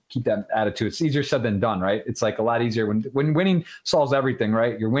that attitude. It's easier said than done, right? It's like a lot easier when winning solves everything,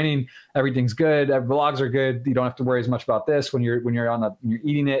 right? You're winning, everything's good, vlogs are good. You don't have to worry as much about this when you're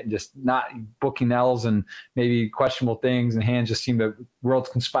eating it and just not booking L's and maybe questionable things and hands just seem to worlds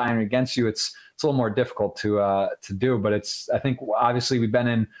conspiring against you. It's a little more difficult to do, but I think obviously we've been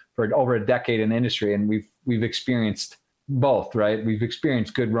in for over a decade in the industry and we've experienced both, right? We've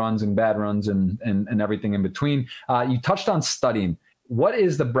experienced good runs and bad runs and everything in between. You touched on studying. What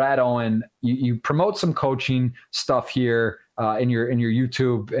is the Brad Owen? You promote some coaching stuff here in your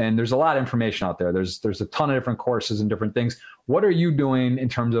YouTube, and there's a lot of information out there. There's a ton of different courses and different things. What are you doing in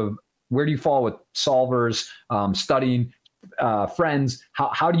terms of where do you fall with solvers, studying, friends?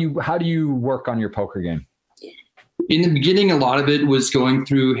 How do you work on your poker game? In the beginning, a lot of it was going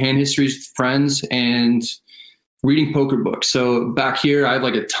through hand histories with friends and reading poker books. So back here, I have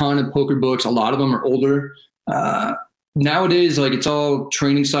like a ton of poker books. A lot of them are older. Nowadays, like it's all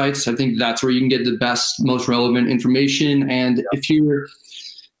training sites. I think that's where you can get the best, most relevant information. And if you're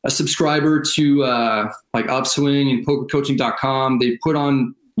a subscriber to like Upswing and PokerCoaching.com, they put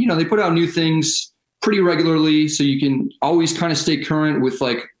out new things pretty regularly, so you can always kind of stay current with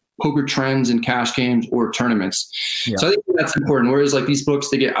like poker trends and cash games or tournaments. Yeah. So I think that's important. Whereas like these books,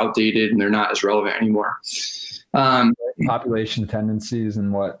 they get outdated and they're not as relevant anymore. Population tendencies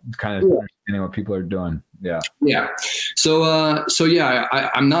and what kind of understanding what people are doing. Yeah. So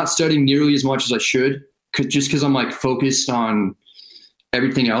I'm not studying nearly as much as I should, because I'm like focused on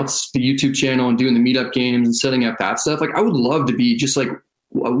everything else, the YouTube channel and doing the meetup games and setting up that stuff. Like I would love to be just like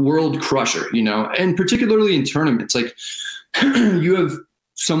a world crusher, and particularly in tournaments, like you have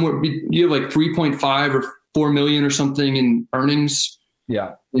like 3.5 or 4 million or something in earnings.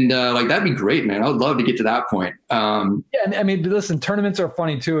 Yeah. And like, that'd be great, man. I would love to get to that point. Yeah. I mean, listen, tournaments are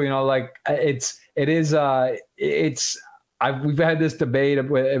funny too. We've had this debate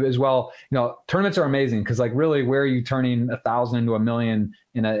as well. Tournaments are amazing because like really, where are you turning 1,000 into 1 million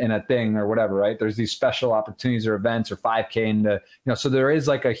in a thing or whatever, right? There's these special opportunities or events or 5K into, so there is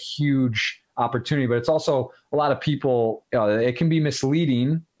like a huge opportunity, but it's also a lot of people, it can be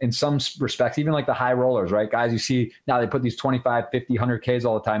misleading in some respects, even like the high rollers, right? Guys, you see now they put these 25, 50, 100Ks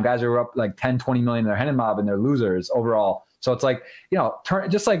all the time. Guys are up like 10, 20 million in their Hendon Mob and they're losers overall. So it's like,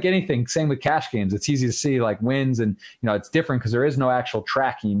 just like anything, same with cash games. It's easy to see like wins and, it's different because there is no actual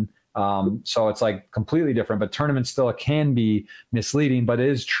tracking. So it's like completely different, but tournaments still can be misleading, but it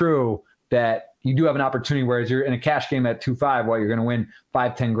is true that you do have an opportunity, whereas you're in a cash game at 2-5, you're going to win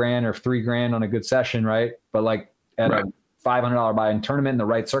 5-10 grand or $3,000 on a good session, right? But like at a $500 buy-in tournament in the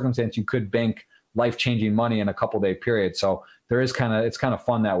right circumstance, you could bank life-changing money in a couple-day period. So it's kind of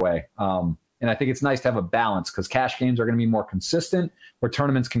fun that way. And I think it's nice to have a balance because cash games are going to be more consistent, where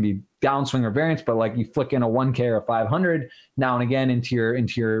tournaments can be downswing or variance. But like you flick in a 1K or a 500 now and again into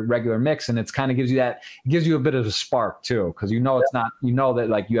your regular mix, and it's kind of gives you a bit of a spark too, because it's not that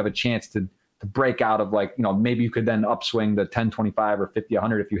like you have a chance to break out of like maybe you could then upswing the 10, 25 or 50,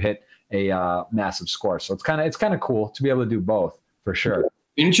 100 if you hit a massive score. So it's kind of cool to be able to do both for sure.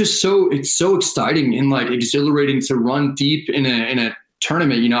 And it's so exciting and like exhilarating to run deep in a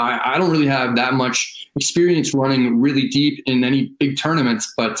tournament. I don't really have that much experience running really deep in any big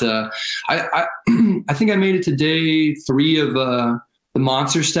tournaments, but I think I made it to day 3 of the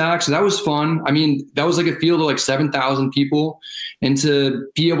monster stack. So that was fun. I mean, that was like a field of like 7,000 people, and to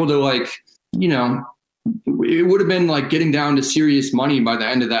be able to like, it would have been like getting down to serious money by the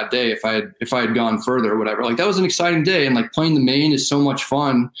end of that day if I had gone further or whatever. Like that was an exciting day, and like playing the main is so much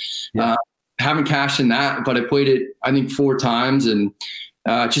fun. Yeah. Haven't cashed in that, but I played it I think 4 times, and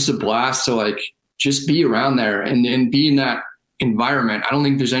just a blast to like just be around there and be in that environment. I don't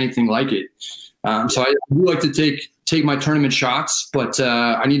think there's anything like it. So I do like to take my tournament shots, but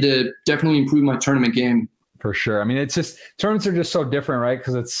I need to definitely improve my tournament game. For sure. I mean, it's just tournaments are just so different, right?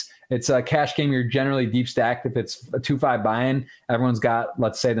 Because it's a cash game. You're generally deep stacked. If it's a 2-5 buy-in, everyone's got,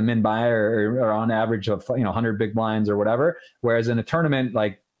 let's say, the min buy or on average of 100 big blinds or whatever. Whereas in a tournament,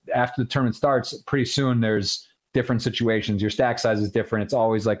 like after the tournament starts, pretty soon there's different situations. Your stack size is different. It's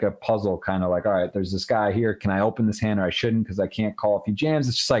always like a puzzle, kind of like, all right, there's this guy here. Can I open this hand or I shouldn't because I can't call if he jams?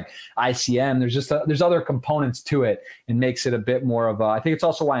 It's just like ICM. There's other components to it and makes it a bit more of a, I think it's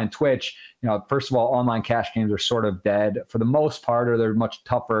also why in Twitch, first of all, online cash games are sort of dead for the most part, or they're much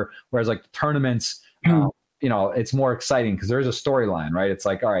tougher. Whereas like the tournaments, it's more exciting because there's a storyline, right? It's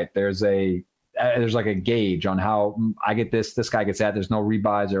like, all right, there's like a gauge on how I get this guy gets that. There's no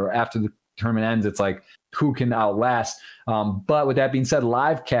rebuys, or after the tournament ends, it's like who can outlast. But with that being said,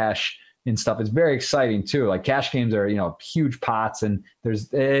 live cash and stuff is very exciting too. Like cash games are, huge pots, and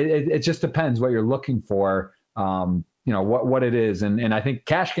it just depends what you're looking for. What it is. And I think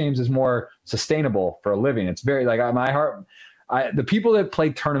cash games is more sustainable for a living. It's very like the people that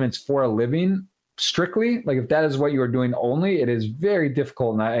play tournaments for a living strictly, like if that is what you are doing only, it is very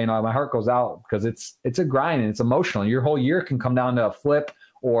difficult. And my heart goes out because it's a grind and it's emotional. Your whole year can come down to a flip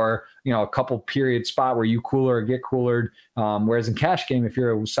or, a couple period spot where you cooler or get coolered. Whereas in cash game, if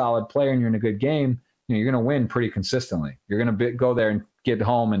you're a solid player and you're in a good game, you're going to win pretty consistently. You're going to go there and get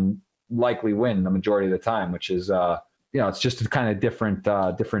home and likely win the majority of the time, which is, it's just a kind of different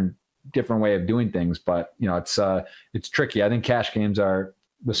way of doing things. But, it's tricky. I think cash games are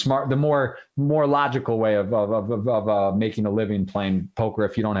the more logical way of making a living playing poker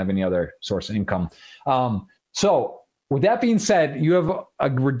if you don't have any other source of income. So with that being said, you have a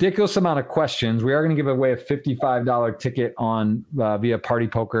ridiculous amount of questions. We are going to give away a $55 ticket on via Party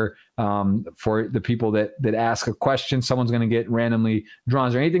Poker for the people that ask a question. Someone's going to get randomly drawn.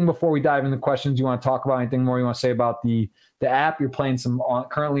 Is there anything before we dive into questions you want to talk about? Anything more you want to say about the app? You're playing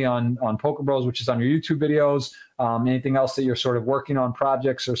currently on Poker Bros, which is on your YouTube videos. Anything else that you're sort of working on,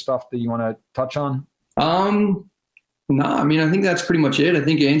 projects or stuff that you want to touch on? No, I mean, I think that's pretty much it. I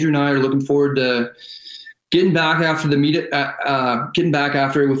think Andrew and I are looking forward to getting back after the meetup,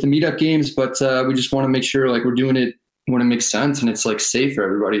 with the meetup games, but we just want to make sure like we're doing it when it makes sense and it's like safe for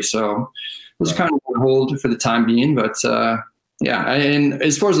everybody. So those are kind of on hold for the time being, but yeah. And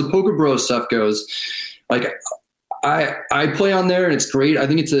as far as the Poker Bros stuff goes, like I play on there and it's great. I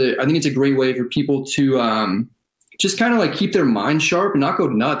think it's a great way for people to just kind of like keep their mind sharp and not go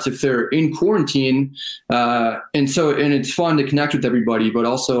nuts if they're in quarantine. And it's fun to connect with everybody, but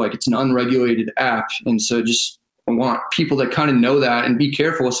also like it's an unregulated app. And so just I want people to kind of know that and be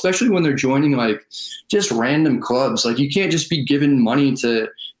careful, especially when they're joining like just random clubs. Like you can't just be giving money to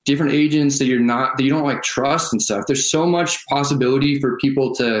different agents that you don't like trust and stuff. There's so much possibility for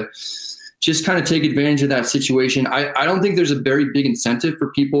people to just kind of take advantage of that situation. I don't think there's a very big incentive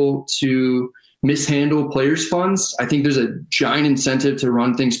for people to mishandle players' funds. I think there's a giant incentive to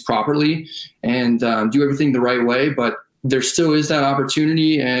run things properly and do everything the right way, but there still is that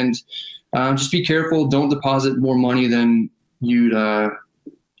opportunity, and just be careful. Don't deposit more money than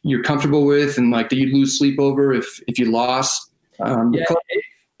you're comfortable with, and like that you'd lose sleep over if you lost.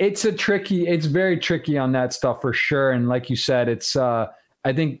 It's very tricky on that stuff for sure. And like you said, it's I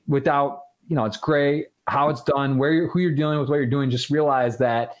think without, it's great how it's done, who you're dealing with, what you're doing. Just realize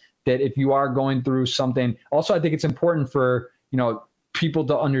that if you are going through something. Also, I think it's important for, people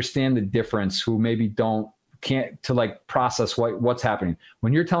to understand the difference who maybe can't to like process what's happening.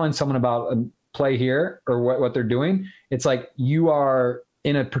 When you're telling someone about a play here or what they're doing, it's like you are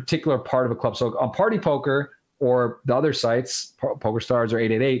in a particular part of a club. So on Party Poker or the other sites, PokerStars or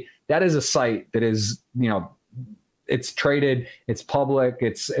 888, that is a site that is, it's traded, it's public,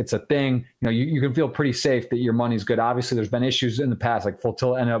 it's a thing. You can feel pretty safe that your money's good. Obviously, there's been issues in the past, like Full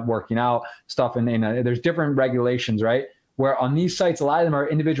Tilt ended up working out stuff, and there's different regulations, right? Where on these sites, a lot of them are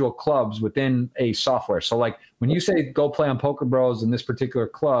individual clubs within a software. So like when you say go play on Poker Bros in this particular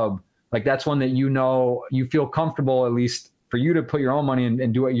club, like that's one that you feel comfortable, at least for you to put your own money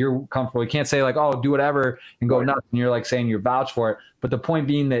and do what you're comfortable. You can't say like, oh, do whatever and go nuts. And you're like saying you vouch for it. But the point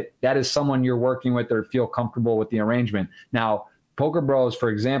being that is someone you're working with or feel comfortable with the arrangement. Now, Poker Bros, for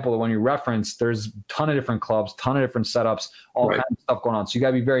example, when you reference, there's a ton of different clubs, ton of different setups, all kinds of stuff going on. So you got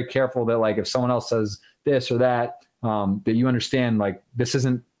to be very careful that like if someone else says this or that, that you understand like this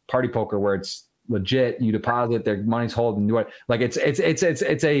isn't Party Poker where it's legit, you deposit, their money's hold and do it. Like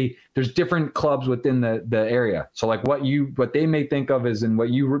there's different clubs within the area. So like what they may think of is and what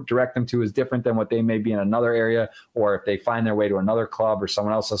you direct them to is different than what they may be in another area, or if they find their way to another club or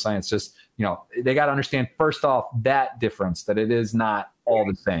someone else is saying, it's just, they got to understand first off that difference, that it is not all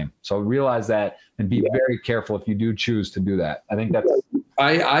the same. So realize that and be very careful if you do choose to do that. I think that's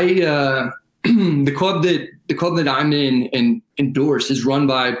the club that I'm in and endorse is run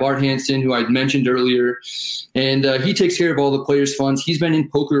by Bart Hansen, who I'd mentioned earlier, and he takes care of all the players' funds. He's been in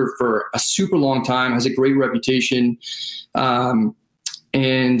poker for a super long time, has a great reputation.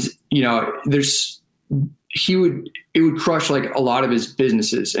 And, you know, it would crush like a lot of his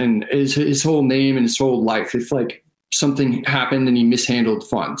businesses and his whole name and his whole life if like something happened and he mishandled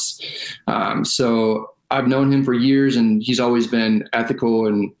funds. So I've known him for years, and he's always been ethical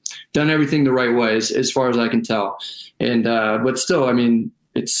and done everything the right way as far as I can tell. And, but still, I mean,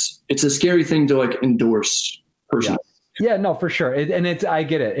 it's a scary thing to like endorse personally. Yeah, no, for sure. I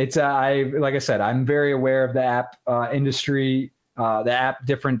get it. Like I said, I'm very aware of the app industry. The app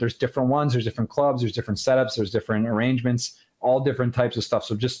there's different ones, there's different clubs, there's different setups, there's different arrangements, all different types of stuff.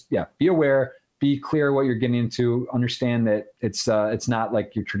 So just, be aware, be clear what you're getting into, understand that it's not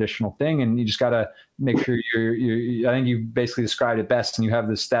like your traditional thing. And you just got to make sure I think you basically described it best, and you have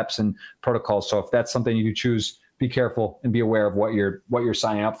the steps and protocols. So if that's something you choose, be careful and be aware of what you're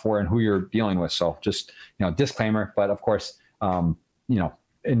signing up for and who you're dealing with. So just, disclaimer, but of course,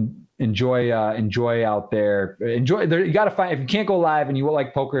 enjoy out there. You got to find, if you can't go live and you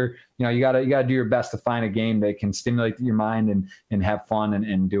like poker, you got to do your best to find a game that can stimulate your mind and have fun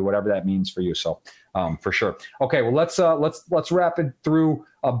and do whatever that means for you. So for sure. Okay. Well, let's wrap it through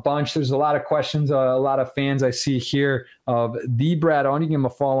a bunch. There's a lot of questions, a lot of fans I see here of the Brad Owen. You can give him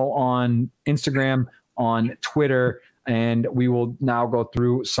a follow on Instagram, on Twitter, and we will now go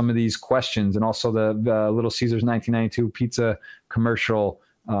through some of these questions, and also the Little Caesars 1992 pizza commercial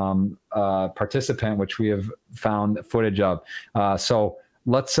participant, which we have found footage of. So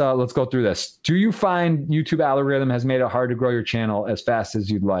let's go through this. Do you find YouTube algorithm has made it hard to grow your channel as fast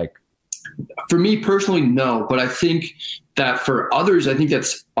as you'd like? For me personally, no, but I think that for others, I think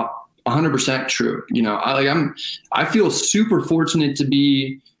that's 100% true. I feel super fortunate to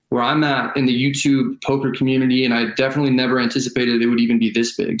be where I'm at in the YouTube poker community, and I definitely never anticipated it would even be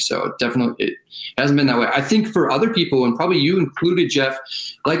this big. So definitely it hasn't been that way. I think for other people, and probably you included, Jeff,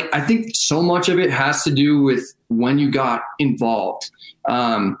 like I think so much of it has to do with when you got involved.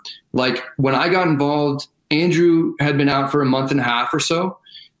 Like when I got involved, Andrew had been out for a month and a half or so.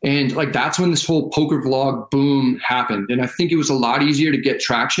 And like, that's when this whole poker vlog boom happened. And I think it was a lot easier to get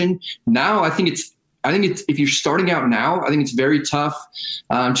traction. Now, I think it's if you're starting out now, I think it's very tough,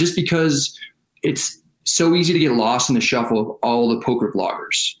 just because it's so easy to get lost in the shuffle of all the poker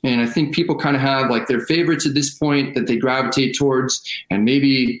vloggers. And I think people kind of have like their favorites at this point that they gravitate towards, and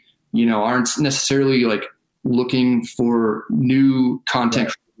maybe, aren't necessarily like looking for new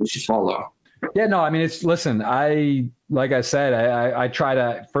content to follow. Yeah, no, I mean, like I said, I try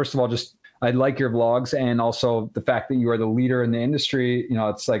to, first of all, I like your vlogs, and also the fact that you are the leader in the industry.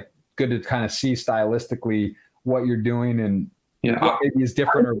 It's like good to kind of see stylistically what you're doing and what maybe is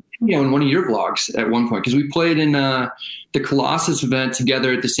different. In one of your vlogs at one point, because we played in the Colossus event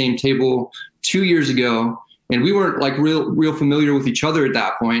together at the same table 2 years ago, and we weren't like real familiar with each other at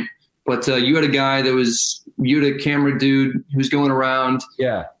that point. But you had a guy you had a camera dude who was going around.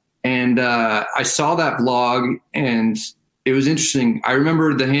 Yeah. And I saw that vlog, and it was interesting. I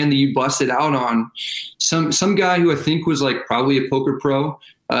remember the hand that you busted out on some guy who I think was like probably a poker pro,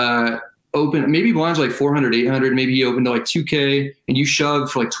 opened, maybe blinds like 400, 800, maybe he opened to like 2K, and you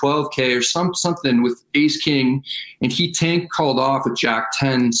shoved for like 12K or something with ace king, and he tank called off with Jack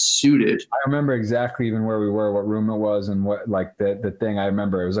 10 suited. I remember exactly even where we were, what room it was, and what like the thing. I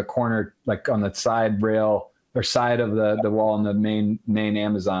remember it was a corner like on the side rail or side of the wall in the main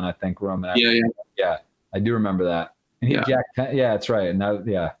Amazon, I think, room. Yeah, I do remember that. And he Jack 10, yeah, that's right. And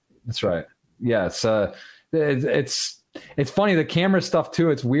that's right. Yeah, it's funny, the camera stuff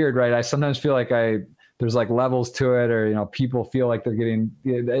too. It's weird, right? I sometimes feel like there's like levels to it, or people feel like they're getting,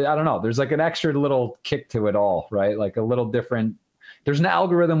 I don't know. There's like an extra little kick to it all, right? Like a little different. There's an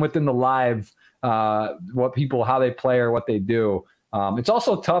algorithm within the live, how they play or what they do. It's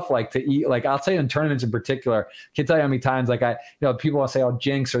also tough, like to eat, like I'll say in tournaments in particular, I can't tell you how many times, like people will say, oh,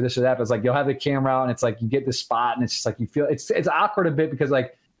 jinx or this or that, but it's like, you'll have the camera out and it's like, you get this spot and it's just like, you feel it's awkward a bit because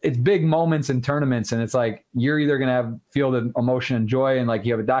like it's big moments in tournaments, and it's like, you're either going to feel the emotion and joy, and like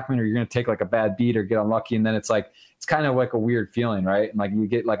you have a documentary, you're going to take like a bad beat or get unlucky. And then it's like, it's kind of like a weird feeling, right? And like you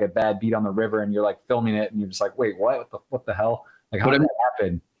get like a bad beat on the river and you're like filming it and you're just like, wait, what the hell? Like how did that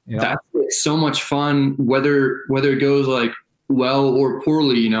happen? That's so much fun, whether it goes like well or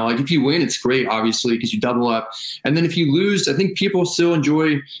poorly, like if you win, it's great, obviously, because you double up. And then if you lose, I think people still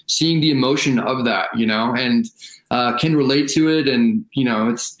enjoy seeing the emotion of that, and can relate to it. And,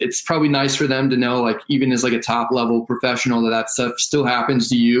 it's probably nice for them to know, like, even as like a top level professional, that stuff still happens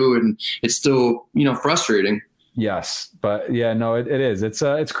to you, and it's still, frustrating. Yes. But yeah, no, it is.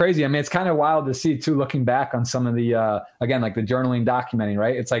 It's crazy. I mean, it's kind of wild to see too, looking back on some of the, again, like the journaling, documenting,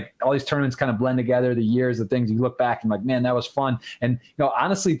 right? It's like all these tournaments kind of blend together, the years, the things you look back and like, man, that was fun. And,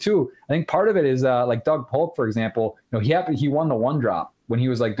 honestly too, I think part of it is like Doug Polk, for example, he won the one drop when he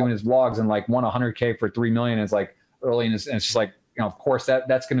was like doing his vlogs and like won 100K for 3 million. It's like early in his, and it's just like, of course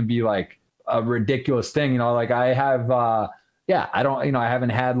that's going to be like a ridiculous thing. Like I have, I don't, I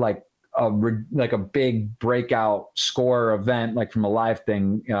haven't had like a big breakout score event, like from a live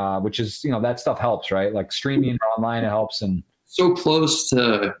thing, which is, that stuff helps, right? Like streaming or online, it helps. And so close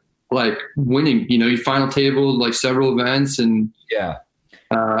to like winning, you final table like several events and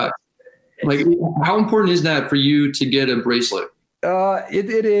like how important is that for you to get a bracelet?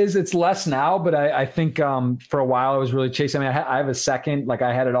 It is. It's less now, but I think for a while I was really chasing. I mean, I have a second, like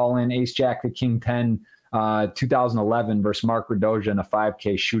I had it all in ace jack, the king 10, 2011 versus Mark Radoja in a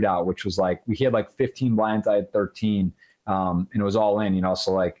 5K shootout, which was like, he had like 15 blinds, I had 13, and it was all in,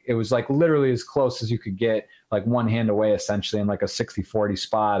 so like, it was like literally as close as you could get, like one hand away essentially in like a 60-40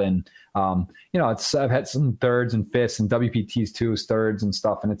 spot. And, I've had some thirds and fifths and WPTs too, thirds and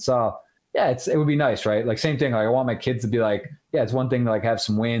stuff. And it's, it would be nice, right? Like same thing. Like I want my kids to be like, it's one thing to like have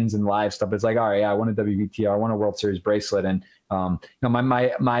some wins and live stuff. It's like, all right, I won a WPT, I won a World Series bracelet. And,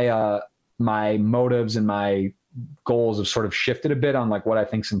 my motives and my goals have sort of shifted a bit on like what I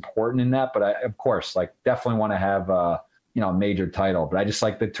think is important in that. But I, of course, like definitely want to have, a major title, but I just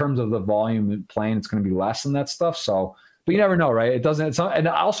like the terms of the volume playing, it's going to be less than that stuff. So, but you never know, right? It doesn't, and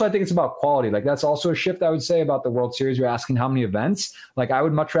also I think it's about quality. Like that's also a shift I would say about the World Series. You're asking how many events, like I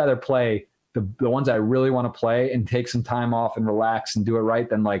would much rather play the ones I really want to play and take some time off and relax and do it right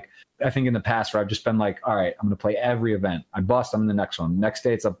than like, I think in the past where I've just been like, all right, I'm going to play every event. I bust, I'm in the next one. Next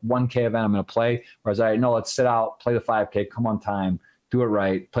day, it's a 1K event I'm going to play. Whereas all right, no, let's sit out, play the 5K, come on time, do it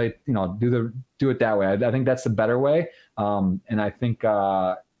right, play, do it that way. I think that's the better way. And I think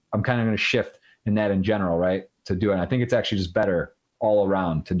I'm kind of going to shift in that in general, right, to do it. And I think it's actually just better all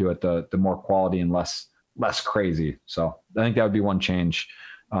around to do it the more quality and less crazy. So I think that would be one change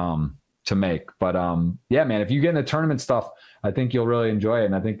to make. But man, if you get into tournament stuff, I think you'll really enjoy it.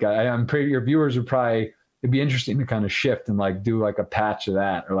 And I think I'm pretty, your viewers would probably, it'd be interesting to kind of shift and like do like a patch of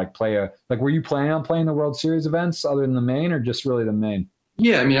that or like were you planning on playing the World Series events other than the main or just really the main?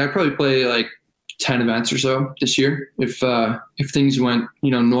 Yeah. I mean, I'd probably play like 10 events or so this year if things went,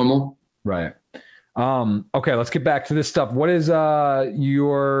 normal. Right. Okay. Let's get back to this stuff. What is do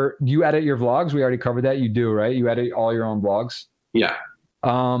you edit your vlogs? We already covered that. You do, right? You edit all your own vlogs? Yeah.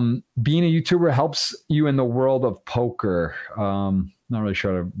 Being a YouTuber helps you in the world of poker. Not really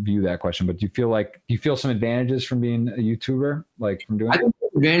sure how to view that question, but do you feel some advantages from being a YouTuber, like from doing? I think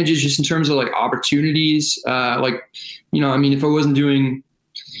advantages just in terms of like opportunities. I mean, if I wasn't doing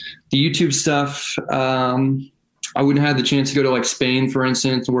the YouTube stuff, I wouldn't have the chance to go to like Spain, for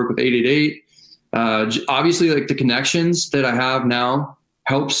instance, to work with 888. Obviously, like the connections that I have now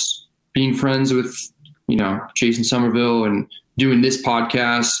helps being friends with, Jason Somerville and doing this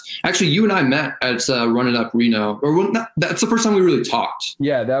podcast. Actually, you and I met at Run It Up Reno, that's the first time we really talked.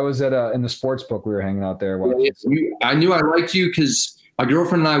 Yeah, that was at in the sports book. We were hanging out there. I knew I liked you because my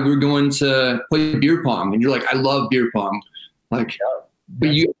girlfriend and I, we were going to play beer pong, and you're like, I love beer pong. Like,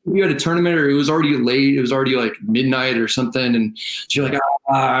 but you had a tournament, or it was already late. It was already like midnight or something, and you're like,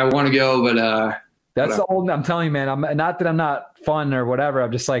 I want to go, but that's the whole. I'm telling you, man. I'm not that I'm not fun or whatever.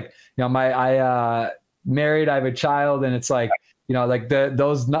 I'm just like, I married. I have a child, and it's like. Like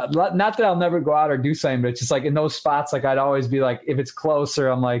those, not that I'll never go out or do something, but it's just like in those spots, like I'd always be like, if it's closer,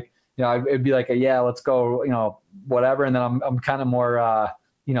 I'm like, it'd be like let's go, whatever. And then I'm kind of more,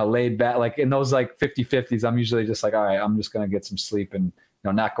 laid back, like in those like 50-50s, I'm usually just like, all right, I'm just going to get some sleep and,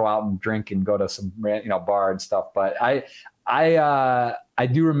 not go out and drink and go to some, bar and stuff. But I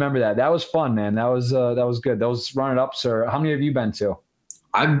do remember that. That was fun, man. That was good. Those Run It Ups how many have you been to?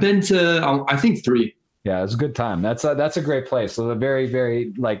 I've been to, I think 3. Yeah, it's a good time. That's a great place. So they're very,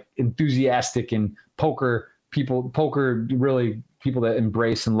 very like enthusiastic and poker really people that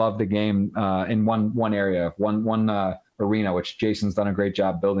embrace and love the game in one area, one arena, which Jason's done a great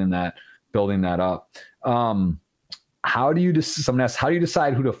job building that up. How do you someone asked, how do you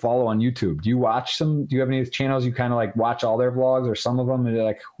decide who to follow on YouTube? Do you have any channels you kind of like watch all their vlogs or some of them? And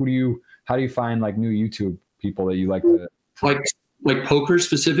like, how do you find like new YouTube people that you like to like poker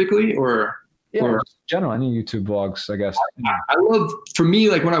specifically or? Yeah, or general, any YouTube vlogs, I guess. I love, for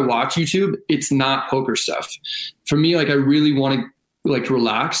me, like when I watch YouTube, it's not poker stuff. For me, like I really want to like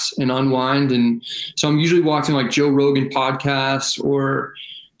relax and unwind. And so I'm usually watching like Joe Rogan podcasts or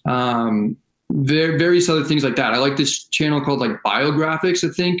various other things like that. I like this channel called like Biographics,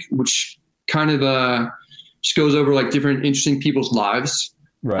 I think, which kind of just goes over like different interesting people's lives.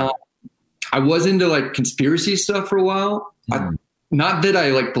 Right. I was into like conspiracy stuff for a while. Not that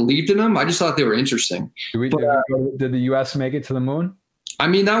I like believed in them. I just thought they were interesting. Did the U.S. make it to the moon? I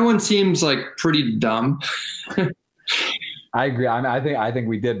mean, that one seems like pretty dumb. I agree. I think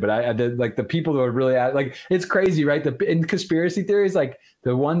we did, but I did like the people that would really like. It's crazy, right? In conspiracy theories, like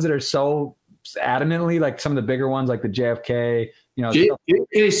the ones that are so adamantly, like some of the bigger ones, like the JFK.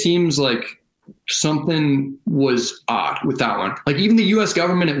 JFK seems like something was odd with that one. Like even the U.S.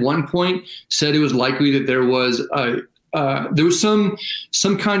 government at one point said it was likely that there was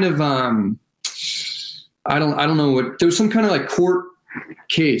some kind of I don't know what, there was some kind of like court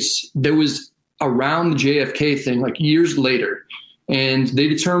case that was around the JFK thing like years later, and they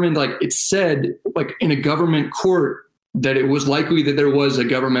determined, like it said like in a government court, that it was likely that there was a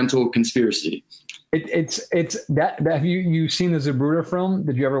governmental conspiracy. It's that have you seen the Zapruder film?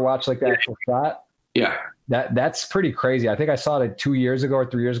 Did you ever watch like the actual shot? Yeah. That's pretty crazy. I think I saw it like 2 years ago or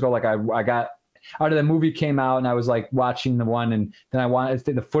 3 years ago. Like I got out of the movie came out and I was like watching the one, and then I wanted to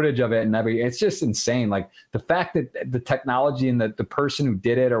see the footage of it, and it's just insane. Like the fact that the technology and the person who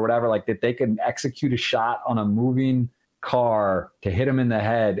did it or whatever, like that they could execute a shot on a moving car to hit him in the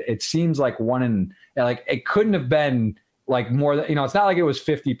head. It seems like like it couldn't have been like more than, it's not like it was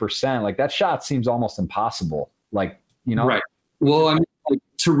 50%. Like that shot seems almost impossible. Like, Right. Well, I mean, like,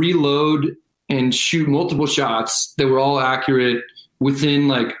 to reload and shoot multiple shots that were all accurate within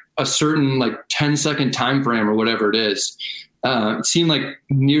like a certain like 10-second time frame or whatever it is, it seemed like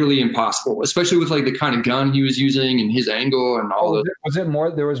nearly impossible, especially with like the kind of gun he was using and his angle and all of it. Was it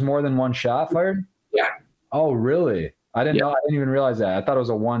more? There was more than one shot fired? Yeah. Oh, really? I didn't know. I didn't even realize that. I thought it was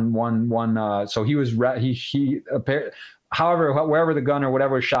a one. So he was he apparently. However, wherever the gun or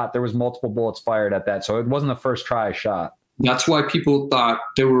whatever was shot, there was multiple bullets fired at that. So it wasn't the first try shot. That's why people thought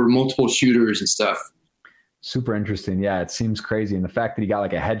there were multiple shooters and stuff. Super interesting. Yeah, it seems crazy. And the fact that he got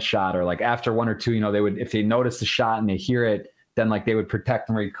like a headshot, or like after one or two, they would, if they notice the shot and they hear it, then like they would protect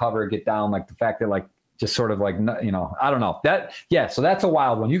and recover, get down. Like the fact that like just sort of like, I don't know that. Yeah. So that's a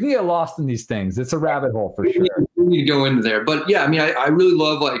wild one. You can get lost in these things. It's a rabbit hole for sure. We need to go into there, but yeah, I mean, I really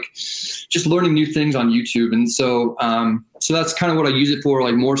love like just learning new things on YouTube. And so, so that's kind of what I use it for,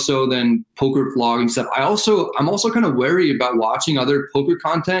 like more so than poker vlogging stuff. I'm also kind of wary about watching other poker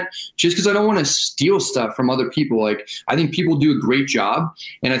content just because I don't want to steal stuff from other people. Like I think people do a great job,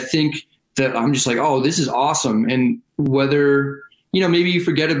 and I think that I'm just like, oh, this is awesome. And whether, maybe you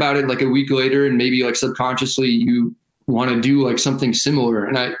forget about it like a week later, and maybe like subconsciously you want to do like something similar.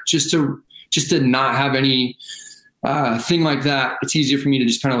 And I just to not have any thing like that, it's easier for me to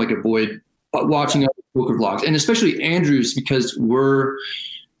just kind of like avoid watching other poker vlogs, and especially Andrew's, because we're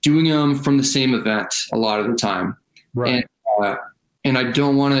doing them from the same event a lot of the time. Right. And I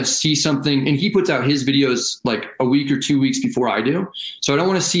don't want to see something, and he puts out his videos like a week or 2 weeks before I do. So I don't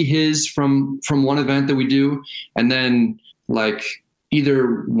want to see his from one event that we do, and then like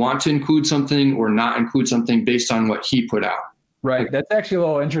either want to include something or not include something based on what he put out. Right. That's actually a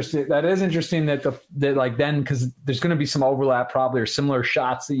little interesting. That is interesting that like then, because there's going to be some overlap probably, or similar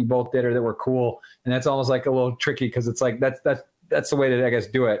shots that you both did or that were cool. And that's almost like a little tricky, because it's like that's the way to, I guess,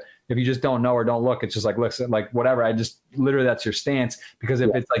 do it. If you just don't know or don't look, it's just like, looks like whatever. I just literally, that's your stance. Because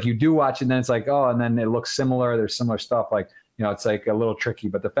if it's like you do watch it, then it's like, oh, and then it looks similar. There's similar stuff. Like, it's like a little tricky.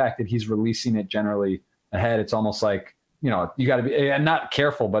 But the fact that he's releasing it generally ahead, it's almost like, you got to be, and not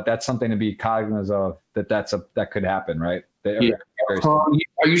careful, but that's something to be cognizant of, that could happen, right? I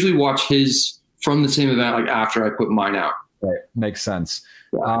usually watch his from the same event, like after I put mine out. Right. Makes sense.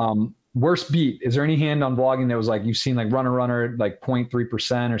 Yeah. Worst beat. Is there any hand on vlogging that was like, you've seen like runner, like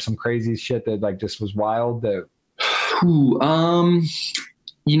 0.3% or some crazy shit that like just was wild? I don't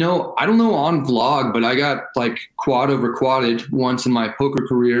know on vlog, but I got like quad over quadded once in my poker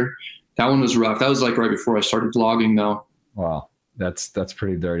career. That one was rough. That was like right before I started vlogging though. Wow. That's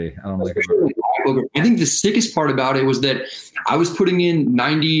pretty dirty. I don't like it. I think the sickest part about it was that I was putting in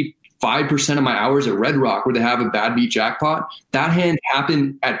 95% of my hours at Red Rock, where they have a bad beat jackpot. That hand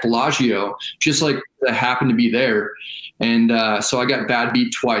happened at Bellagio, just like that happened to be there. And so I got bad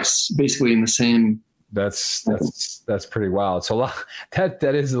beat twice, basically in the same. That's pretty wild. So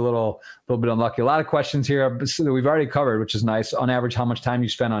that is a little bit unlucky. A lot of questions here that we've already covered, which is nice. On average, how much time you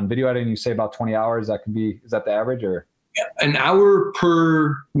spend on video editing? You say about 20 hours. Is that the average, or? An hour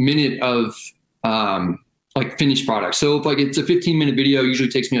per minute of like finished product. So if like it's a 15-minute video, it usually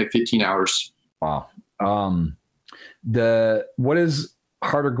takes me like 15 hours. Wow. What is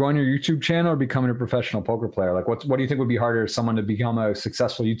harder, growing your YouTube channel or becoming a professional poker player? Like what do you think would be harder, someone to become a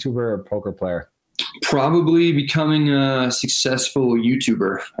successful YouTuber or a poker player? Probably becoming a successful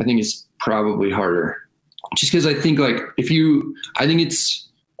YouTuber. I think it's probably harder, just because I think like I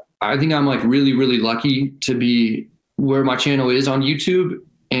think I'm like really, really lucky to be where my channel is on YouTube.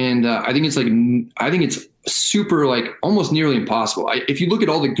 And I think it's super, like almost nearly impossible. If you look at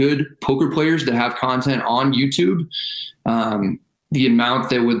all the good poker players that have content on YouTube, the amount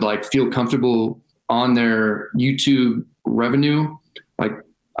that would like feel comfortable on their YouTube revenue, like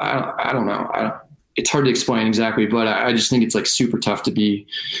I don't know. It's hard to explain exactly, but I just think it's like super tough to be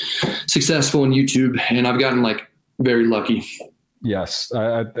successful in YouTube, and I've gotten like very lucky. Yes.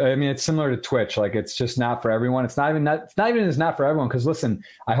 I mean, it's similar to Twitch. Like, it's just not for everyone. It's not even it's not for everyone. Cause listen,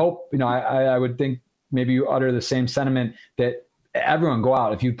 I hope, I would think maybe you utter the same sentiment that everyone go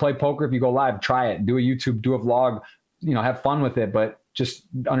out. If you play poker, if you go live, try it, do a YouTube, do a vlog, have fun with it, but just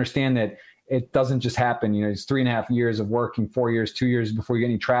understand that it doesn't just happen. It's 3.5 years of working, 4 years, 2 years before you get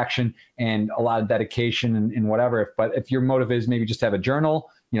any traction, and a lot of dedication and whatever. But if your motive is maybe just to have a journal,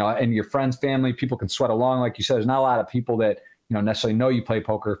 and your friends, family, people can sweat along. Like you said, there's not a lot of people that, necessarily know you play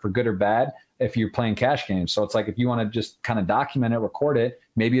poker for good or bad if you're playing cash games. So it's like, if you want to just kind of document it, record it,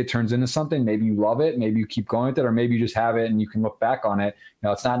 maybe it turns into something, maybe you love it, maybe you keep going with it, or maybe you just have it and you can look back on it.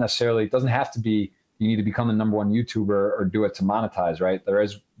 It's not necessarily, it doesn't have to be, you need to become the number one YouTuber or do it to monetize, right? There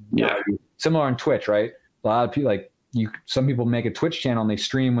is, similar on Twitch, right? A lot of people, some people make a Twitch channel and they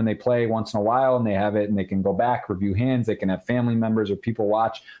stream when they play once in a while, and they have it and they can go back, review hands. They can have family members or people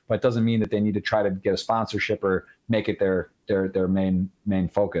watch, but it doesn't mean that they need to try to get a sponsorship or make it their main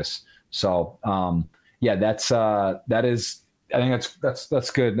focus. So that is, I think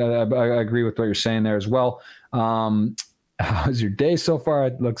that's good. I agree with what you're saying there as well. How's your day so far?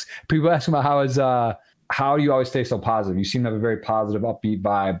 It looks, people ask about how do you always stay so positive? You seem to have a very positive, upbeat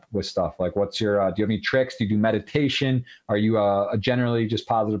vibe with stuff. Like, what's your, do you have any tricks? Do you do meditation? Are you a generally just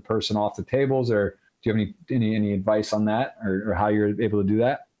positive person off the tables, or do you have any advice on that, or how you're able to do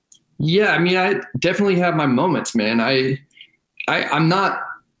that? Yeah. I mean, I definitely have my moments, man. I'm not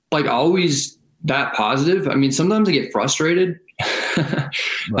like always that positive. I mean, sometimes I get frustrated,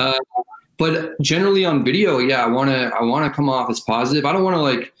 right. But generally on video, I want to come off as positive. I don't want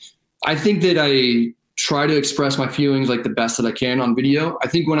to I think that I try to express my feelings like the best that I can on video. I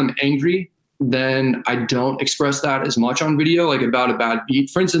think when I'm angry, then I don't express that as much on video, like about a bad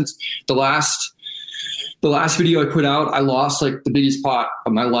beat. For instance, the last video I put out, I lost like the biggest pot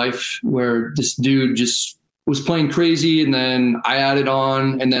of my life, where this dude just was playing crazy, and then I added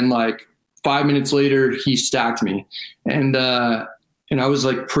on, and then like 5 minutes later he stacked me. And I was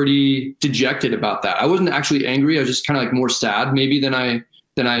like pretty dejected about that. I wasn't actually angry. I was just kind of like more sad maybe than I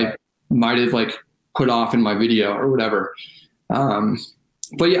might have like put off in my video or whatever.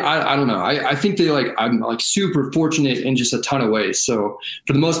 But yeah, I don't know. I think that I'm like super fortunate in just a ton of ways. So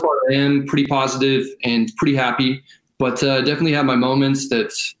for the most part, I am pretty positive and pretty happy, but definitely have my moments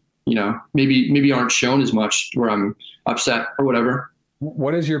that, maybe aren't shown as much, where I'm upset or whatever.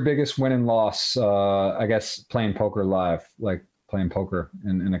 What is your biggest win and loss? I guess playing poker live, like playing poker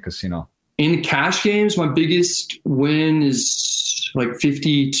in a casino. In cash games, my biggest win is like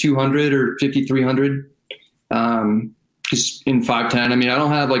 5,200 or 5,300. Just in 510. I mean, I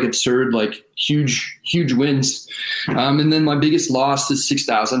don't have like absurd, like huge wins. And then my biggest loss is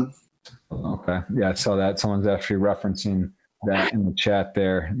 6,000. Okay. Yeah. I saw that. Someone's actually referencing that in the chat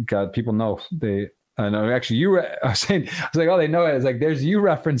there. God, people know I know actually I was like, oh, they know it. It's like, there's, you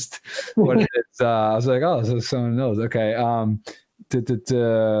referenced what it is. I was like, oh, so someone knows. Okay.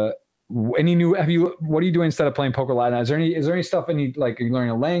 What are you doing instead of playing poker live now? Is there any stuff, like, are you learning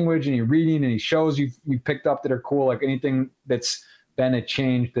a language, any reading, any shows you've picked up that are cool? Like anything that's been a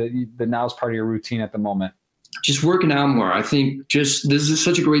change that now is part of your routine at the moment? Just working out more. I think this is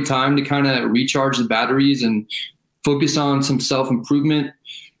such a great time to kind of recharge the batteries and focus on some self-improvement.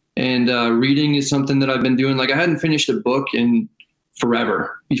 And reading is something that I've been doing. Like, I hadn't finished a book in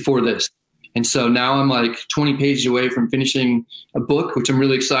forever before this. And so now I'm like 20 pages away from finishing a book, which I'm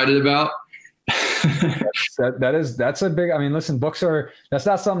really excited about. That's a big, I mean, listen, that's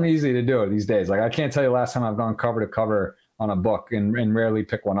not something easy to do these days. Like, I can't tell you last time I've gone cover to cover on a book and rarely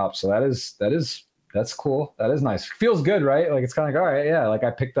pick one up. So that's cool. That is nice. Feels good, right? Like, it's kind of like, all right, yeah. Like,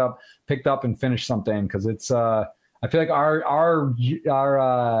 I picked up and finished something, because it's, I feel like our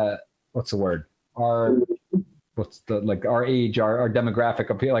what's the word? Our age, our demographic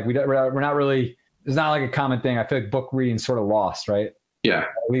appeal. Like, we're not really, it's not like a common thing. I feel like book reading sort of lost, right? Yeah.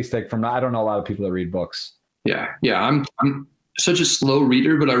 At least I don't know a lot of people that read books. Yeah. Yeah. I'm such a slow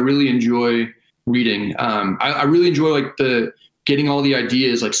reader, but I really enjoy reading. I really enjoy like getting all the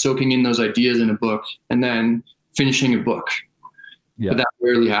ideas, like soaking in those ideas in a book and then finishing a book. Yeah. But that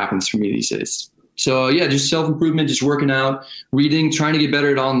rarely happens for me these days. So yeah, just self-improvement, just working out, reading, trying to get better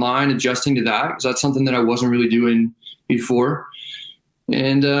at online, adjusting to that, because that's something that I wasn't really doing before.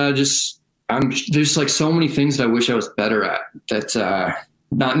 And there's like so many things that I wish I was better at that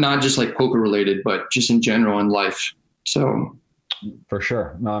not just like poker related, but just in general in life. So. For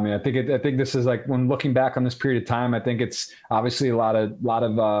sure. No, I mean, I think this is like, when looking back on this period of time, I think it's obviously a lot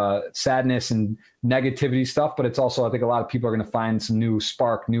of sadness and negativity stuff, but it's also, I think a lot of people are going to find some new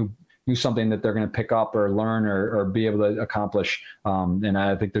spark, new something that they're going to pick up or learn or be able to accomplish. And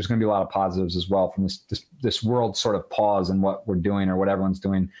I think there's going to be a lot of positives as well from this world sort of pause in what we're doing or what everyone's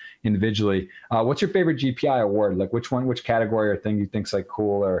doing individually. What's your favorite GPI award? Like which category or thing you think's like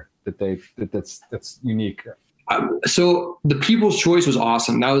cool or that's unique? So the People's Choice was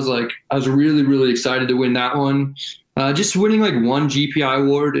awesome. I was really, really excited to win that one. Just winning like one GPI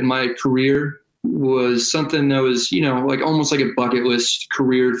award in my career was something that was, like almost like a bucket list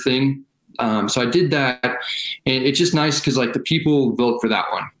career thing. So I did that, and it's just nice because like the people vote for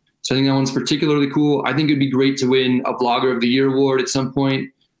that one. So I think that one's particularly cool. I think it'd be great to win a Vlogger of the Year award at some point,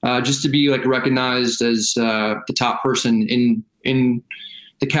 just to be like recognized as the top person in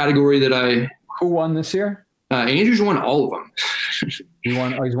the category that I. Who won this year? Andrew's won all of them.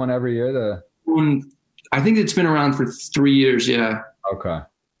 He's won every year. I think it's been around for 3 years. Yeah. Okay.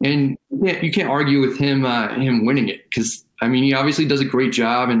 And you can't argue with him winning it because I mean he obviously does a great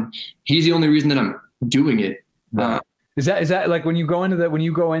job and he's the only reason that I'm doing it. Right. Is that like when you go into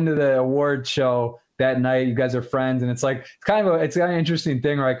the award show that night, you guys are friends and it's kind of an interesting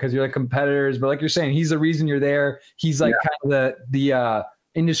thing, right? Because you're like competitors, but like you're saying, he's the reason you're there. He's like kind of the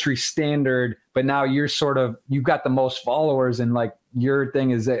industry standard, but now you've got the most followers and like your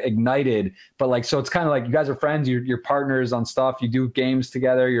thing is ignited, but like, so it's kind of like you guys are friends, you're partners on stuff, you do games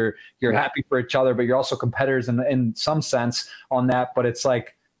together, you're happy for each other, but you're also competitors in some sense on that. But it's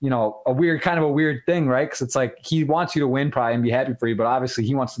like, a weird thing, right? Because it's like he wants you to win probably and be happy for you, but obviously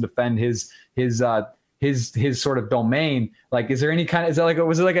he wants to defend his sort of domain. Like, was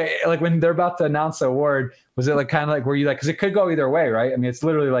it like when they're about to announce the award, was it like kind of like, were you like, because it could go either way, right? I mean, it's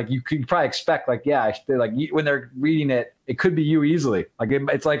literally like, you could probably expect like, when they're reading it, it could be you easily. Like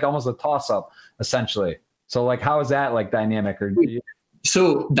it's like almost a toss up essentially. So like, how is that like dynamic?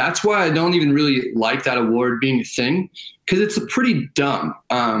 So that's why I don't even really like that award being a thing, because it's a pretty dumb.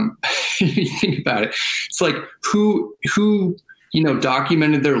 You think about it. It's like who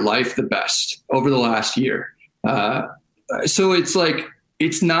documented their life the best over the last year. So it's like,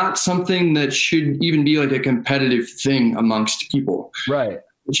 it's not something that should even be like a competitive thing amongst people. Right.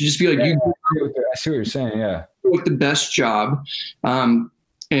 It should just be like, I see what you're saying. Yeah. Like the best job. And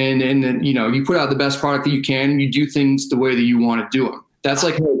then, you put out the best product that you can, and you do things the way that you want to do them. That's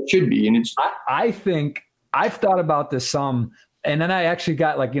like how it should be. And it's, I think I've thought about this some, and then I actually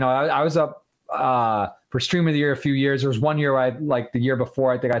got like, I was up, for Stream of the Year a few years. There was one year the year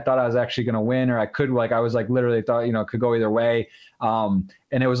before, I think I thought I was actually going to win, or I could, I was like literally thought, it could go either way. And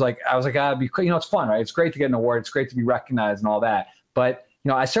it was like, I was like, it'd be, it's fun, right? It's great to get an award. It's great to be recognized and all that. But,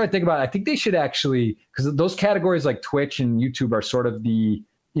 I started thinking about it. I think they should actually, because those categories like Twitch and YouTube are sort of the,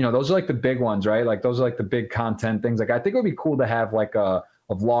 those are like the big ones, right? Like those are like the big content things. Like I think it would be cool to have like a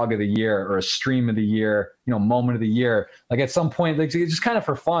vlog of the year or a stream of the year, moment of the year. Like at some point, like just kind of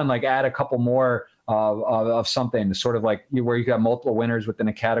for fun, like add a couple more of something to sort of like where you got multiple winners within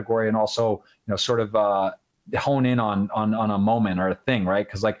a category, and also sort of hone in on a moment or a thing, right?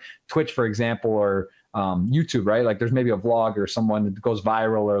 Because like Twitch, for example, or YouTube, right? Like there's maybe a vlog or someone that goes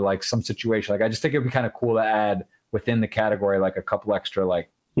viral or like some situation. Like I just think it'd be kind of cool to add within the category like a couple extra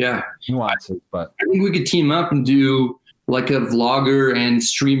nuances. But I think we could team up and do like a vlogger and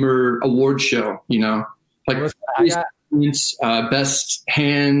streamer award show. Like best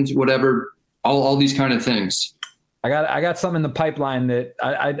hand, whatever. All these kind of things. I got something in the pipeline that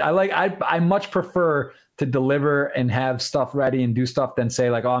I like. I much prefer to deliver and have stuff ready and do stuff than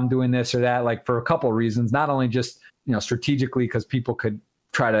say like, oh, I'm doing this or that, like for a couple of reasons, not only just, strategically, because people could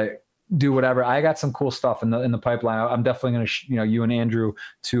try to do whatever. I got some cool stuff in the pipeline. I'm definitely going to, you and Andrew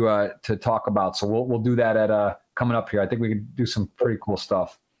to talk about. So we'll do that at coming up here. I think we could do some pretty cool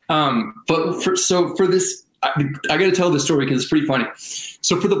stuff. But for this, I got to tell this story because it's pretty funny.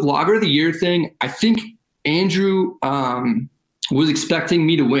 So for the Vlogger of the Year thing, I think Andrew was expecting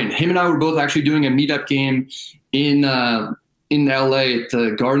me to win. Him and I were both actually doing a meetup game in LA at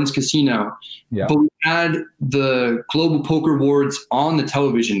the Gardens Casino. Yeah. But we had the Global Poker Awards on the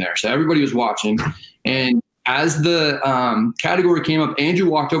television there, so everybody was watching. And as the category came up, Andrew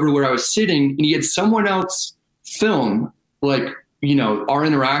walked over to where I was sitting, and he had someone else film like, our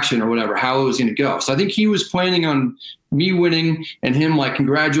interaction or whatever, how it was going to go. So I think he was planning on me winning and him like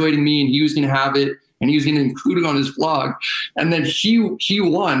congratulating me, and he was going to have it and he was going to include it on his vlog. And then he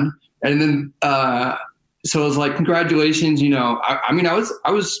won. And then, so I was like, congratulations.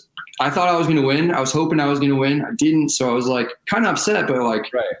 I I thought I was going to win. I was hoping I was going to win. I didn't. So I was like kind of upset, but like,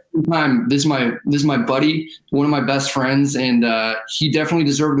 this is my buddy, one of my best friends. And, he definitely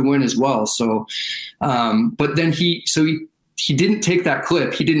deserved to win as well. So, but then he didn't take that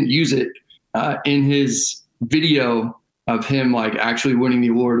clip. He didn't use it, in his video of him like actually winning the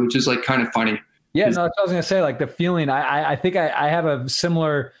award, which is like kind of funny. Yeah, no, that's what I was gonna say. Like the feeling, I think I have a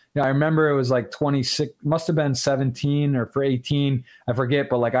similar. I remember it was like 26, must have been 17 or for 18, I forget.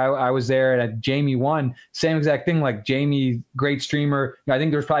 But like I was there and Jamie won, same exact thing. Like Jamie, great streamer. I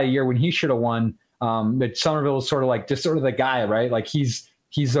think there was probably a year when he should have won. But Somerville was sort of like just sort of the guy, right? Like he's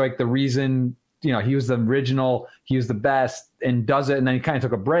like the reason. He was the original, he was the best, and does it, and then he kind of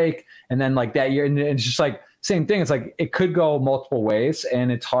took a break, and then like that year, and it's just like. Same thing. It's like it could go multiple ways,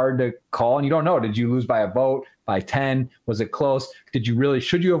 and it's hard to call. And you don't know. Did you lose by a vote, by 10? Was it close? Should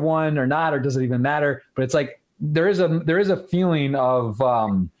you have won or not, or does it even matter? But it's like there is a feeling of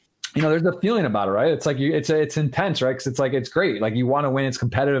there's a feeling about it, right? It's like it's intense, right? Because it's like it's great. Like you want to win, it's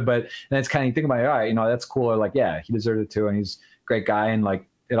competitive, but then it's kind of you think about it, all right, that's cool. Or like he deserved it too, and he's a great guy, and like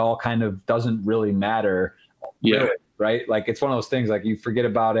it all kind of doesn't really matter. Yeah. Really, right. Like it's one of those things. Like you forget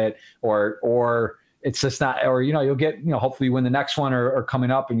about it, or it's just not, or, you'll get, hopefully you win the next one or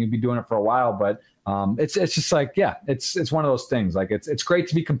coming up and you'll be doing it for a while. But it's just like, it's one of those things. Like it's great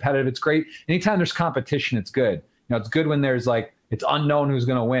to be competitive. It's great. Anytime there's competition, it's good. It's good when there's like, it's unknown who's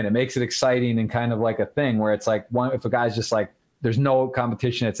going to win. It makes it exciting and kind of like a thing where it's like if a guy's just like, there's no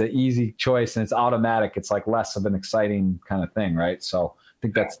competition, it's an easy choice and it's automatic. It's like less of an exciting kind of thing. Right. So I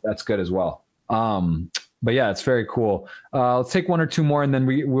think that's good as well. But yeah, it's very cool. Let's take one or two more and then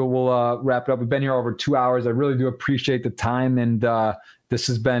we'll wrap it up. We've been here over 2 hours. I really do appreciate the time. And this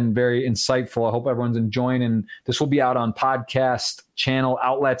has been very insightful. I hope everyone's enjoying. And this will be out on podcast channel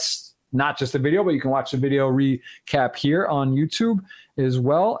outlets, not just the video, but you can watch the video recap here on YouTube as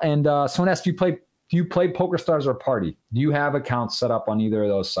well. And someone asked, do you play PokerStars or Party? Do you have accounts set up on either of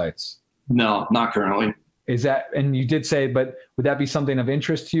those sites? No, not currently. Is that, and you did say, but would that be something of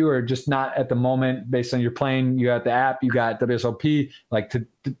interest to you or just not at the moment based on your playing? You got the app, you got WSOP, like to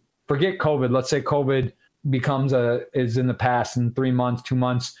forget COVID. Let's say COVID is in the past in 3 months, 2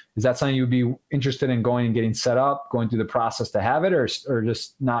 months. Is that something you'd be interested in going and getting set up, going through the process to have it or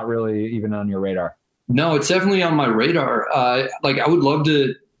just not really even on your radar? No, it's definitely on my radar. Like I would love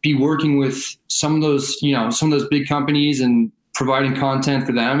to be working with some of those big companies and providing content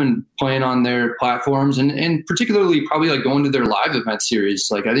for them and playing on their platforms and particularly probably like going to their live event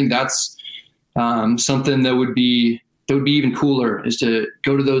series. Like I think that's something that would be even cooler is to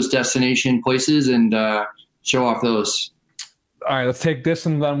go to those destination places and show off those. All right, let's take this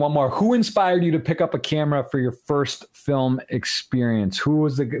and then one more. Who inspired you to pick up a camera for your first film experience? Who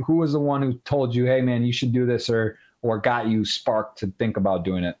was the one who told you, hey man, you should do this or got you sparked to think about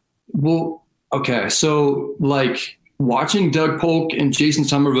doing it? Well, okay. So like, watching Doug Polk and Jason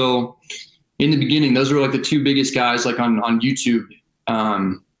Somerville in the beginning, those were like the two biggest guys like on YouTube.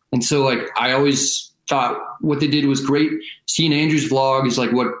 And so like I always thought what they did was great. Seeing Andrew's vlog is like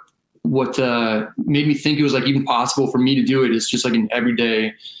what made me think it was like even possible for me to do it. It's just like an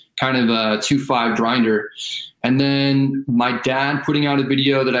everyday kind of 2.5 grinder. And then my dad putting out a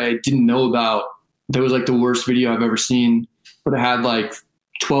video that I didn't know about. That was like the worst video I've ever seen, but it had like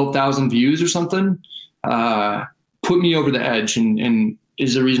 12,000 views or something. Put me over the edge and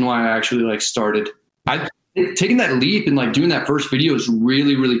is the reason why I actually like started. Taking that leap and like doing that first video is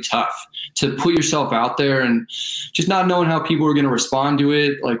really, really tough to put yourself out there and just not knowing how people are going to respond to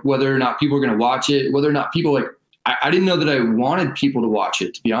it, like whether or not people are going to watch it, whether or not people like, I didn't know that I wanted people to watch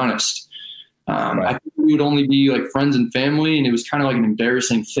it, to be honest. Right. I think we would only be like friends and family. And it was kind of like an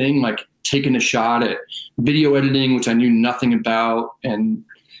embarrassing thing, like taking a shot at video editing, which I knew nothing about. And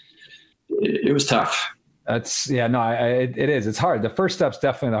it was tough. It is. It's hard. The first step's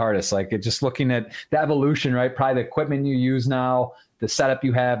definitely the hardest. Like just looking at the evolution, right? Probably the equipment you use now, the setup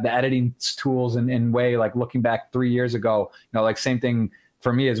you have, the editing tools and way, like looking back 3 years ago, like same thing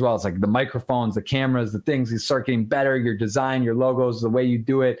for me as well. It's like the microphones, the cameras, the things, you start getting better, your design, your logos, the way you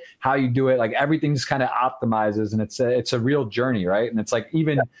do it, how you do it, like everything just kind of optimizes and it's a real journey. Right. And it's like,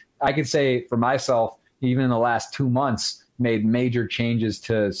 even I could say for myself, even in the last 2 months, made major changes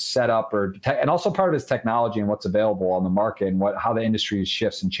to set up and also part of it is technology and what's available on the market and how the industry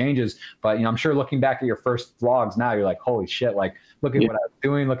shifts and changes. But, I'm sure looking back at your first vlogs now, you're like, holy shit, like look at what I was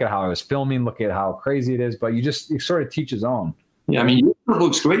doing, look at how I was filming, look at how crazy it is. But you sort of teach his own. Yeah. I mean, it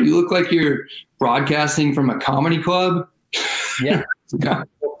looks great. You look like you're broadcasting from a comedy club. Yeah. Yeah.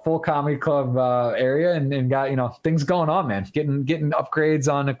 Full comedy club area and got, things going on, man, getting upgrades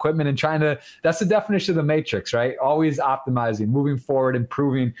on equipment and that's the definition of the matrix, right? Always optimizing, moving forward,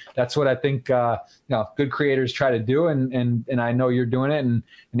 improving. That's what I think, good creators try to do. And I know you're doing it. And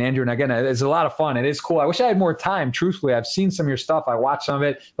Andrew, and again, it's a lot of fun. It is cool. I wish I had more time. Truthfully, I've seen some of your stuff. I watched some of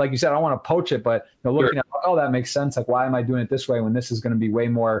it. Like you said, I don't want to poach it, but looking at, that makes sense. Like, why am I doing it this way when this is going to be way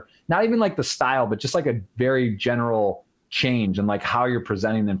more, not even like the style, but just like a very general change and like how you're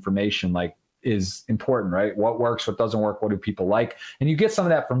presenting the information like is important, right? What works, what doesn't work, what do people like? And you get some of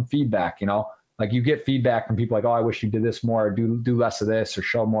that from feedback, like you get feedback from people like, oh, I wish you did this more, or do less of this, or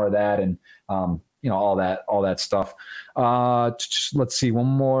show more of that. And, all that stuff. Let's see, one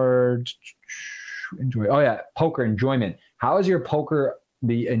more. Enjoy. Oh yeah. Poker enjoyment. How has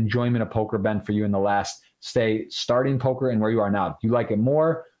the enjoyment of poker been for you in the last, say, starting poker and where you are now? Do you like it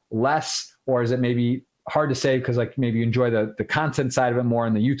more, less, or is it maybe hard to say because like maybe you enjoy the content side of it more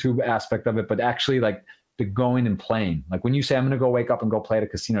and the YouTube aspect of it, but actually like the going and playing? Like when you say I'm going to go wake up and go play at a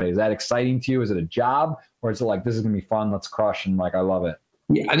casino today, is that exciting to you? Is it a job, or is it like, this is going to be fun, let's crush, and like I love it?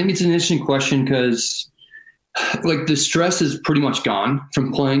 Yeah, I think it's an interesting question because like the stress is pretty much gone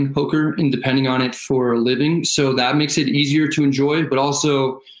from playing poker and depending on it for a living. So that makes it easier to enjoy, but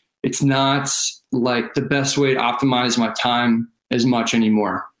also it's not like the best way to optimize my time as much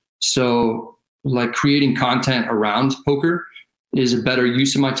anymore. So like creating content around poker is a better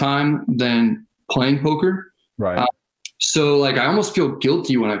use of my time than playing poker. Right. So like, I almost feel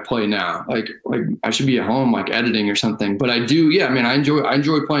guilty when I play now. Like I should be at home, like editing or something, but I do. Yeah. I mean, I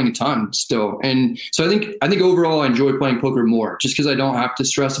enjoy playing a ton still. And so I think overall I enjoy playing poker more just because I don't have to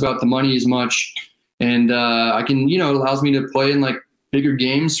stress about the money as much. And I can, it allows me to play in like bigger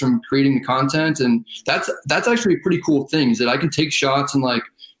games from creating the content. And that's actually a pretty cool thing, is that I can take shots in like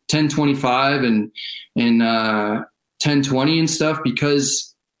 10-25 and 10-20 and stuff,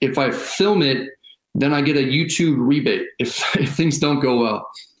 because if I film it, then I get a YouTube rebate if things don't go well.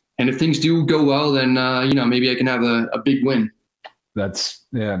 And if things do go well, then maybe I can have a big win. That's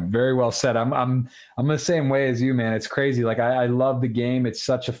very well said. I'm the same way as you, man. It's crazy. Like I love the game. It's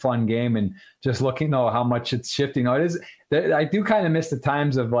such a fun game, and just looking how much it's shifting. It is. I do kind of miss the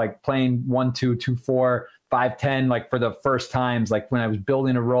times of like playing 1-2, 2-4, 5-10, like for the first times, like when I was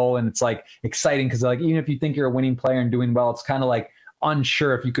building a role, and it's like exciting because like even if you think you're a winning player and doing well, it's kind of like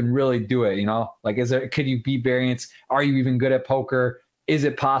unsure if you can really do it. Like could you beat variance? Are you even good at poker? Is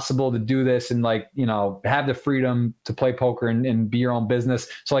it possible to do this and like, have the freedom to play poker and be your own business?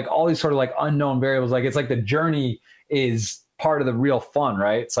 So like all these sort of like unknown variables, like it's like the journey is part of the real fun,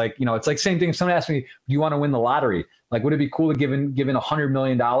 right? It's like, it's like same thing. If someone asked me, do you want to win the lottery? Like, would it be cool to give in $100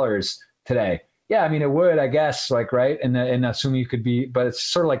 million today? Yeah, I mean, it would, I guess, like, right. And assuming you could be, but it's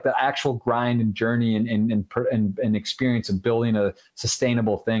sort of like the actual grind and journey and experience of building a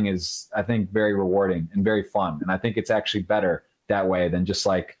sustainable thing is, I think, very rewarding and very fun. And I think it's actually better that way than just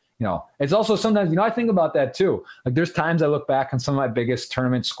like, it's also sometimes, I think about that too. Like there's times I look back on some of my biggest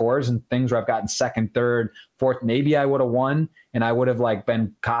tournament scores and things where I've gotten second, third, fourth, maybe I would have won and I would have like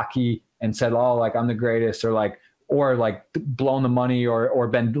been cocky and said, oh, like I'm the greatest, or like blown the money or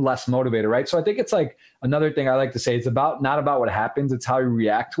been less motivated. Right. So I think it's like another thing I like to say, it's not about what happens. It's how you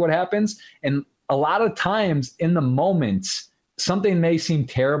react to what happens. And a lot of times in the moments, something may seem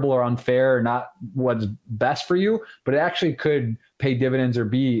terrible or unfair or not what's best for you, but it actually could pay dividends or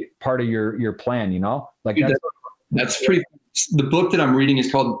be part of your plan, like that's pretty. The book that I'm reading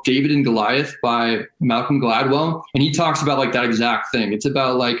is called David and Goliath by Malcolm Gladwell. And he talks about like that exact thing. It's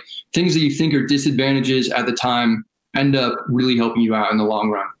about like things that you think are disadvantages at the time end up really helping you out in the long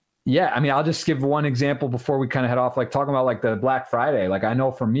run. Yeah. I mean, I'll just give one example before we kind of head off, like talking about like the Black Friday. Like I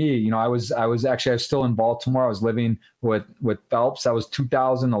know for me, I was still in Baltimore. I was living with Phelps. That was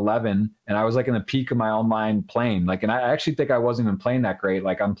 2011. And I was like in the peak of my online playing. Like, and I actually think I wasn't even playing that great.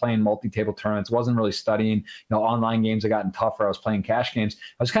 Like I'm playing multi-table tournaments, wasn't really studying, online games had gotten tougher. I was playing cash games.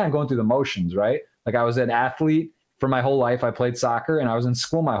 I was kind of going through the motions, right? Like I was an athlete for my whole life. I played soccer and I was in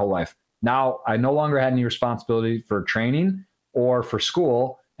school my whole life. Now I no longer had any responsibility for training or for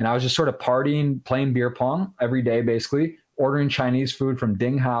school. And I was just sort of partying, playing beer pong every day, basically ordering Chinese food from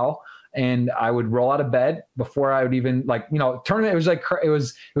Ding Hao. And I would roll out of bed before I would even tournament. It was like, it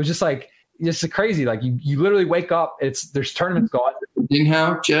was just like, just crazy. Like you literally wake up, there's tournaments going. Ding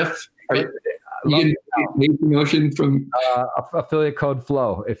Hao, Jeff, you get promotion from affiliate code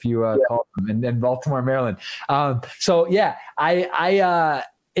Flow if you call them in Baltimore, Maryland. So yeah,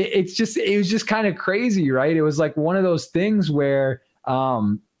 it was just kind of crazy, right? It was like one of those things where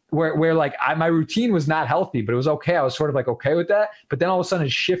like my routine was not healthy, but it was okay. I was sort of like okay with that. But then all of a sudden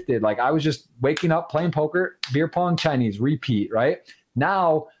it shifted. Like I was just waking up, playing poker, beer pong, Chinese, repeat, right?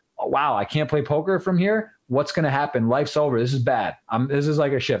 Now, wow, I can't play poker from here. What's going to happen? Life's over. This is bad. This is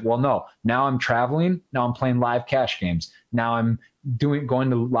like a shift. Well, no, now I'm traveling. Now I'm playing live cash games. Now I'm going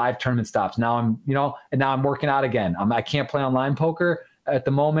to live tournament stops. Now I'm, and now I'm working out again. I can't play online poker at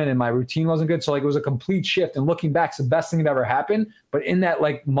the moment, and my routine wasn't good. So like it was a complete shift. And looking back, it's the best thing that ever happened. But in that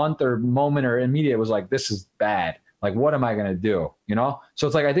like month or moment or immediate, it was like, this is bad. Like, what am I going to do? So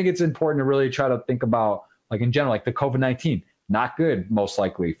it's like, I think it's important to really try to think about, like in general, like the COVID-19, not good, most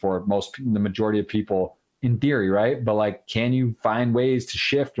likely for the majority of people in theory, right? But like, can you find ways to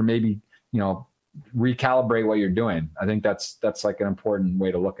shift or maybe, recalibrate what you're doing? I think that's like an important way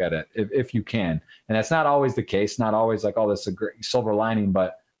to look at it if you can. And that's not always the case, not always like, oh, this is a great silver lining,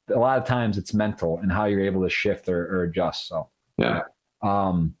 but a lot of times it's mental and how you're able to shift or adjust. So, yeah.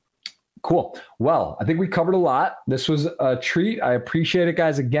 Cool. Well, I think we covered a lot. This was a treat. I appreciate it,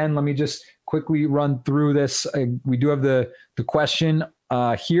 guys. Again, let me just quickly run through this. We do have the question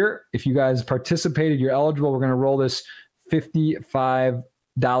here. If you guys participated, you're eligible. We're going to roll this $55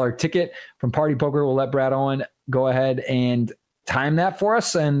 ticket from Party Poker. We'll let Brad Owen go ahead and time that for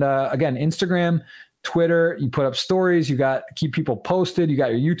us. And again, Instagram, Twitter, you put up stories, you keep people posted. You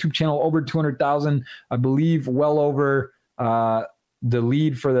got your YouTube channel over 200,000, I believe, well over the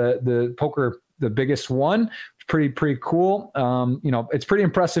lead for the poker, the biggest one. Pretty cool. It's pretty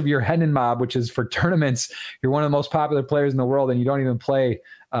impressive. Your Hendon Mob, which is for tournaments, you're one of the most popular players in the world, and you don't even play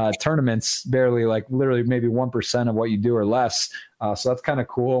tournaments, barely, like literally maybe 1% of what you do or less. So that's kind of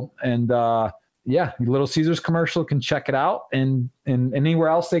cool. And Little Caesars commercial, can check it out, and anywhere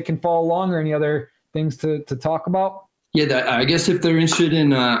else they can follow along, or any other things to talk about. Yeah, I guess if they're interested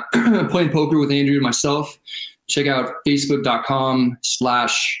in playing poker with Andrew and myself, check out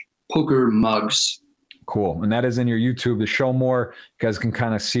facebook.com/pokermugs. Cool. And that is in your YouTube to show more. You guys can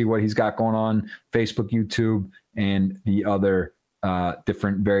kind of see what he's got going on, Facebook, YouTube, and the other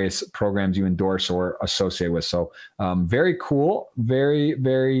different various programs you endorse or associate with. So very cool. Very,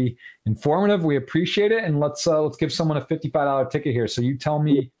 very informative. We appreciate it. And let's give someone a $55 ticket here. So you tell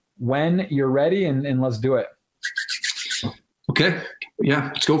me when you're ready, and let's do it. Okay. Yeah,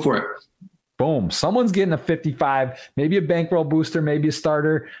 let's go for it. Boom. Someone's getting a 55, maybe a bankroll booster, maybe a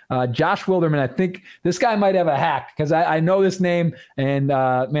starter. Josh Wilderman, I think this guy might have a hack, because I know this name, and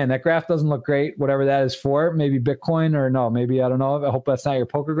man, that graph doesn't look great, whatever that is for. Maybe Bitcoin, or no, maybe, I don't know. I hope that's not your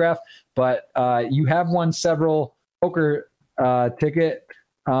poker graph, but you have won several poker ticket.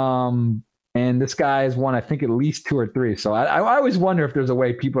 And this guy has won, I think, at least 2 or 3. So I always wonder if there's a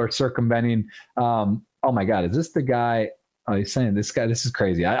way people are circumventing. Oh my God, is this the guy? Oh, he's saying this guy. This is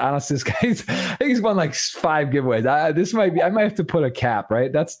crazy. I think he's won like 5 giveaways. I might have to put a cap,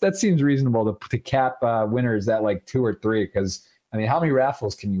 right? That seems reasonable to cap winners at like 2 or 3, because I mean, how many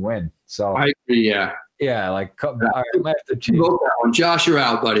raffles can you win? So I agree. Yeah. Yeah. Like, all right, I might have to change that one. Josh, you're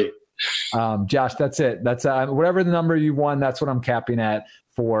out, buddy. Josh, that's it. That's whatever the number you won. That's what I'm capping at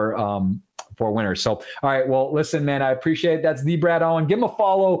for winners. So, all right. Well, listen, man, I appreciate it. That's the Brad Owen. Give him a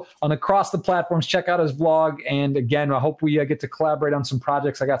follow across the platforms. Check out his vlog. And again, I hope we get to collaborate on some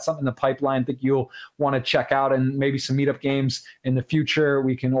projects. I got something in the pipeline I think you'll want to check out, and maybe some meetup games in the future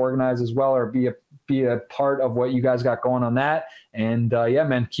we can organize as well, or be a part of what you guys got going on that. And yeah,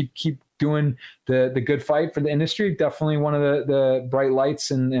 man, keep doing the good fight for the industry. Definitely one of the bright lights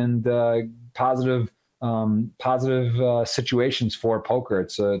and positive situations for poker.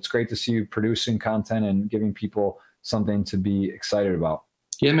 It's great to see you producing content and giving people something to be excited about.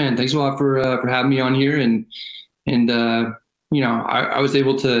 Yeah, man. Thanks a lot for having me on here. And I was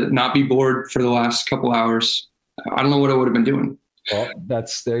able to not be bored for the last couple hours. I don't know what I would have been doing. Well,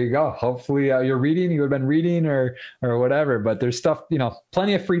 there you go. Hopefully you're reading, you would have been reading or whatever, but there's stuff,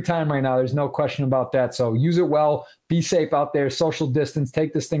 plenty of free time right now. There's no question about that. So use it well, be safe out there, social distance,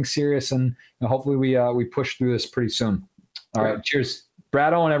 take this thing serious. And hopefully we push through this pretty soon. All right. Cheers.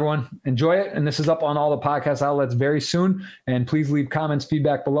 Brad Owen, everyone. Enjoy it. And this is up on all the podcast outlets very soon. And please leave comments,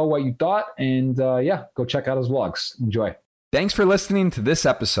 feedback below what you thought. And go check out his vlogs. Enjoy. Thanks for listening to this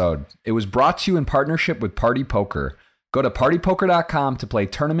episode. It was brought to you in partnership with Party Poker. Go to partypoker.com to play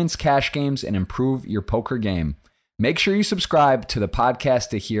tournaments, cash games, and improve your poker game. Make sure you subscribe to the podcast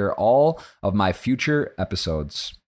to hear all of my future episodes.